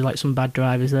 Is there like some bad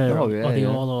drivers there? Oh, or yeah, are they yeah.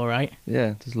 all alright?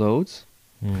 Yeah, there's loads.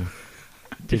 Mm.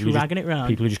 Just People ragging it round.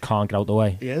 People who just can't get out the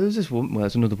way. Yeah, there's this woman. Well,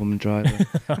 there's another woman driver.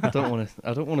 I don't want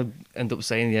to end up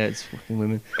saying it's fucking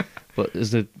women. But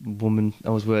there's the woman I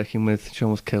was working with. She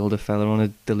almost killed a fella on a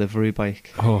delivery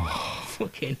bike. Oh,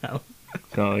 Fucking hell.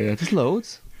 Oh yeah, there's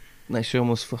loads. Like she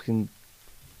almost fucking.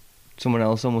 Someone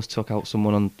else almost took out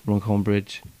someone on Runcorn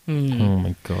Bridge. Hmm. oh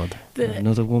my god.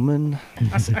 Another woman.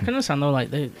 I can understand though.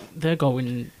 Like they're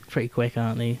going pretty quick,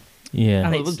 aren't they? Yeah. And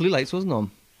Well, it it's- was blue lights, wasn't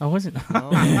on? I wasn't. No.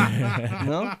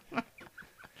 No.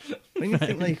 When you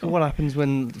think like, what happens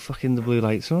when fucking the blue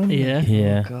lights are on? Yeah.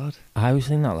 Yeah. Oh God. I always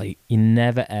think that like you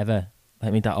never ever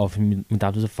like my dad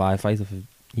was a firefighter for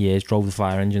years, drove the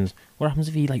fire engines. What happens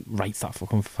if he like writes that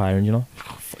fucking fire engine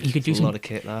off? You could do It's a some. lot of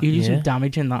kit that. You could do Yeah. some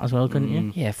damage in that as well, couldn't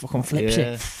you? Yeah, fucking flips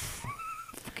Yeah. it.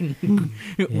 Fucking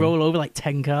roll over like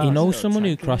 10 cars. You know not someone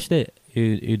who attacking crashed it,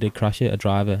 who did crash it, a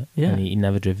driver, Yeah. and he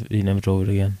never drove it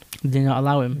again. Did they not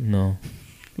allow him? No.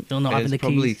 You're not having It's the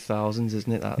probably keys. thousands,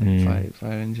 isn't it? That Mm.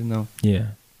 fire engine though. Yeah.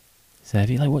 So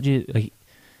heavy. Like, what do you like?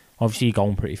 Obviously, you're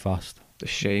going pretty fast, The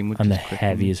shame would. and they're just cripple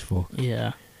heavy me. as fuck.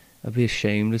 Yeah. I'd be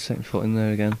ashamed of setting foot in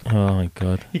there again. Oh my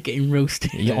god. You're getting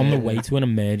roasted. You're on the way to an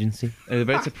emergency. But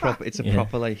it's a proper. It's a Yeah.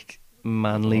 proper like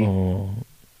manly Oh.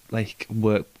 like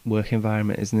work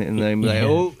environment, isn't it? And then like, Yeah.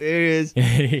 oh, here he is. yeah.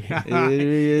 Here he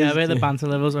is. Yeah, I bet the banter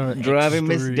levels are Driving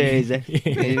Miss extreme. Daisy.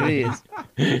 Here he is.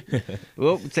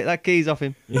 Oh, take that keys off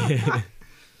him.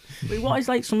 Wait, what is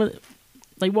like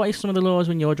what is some of the laws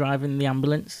when you're driving the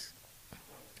ambulance?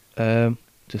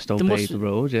 Just There obey must- the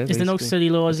road. Yeah. Is there no basically. silly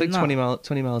laws It's like in that?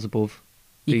 20 miles above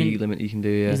You the can- limit you can do.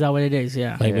 Yeah. Is that what it is?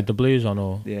 Yeah. Like Yeah. with the blues on,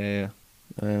 or Yeah.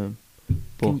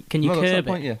 But Can you no, that's curb that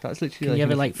point, it? yeah. That's literally Can you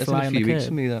ever, in a- like, that's fly in on a the few weeks curb?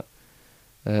 for me that.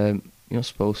 You're not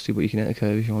supposed to, but you can hit a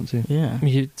curve if you want to. Yeah.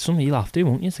 something you'll have to,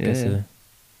 won't you? To get Yeah. to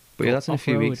But yeah, that's in a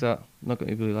few Off-road. weeks that I've not got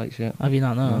any blue lights yet. Have you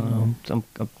not? No. No,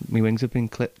 my wings have been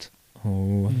clipped.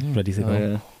 oh, Mhm. ready to go. Oh,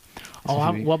 yeah. Oh, It's a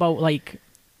few weeks. what about like?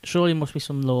 Surely there must be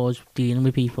some laws dealing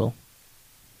with people.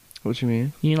 What do you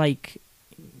mean? You like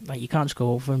you can't just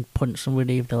go over and punch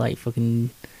somebody if they're like fucking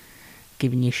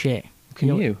giving you shit. Can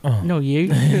You know- you? Oh. No, you.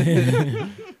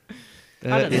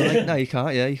 I don't know. Yeah, no, you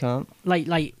can't. Yeah, you can't.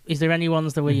 like, is there any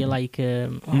ones that where you're like, No,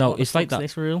 what the it's like fuck's that-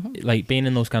 This rule. Like being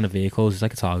in those kind of vehicles, it's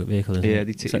like a target vehicle, isn't Yeah, it?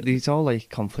 It's like- it's all like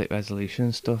conflict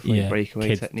resolution stuff, like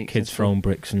breakaway techniques. kids and throwing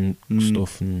bricks and Mm.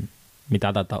 stuff, and my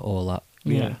dad had that all that.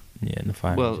 Yeah. Yeah, in the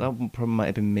fire. Well, that one probably might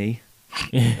have been me.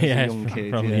 yeah, young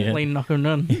kid, probably, yeah. Plain knock and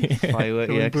run. Firework,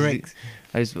 Throwing yeah. 'cause bricks.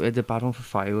 I had a bad one for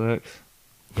fireworks.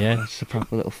 Yeah. It's a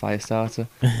proper little fire starter.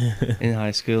 In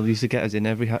high school, they used to get us in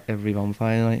every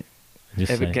bonfire night.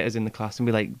 Just say- Get us in the class and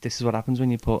be like, "This is what happens when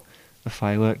you put a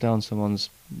firework down someone's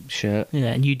shirt." Yeah,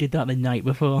 and you did that the night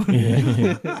before.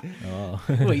 Oh.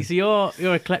 Wait, so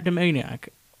you're a kleptomaniac?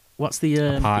 What's the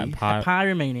A a py-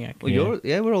 pyromaniac? Well,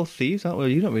 we're all thieves, aren't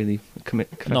we? You don't really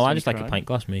commit. No, I any just like a crime. pint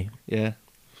glass, me. Yeah,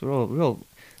 so we're all.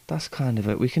 That's kind of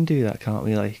it. We can do that, can't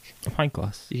we? Like, A pint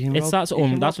glass. you can It's rob, that's you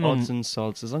can that's rob an odds and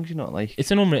sods as long as you're not like.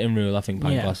 it's an unwritten rule, I think,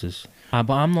 pint Yeah. glasses. But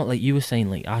I'm not like you were saying.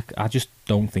 Like I just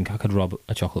don't think I could rob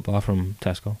a chocolate bar from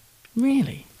Tesco.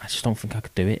 Really? I just don't think I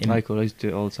could do it. I could always do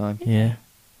it all the time. Yeah,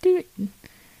 Do it. Who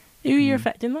are you Mm.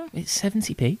 affecting though? it's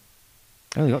 70p.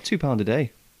 I only got £2 a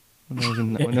day. When I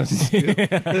was in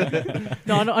school.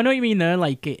 No, I know what you mean there.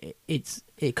 Like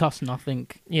it costs nothing,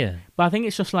 Yeah, but I think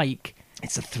it's just like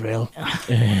It's a thrill.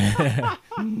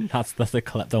 that's the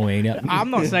kleptomania. I'm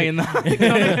not saying that. You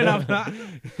can't even have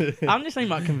that. I'm just saying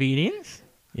about convenience.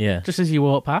 Yeah, Just as you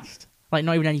walk past, like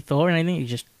not even any thought or anything, you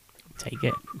just take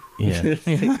it. yeah.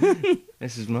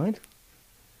 This is mine.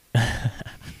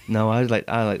 No, I like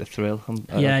the thrill.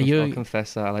 I'll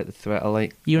confess that I like the thrill. I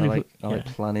like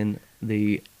planning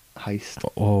the heist.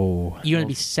 Oh, You're gonna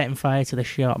be setting fire to the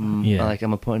shop. Yeah.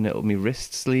 Am I putting it on my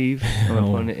wrist sleeve? Am I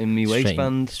Oh. putting it in my straight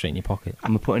waistband? straight in your pocket.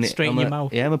 Am I putting it Straight in am I- your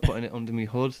mouth. Yeah, am I putting it under my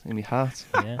hood, in my hat?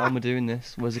 Yeah. How am I doing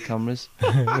this? Where's the cameras?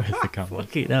 Where's the camera?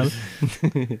 Fuck it though.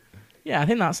 Yeah, I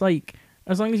think that's like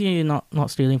as long as you're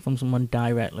not stealing from someone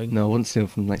directly. No, I wouldn't steal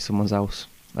from like someone's house.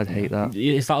 I'd hate that.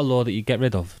 Is that a law that you get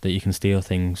rid of? That you can steal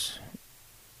things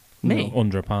Me? No,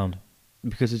 under £1?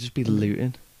 because it'd just be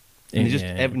looting. And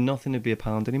Yeah. nothing would be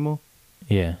 £1 anymore.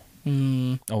 Yeah.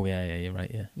 Mm, Oh yeah, you're right.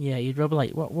 Yeah. yeah, you'd rather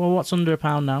like what's under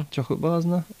 £1 now? Chocolate bars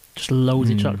and that. Just loads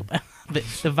of Mm. chocolate.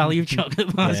 the value of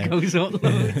chocolate bars Yeah. goes up.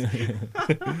 Loads.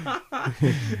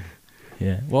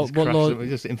 Yeah. What Just crashed law? it. We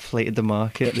just inflated the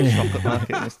market, the chocolate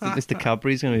market. Mr.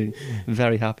 Cadbury's going to be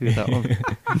very happy with that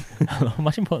one.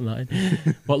 Imagine putting that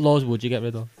in. What laws would you get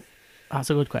rid of? That's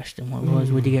a good question. What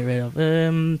laws would you get rid of?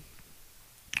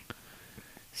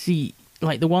 See,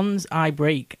 like the ones I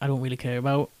break, I don't really care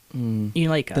about. You know,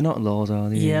 like They're not laws, are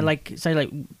they? yeah, like say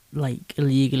like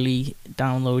illegally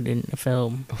downloading a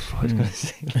film. That's what I was going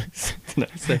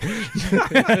to say.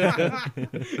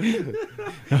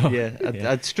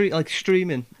 Yeah, I'd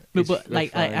streaming. But is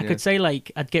like fine, I yeah. could say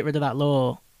like I'd get rid of that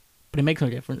law, but it makes no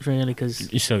difference really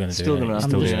because You're still going to do Still it. gonna Anyway. have I'm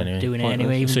to Still just do it anyway. doing it Pointless.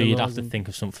 anyway. even So the you'd laws have to and- think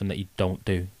of something that you don't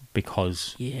do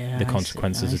because Yeah, the I see,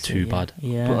 consequences I are see, too yeah, bad.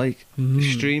 Yeah, But like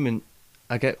Mm. streaming,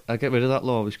 I get rid of that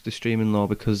law, the streaming law,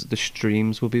 because the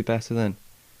streams will be better then.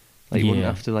 Like you wouldn't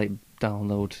Yeah. have to like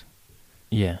download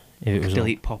Yeah, if it was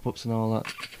delete pop-ups and all that.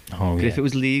 oh yeah, If it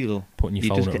was legal, putting your you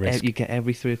phone just at get risk. you get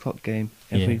every 3 o'clock game,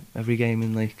 Yeah. every game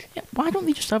in like. Yeah, why don't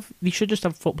they just have? They should just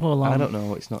have football on. I don't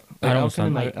know. It's not. I don't how understand.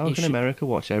 can, Like, how it can should- America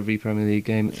watch every Premier League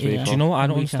game at 3 Yeah. o'clock? Do you know what I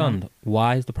don't We can't. understand?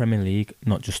 Why is the Premier League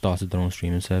not just started their own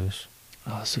streaming service?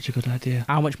 Oh, that's such a good idea.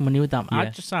 How much money would that? Yeah.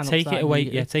 I'd just sign Take up to it that away.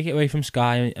 immediately. Yeah, take it away from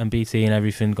Sky and BT and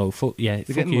everything. Go fuck yeah, They're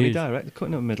fuck getting money you. direct. They're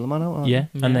cutting a middleman out. Aren't Yeah,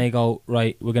 Yeah. and they go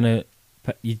right. We're gonna.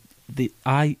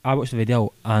 I watched the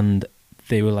video and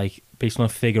they were like based on a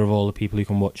figure of all the people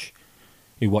who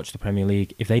watch the Premier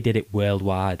League. If they did it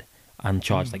worldwide and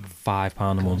charged like £5 a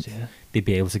God, month, yeah. they'd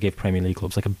be able to give Premier League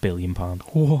clubs like £1 billion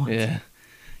What? Yeah.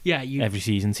 Yeah, you. every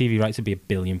season. TV rights would be £1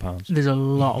 billion. There's a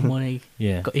lot of money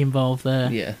Yeah, got involved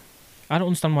there. Yeah. I don't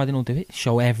understand why they don't do it.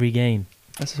 Show every game.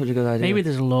 That's such a good idea. Maybe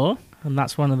there's a law, and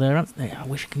that's one of their. I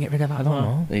wish I can get rid of that. I don't law.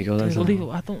 know. There you go. That's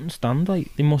Well, I don't understand.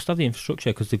 Like they must have the infrastructure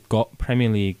because they've got Premier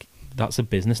League. That's a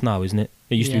business now, isn't it?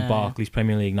 It used to be Yeah. Barclays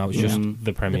Premier League. Now it's just Mm.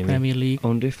 the Premier The League. Premier League. I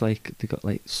wonder if like they got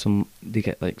like they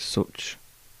get like such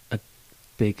a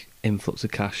big influx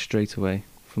of cash straight away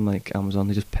from like Amazon.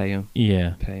 They just pay them,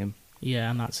 Yeah.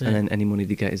 Yeah, and that's it. and then any money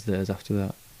they get is theirs after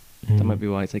that. Mm. That might be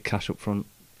why it's like cash up front.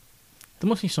 There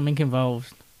must be something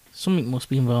involved. Something must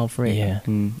be involved for it. Yeah.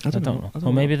 I don't know.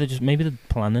 Or maybe they're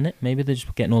planning it. Maybe they're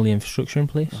just getting all the infrastructure in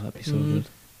place, Oh, that'd be so Mm.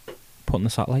 good. putting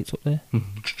the satellites up there.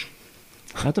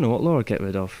 I don't know what law I'd get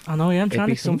rid of. I know. Yeah, I'm It'd trying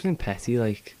be to think. something petty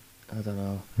like I don't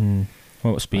know. What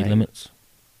about speed Like- limits?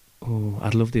 Oh,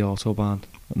 I'd love the autobahn,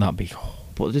 That'd be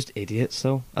but they're just idiots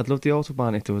though. I'd love the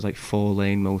autobahn if there was like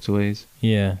 4-lane motorways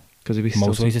yeah. because it'd be still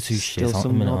Motorways some, are too shit, still aren't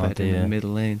some they, knobhead in yeah. the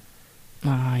middle lane.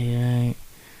 Ah, yeah.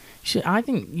 I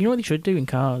think you know what they should do in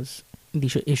cars. They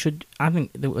should. I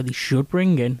think that what they should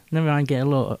bring in. Never mind, get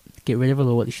rid of a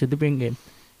law. What they should bring in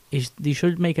is they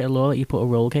should make it a law that you put a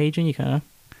roll cage in your car.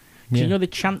 'Cause Yeah. you know the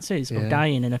chances Yeah. of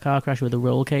dying in a car crash with a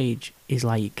roll cage is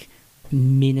like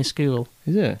minuscule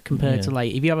Is it? compared to Yeah.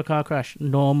 like if you have a car crash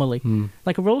normally. Hmm.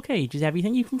 Like a roll cage is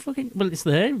everything you can fucking. Well, it's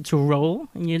there to roll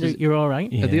and Does- you're all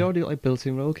right. Yeah. Are they already got, like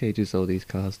built-in roll cages though? These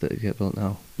cars that get built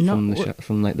now No, from the what-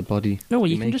 from like the body. No, well,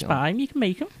 you you can make just it on- buy them. You can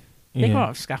make them. They Yeah. can't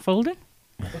have scaffolding.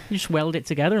 You just weld it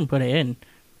together and put it in.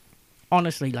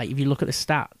 Honestly, like if you look at the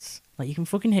stats, like you can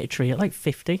fucking hit a tree at like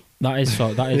 50. That is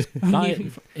so. That is. That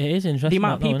is it is interesting. The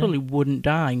amount of that, though, people innit? who wouldn't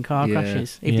die in car Yeah.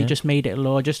 crashes if Yeah. they just made it a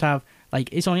law. Just have like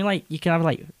it's only like you can have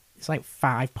like it's like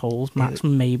 5 poles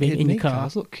maximum maybe It'd in your make car,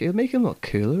 cars look. It'd make them look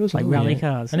cooler as like well. rally Yeah.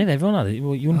 cars. And if everyone had it,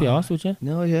 well, you wouldn't be arsed, would you?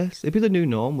 No, yes, it'd be the new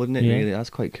norm, wouldn't it? Yeah. Really, that's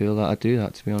quite cool. That I'd do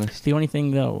that, to be honest. The only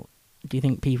thing though, do you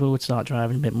think people would start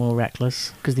driving a bit more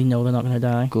reckless because they know they're not going to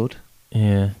die? Good.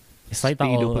 Yeah. It's like that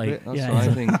Speed all up a like bit. That's Yeah. what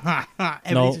I think.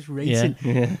 Everybody's just racing.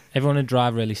 Yeah. everyone would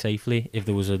drive really safely if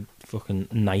there was a fucking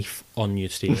knife on your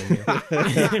steering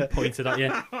wheel pointed at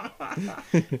you.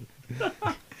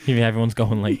 If everyone's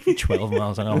going like 12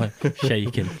 miles an hour,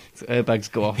 shaking. So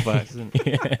airbags go off by accident.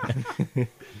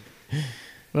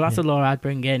 Well, that's a law I'd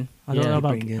bring in. I don't Yeah, know about.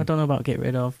 bring in. I don't know about get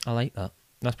rid of. I like that.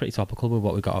 That's pretty topical with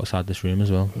what we got outside this room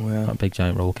as well. Wow. That big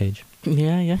giant roll cage.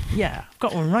 Yeah. I've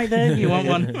got one right there. You want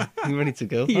one? You ready to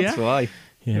go? Yeah. That's why.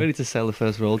 Yeah. You ready to sell the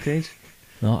first roll cage?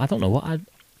 No, I don't know what I'd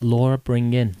Laura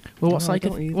bring in. Well, what's No, I like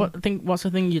don't either. what's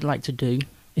the thing you'd like to do?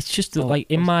 It's just that, Oh, like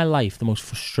in my life, the most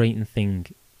frustrating thing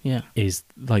Yeah. is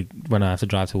like when I have to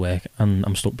drive to work and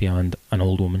I'm stuck behind an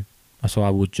old woman. So I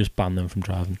would just ban them from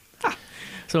driving.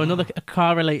 So another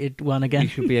car related one You again.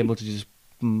 should be able to just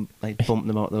like bump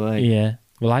them out the way. Yeah.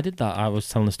 Well, I did that. I was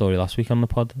telling the story last week on the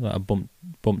pod that I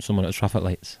bumped someone at traffic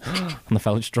lights and the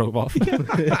fella just drove off.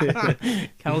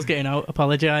 Cal's getting out,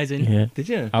 apologising. Yeah. Did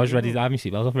you? I was ready to have my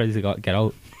seatbelt off, ready to get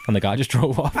out, and the guy just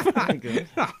drove off. Good.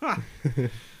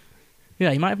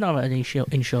 Yeah, you might have not had any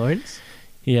insurance.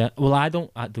 Yeah. Well, I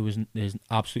don't. There's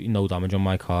absolutely no damage on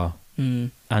my car, Mm.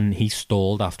 and he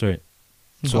stalled after it.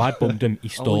 So I bumped him. He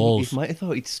Oh, stalls. he might have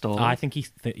thought he'd stalled. I think he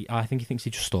thinks he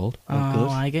just stalled, Oh, good.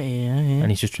 I get you. Yeah. and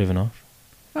he's just driven off.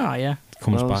 Oh yeah.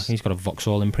 Comes Well, back. He's got a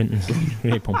Vauxhall imprint and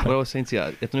really pumping. What I was saying to you, I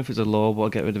don't know if it's a law, but I'll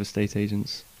get rid of estate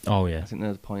agents. Oh I yeah. think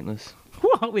they're pointless.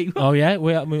 What? Wait, Oh yeah.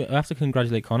 We have to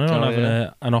congratulate Connor on Oh, having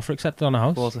yeah. an offer accepted on a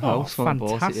house. Bought a Oh, house, well,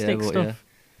 bought it, fantastic but stuff.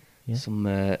 Yeah.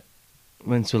 Some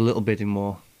went to a little bidding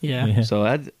war. Yeah. Yeah. So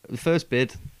I had the first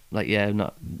bid, like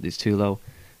it's too low,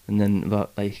 and then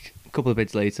about like a couple of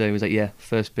bids later, he was like, yeah,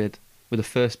 first bid. We're the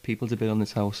first people to bid on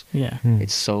this house. Yeah. Hmm.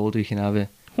 It's sold. You can have it.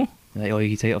 Huh. Like, oh, you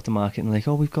can take it off the market, and like,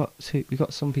 oh, we've got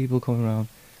some people coming around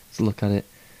to look at it.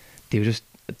 They were just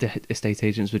the estate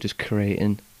agents were just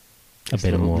creating a bit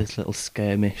this more. little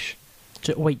skirmish.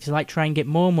 To like try and get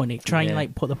more money, try and Yeah.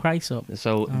 like put the price up.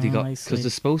 So they Oh, got I see. because they're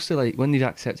supposed to like when they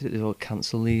accepted it, they will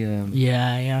cancel the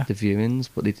Yeah. the viewings,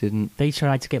 but they didn't. They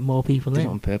tried to get more people Did it in.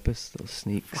 on purpose. Little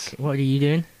sneaks. What are you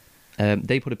doing?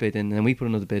 They put a bid in, and then we put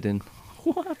another bid in,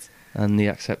 What? and they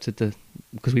accepted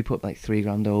because we put like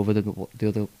 $3,000 over what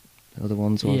the other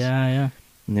ones was. Yeah.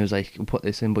 And they was like, "We'll put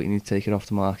this in, but you need to take it off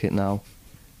the market now."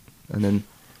 And then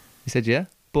he said, "Yeah."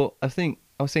 But I think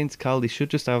I was saying to Carl, they should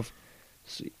just have.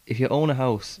 If you own a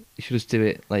house, you should just do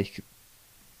it like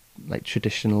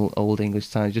traditional old English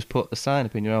style. Just put a sign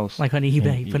up in your house. Like on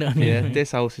eBay, put it on yeah, eBay.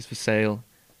 this house is for sale,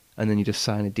 and then you just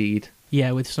sign a deed.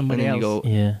 Yeah, with somebody and then else.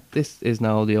 you go, Yeah. "This is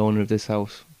now the owner of this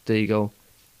house." There you go,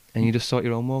 and you just sort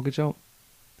your own mortgage out.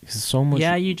 There's so much.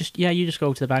 Yeah, you just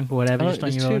go to the bank or whatever, just on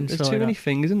there's your own. there's sort too it many out.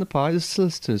 fingers in the pie. There's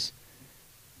solicitors,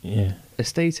 Yeah.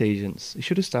 estate agents. You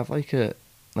should just have like an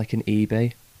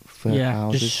eBay for Yeah,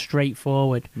 houses. just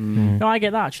straightforward. Mm. No, I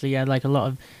get that actually. Yeah, like a lot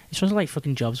of it's just like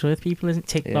fucking jobs with people, isn't it?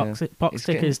 Tick Yeah. box It's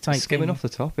stickers type skimming thing. off the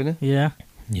top, innit? Yeah,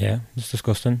 Yeah. It's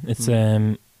disgusting. It's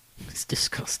it's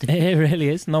disgusting. It really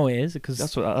is. No, it is because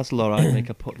That's Laura. I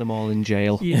think I put them all in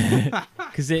jail. Yeah,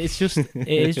 because it is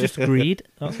just greed.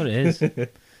 That's what it is.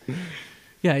 It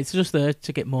yeah, it's just there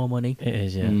to get more money.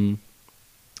 is. Yeah. Mm.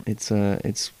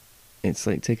 It's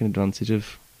like taking advantage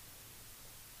of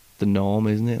the norm,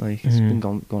 isn't it? Like it's been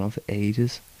going on for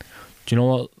ages. Do you know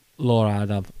what,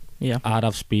 Laura? Yeah. I'd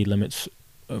have speed limits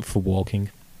for walking.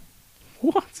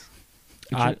 What?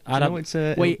 Do I'd you know have, it's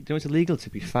wait. do you know it's illegal to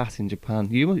be fat in Japan?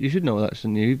 You should know that,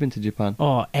 shouldn't you? You've been to Japan.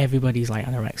 Oh, everybody's like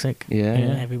anorexic. Yeah.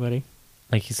 Yeah. Everybody.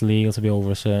 like it's legal to be over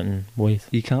a certain weight.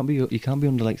 You can't be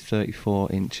under like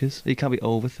 34 inches. You can't be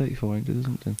over 34 inches or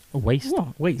something. A waist.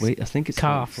 What? Wait. Wait, I think it's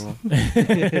Calves.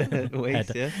 34. Wait,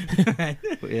 Head. yeah.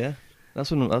 But yeah,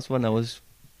 that's when I was.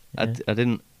 Yeah. I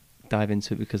didn't dive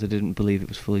into it because I didn't believe it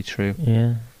was fully true.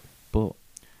 Yeah. But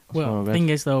that's what I Well, read. thing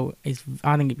is though,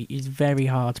 I think it's very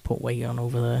hard to put weight on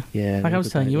over there. Yeah, Like I was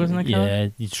telling you, wasn't it? Yeah,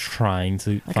 you're trying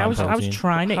to. Like find I was protein.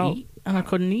 trying to How- eat and I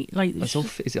couldn't eat. Like Is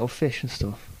it all fish and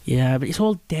stuff? yeah, but it's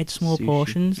all dead small Sushi.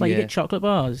 portions. Like you Yeah. get chocolate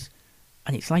bars,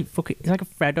 and it's like it's like a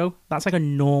Freddo. That's like a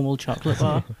normal chocolate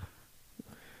bar.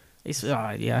 It's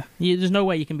yeah. There's no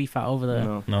way you can be fat over there,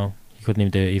 No. No, you couldn't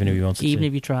even do it, even if you wanted even to.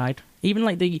 if you tried. Even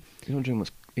like You don't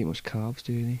eat much carbs,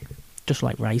 do you? just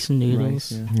like rice and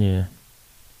noodles. Rice, yeah. Yeah.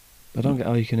 I don't get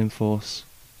how you can enforce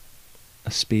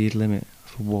a speed limit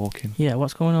for walking. Yeah,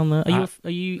 what's going on there? Are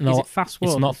you? no, is it fast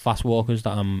walk? It's not fast walkers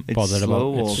that I'm It's bothered slow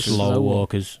about. walkers. It's slow Slow walk.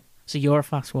 walkers. So you're a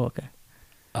fast walker?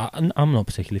 I'm not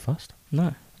particularly fast,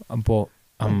 No, but You're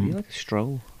I'm like a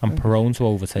stroll. I'm prone to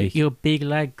overtake. your big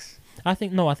legs. I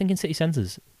think in city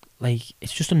centres, like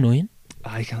it's just annoying.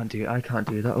 I can't do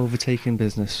that overtaking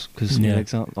business because my Yeah.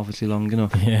 legs aren't obviously long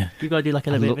enough. Yeah. You gotta do like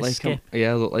a I little bit look of a like skip.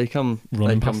 I look like I'm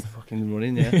Running like I'm past- fucking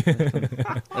running.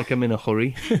 Yeah, like I'm in a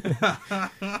hurry.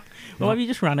 Well, have you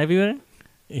just ran everywhere?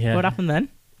 Yeah. What happened then?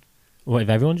 What if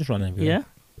everyone just ran everywhere? Yeah.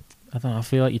 I don't know. I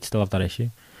feel like you'd still have that issue.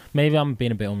 Maybe I'm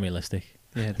being a bit unrealistic.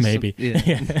 Yeah, Maybe.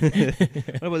 Yeah.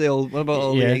 What about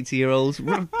all Yeah. the 80-year-olds?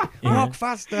 Yeah. Walk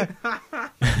faster.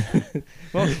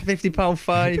 Well, £50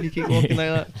 fine if you keep walking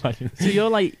like that. So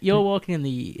you're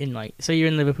walking so you're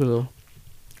in Liverpool,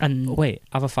 and Wait,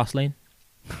 have a fast lane.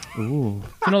 Ooh.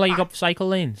 You know, like you got cycle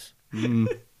lanes. Mm.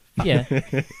 Yeah.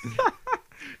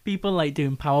 people like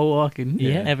doing power walking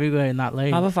Yeah. everywhere in that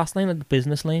lane. Have a fast lane, like the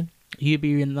business lane. You'd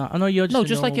be in that. I know you're just No, a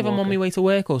just like if normal I'm on my walker. way to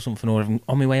work or something, or if I'm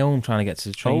on my way home trying to get to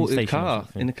the train Oh, station. in the or car.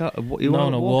 something. In the car.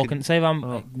 No, walking. Say if I'm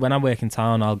Oh. when I work in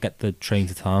town, I'll get the train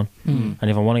to town, Mm.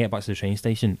 and if I want to get back to the train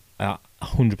station,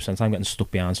 100% I'm getting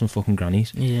stuck behind some fucking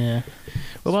grannies. Yeah.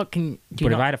 Well, what can do you But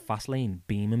if not, I had a fast lane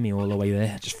beaming me all the way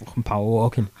there, just fucking power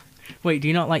walking. wait? Do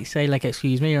you not like say like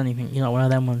excuse me or anything? You're not one of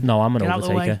them ones. No, I'm an Get out of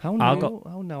the way. overtaker. How I'll narrow, go.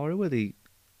 how narrow were the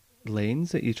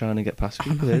lanes that you're trying to get past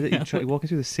people there? That you're walking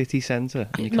through the city centre.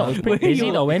 and you No, can't- it's pretty busy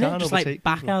You're- though, you innit? can't Just like overtake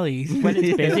back people. alleys. When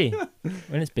it's busy,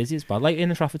 when it's busy, it's bad. Like in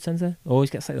the Trafford Centre,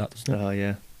 always gets like that, doesn't it? Oh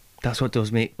yeah, that's what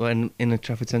does me when in a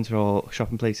Trafford Centre or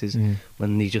shopping places Mm.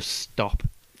 when they just stop.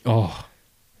 Oh,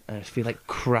 And I just feel like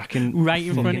cracking Right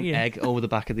in front of fucking you. egg over the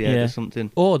back of the head Yeah. or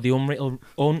something. or the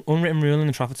unwritten rule in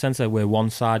the Trafford Centre where one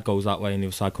side goes that way and the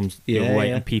other side comes the Yeah, other way,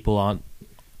 yeah. and people aren't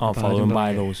Abiding following by by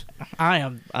it. those. I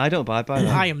am. I don't abide by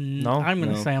that. I am. No? I'm going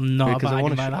to No. say I'm not Because I abiding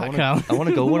wanna by sh- that, Carl. I want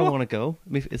to go where I want to go.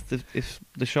 I mean, if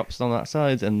the shop's on that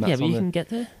side and Yeah, that's but on you the can get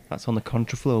there that's on the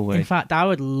contraflow way. In fact, I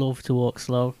would love to walk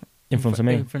slow in front of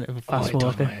me. In front of a fast it does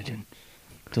walker. my head in.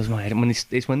 Does my head in.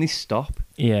 It's when they stop.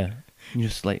 Yeah, You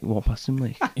just like walk past them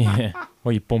like. yeah.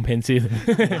 Or you bump into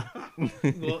them.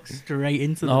 Walk straight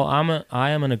into No,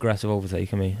 I am an aggressive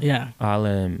overtaker. Me, Yeah. I'll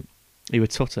You a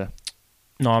tutter.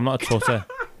 No, I'm not a tutter.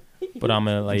 but I'm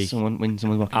a like. when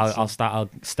someone's walking. I'll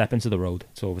step into the road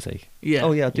to overtake. Yeah.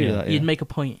 Oh yeah, I'll do Yeah. that. Yeah. You'd make a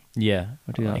point. Yeah,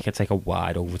 I'll do that. Like, I'd take a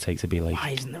wide overtake to be like,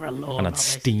 Why isn't there a law? and I'd about this?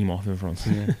 steam off in front.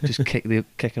 Yeah, just kick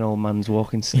an old man's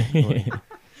walking stick.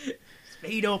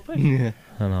 Speed up. Yeah.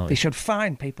 I know. They should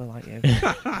find people like you.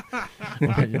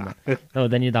 No,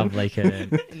 then you'd have like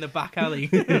In the back alley,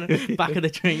 back of the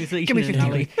train station. Give me in 50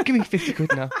 alley. quid. Give me 50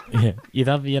 quid now. yeah, you'd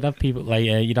have people like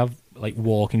you'd have like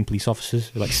walking police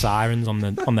officers with like sirens on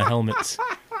the helmets.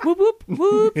 Whoop whoop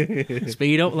whoop.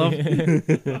 Speed up, love.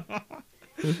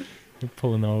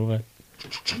 Pulling over.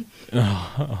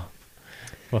 Oh,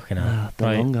 fucking hell. The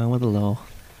Right. long arm of the law.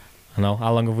 I know.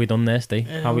 How long have we done this, Steve?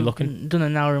 How are we looking? Done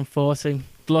an hour and 40.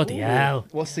 Bloody hell.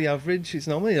 What's the average? It's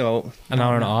normally about. An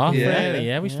hour and a half, Yeah. really.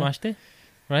 Yeah, we smashed it.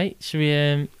 Right, should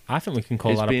we, I think we can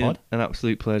call It's that a been pod. an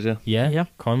absolute pleasure. Yeah, Yeah.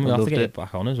 Con, we'll I have to loved get you it.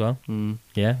 back on as well. Mm.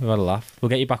 Yeah, we've had a laugh. We'll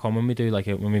get you back on when we do, like,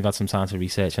 when we've had some time to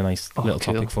research a nice little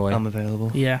cool. topic for you. I'm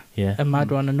available. Yeah. Yeah, A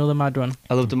mad one, another mad one.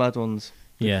 I love the mad ones.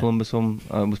 The yeah. Columbus one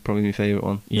was probably my favourite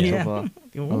one Yeah. so far.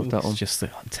 I love that one. It's just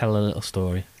tell a little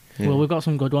story. Yeah. Well, we've got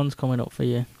some good ones coming up for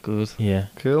you. Good. Yeah.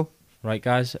 Cool. Right,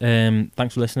 guys.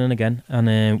 Thanks for listening again,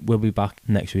 and we'll be back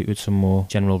next week with some more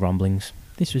general ramblings.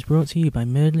 This was brought to you by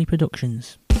Murdley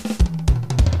Productions.